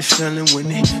can't fight the feeling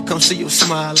when it comes to your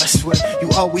smile. I swear,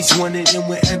 you always want it, and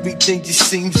when everything just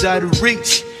seems out of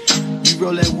reach, you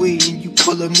roll that weed and you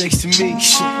pull up next to me,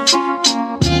 shit.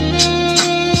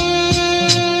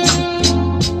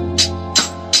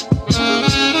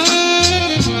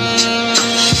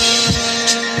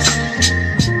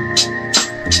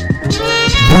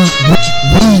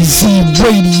 Weezy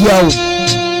Radio.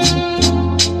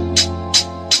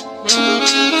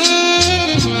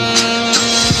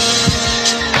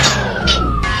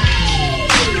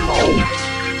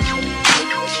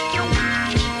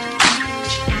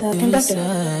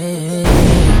 say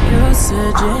you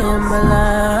said you're in my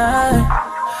life.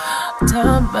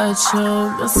 Time about you on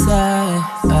my side.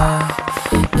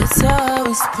 It's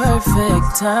always perfect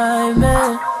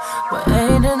timing, but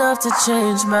ain't enough to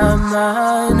change my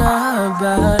mind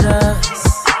about us.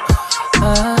 I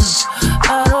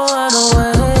don't wanna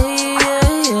wait.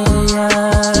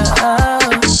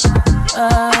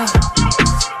 But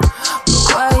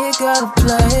why you gotta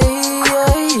play?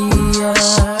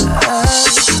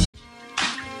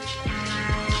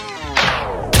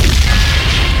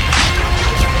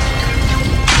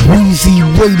 Weezy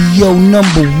Radio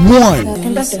 #1.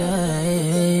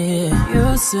 You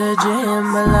said you're in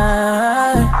my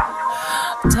life.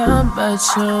 Time about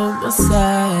you on my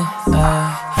side.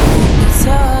 It's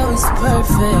always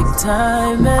perfect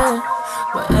timing,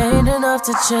 but ain't enough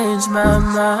to change my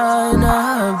mind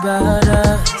about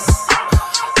us.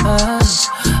 I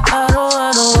don't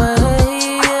wanna wait.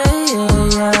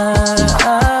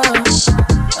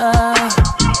 But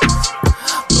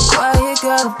why you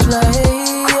gotta play?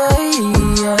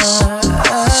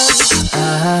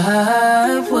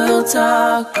 I will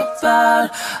talk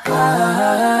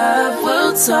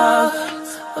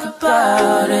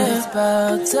about it. It's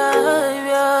about time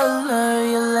you learn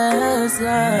your lesson.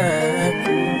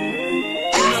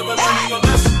 You never learn your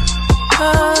lesson. Oh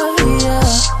yeah.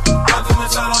 Nothing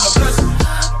that's out on the blessing.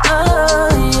 Oh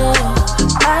yeah.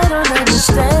 I don't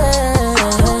understand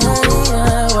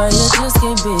why you just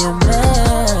can't be a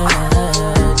man.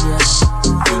 Yeah.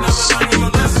 You never learn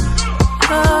your lesson.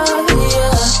 Oh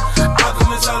yeah. Nothing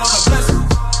that's out on the blessing.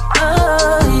 Oh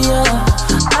yeah.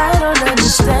 I don't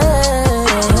understand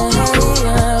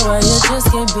why you just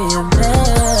can't be a man.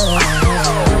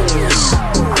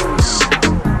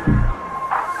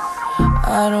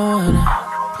 I don't wanna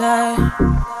play,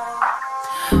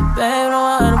 babe, don't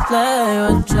wanna play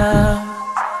with you.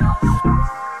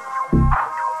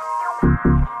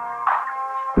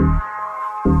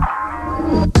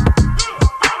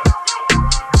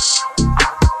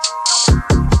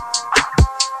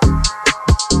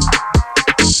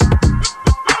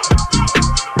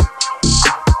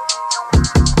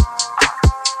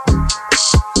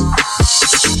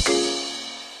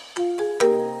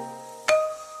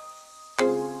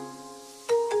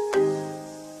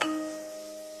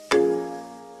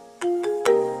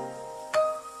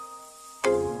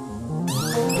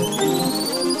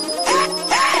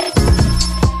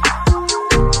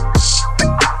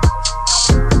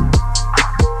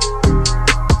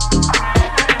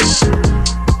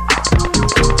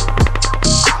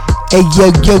 Hey yo,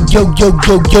 you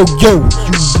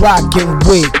rockin'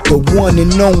 with the one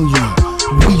and only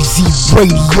Weezy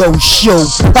Radio Show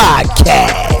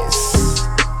Podcast.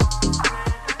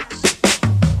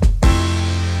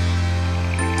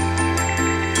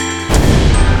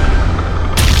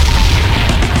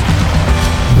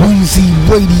 Weezy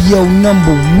Radio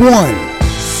 #1.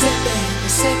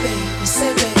 Say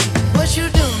baby, what you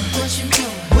doing?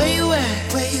 Where you at?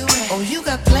 Oh, you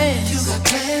got plans.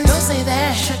 Don't say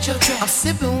that. Shut your trap. I'm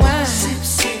sipping wine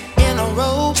in a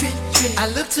robe. I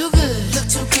look too good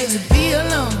to be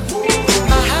alone.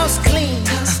 My house clean,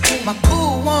 my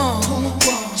pool warm.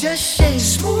 Just shake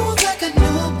smooth like a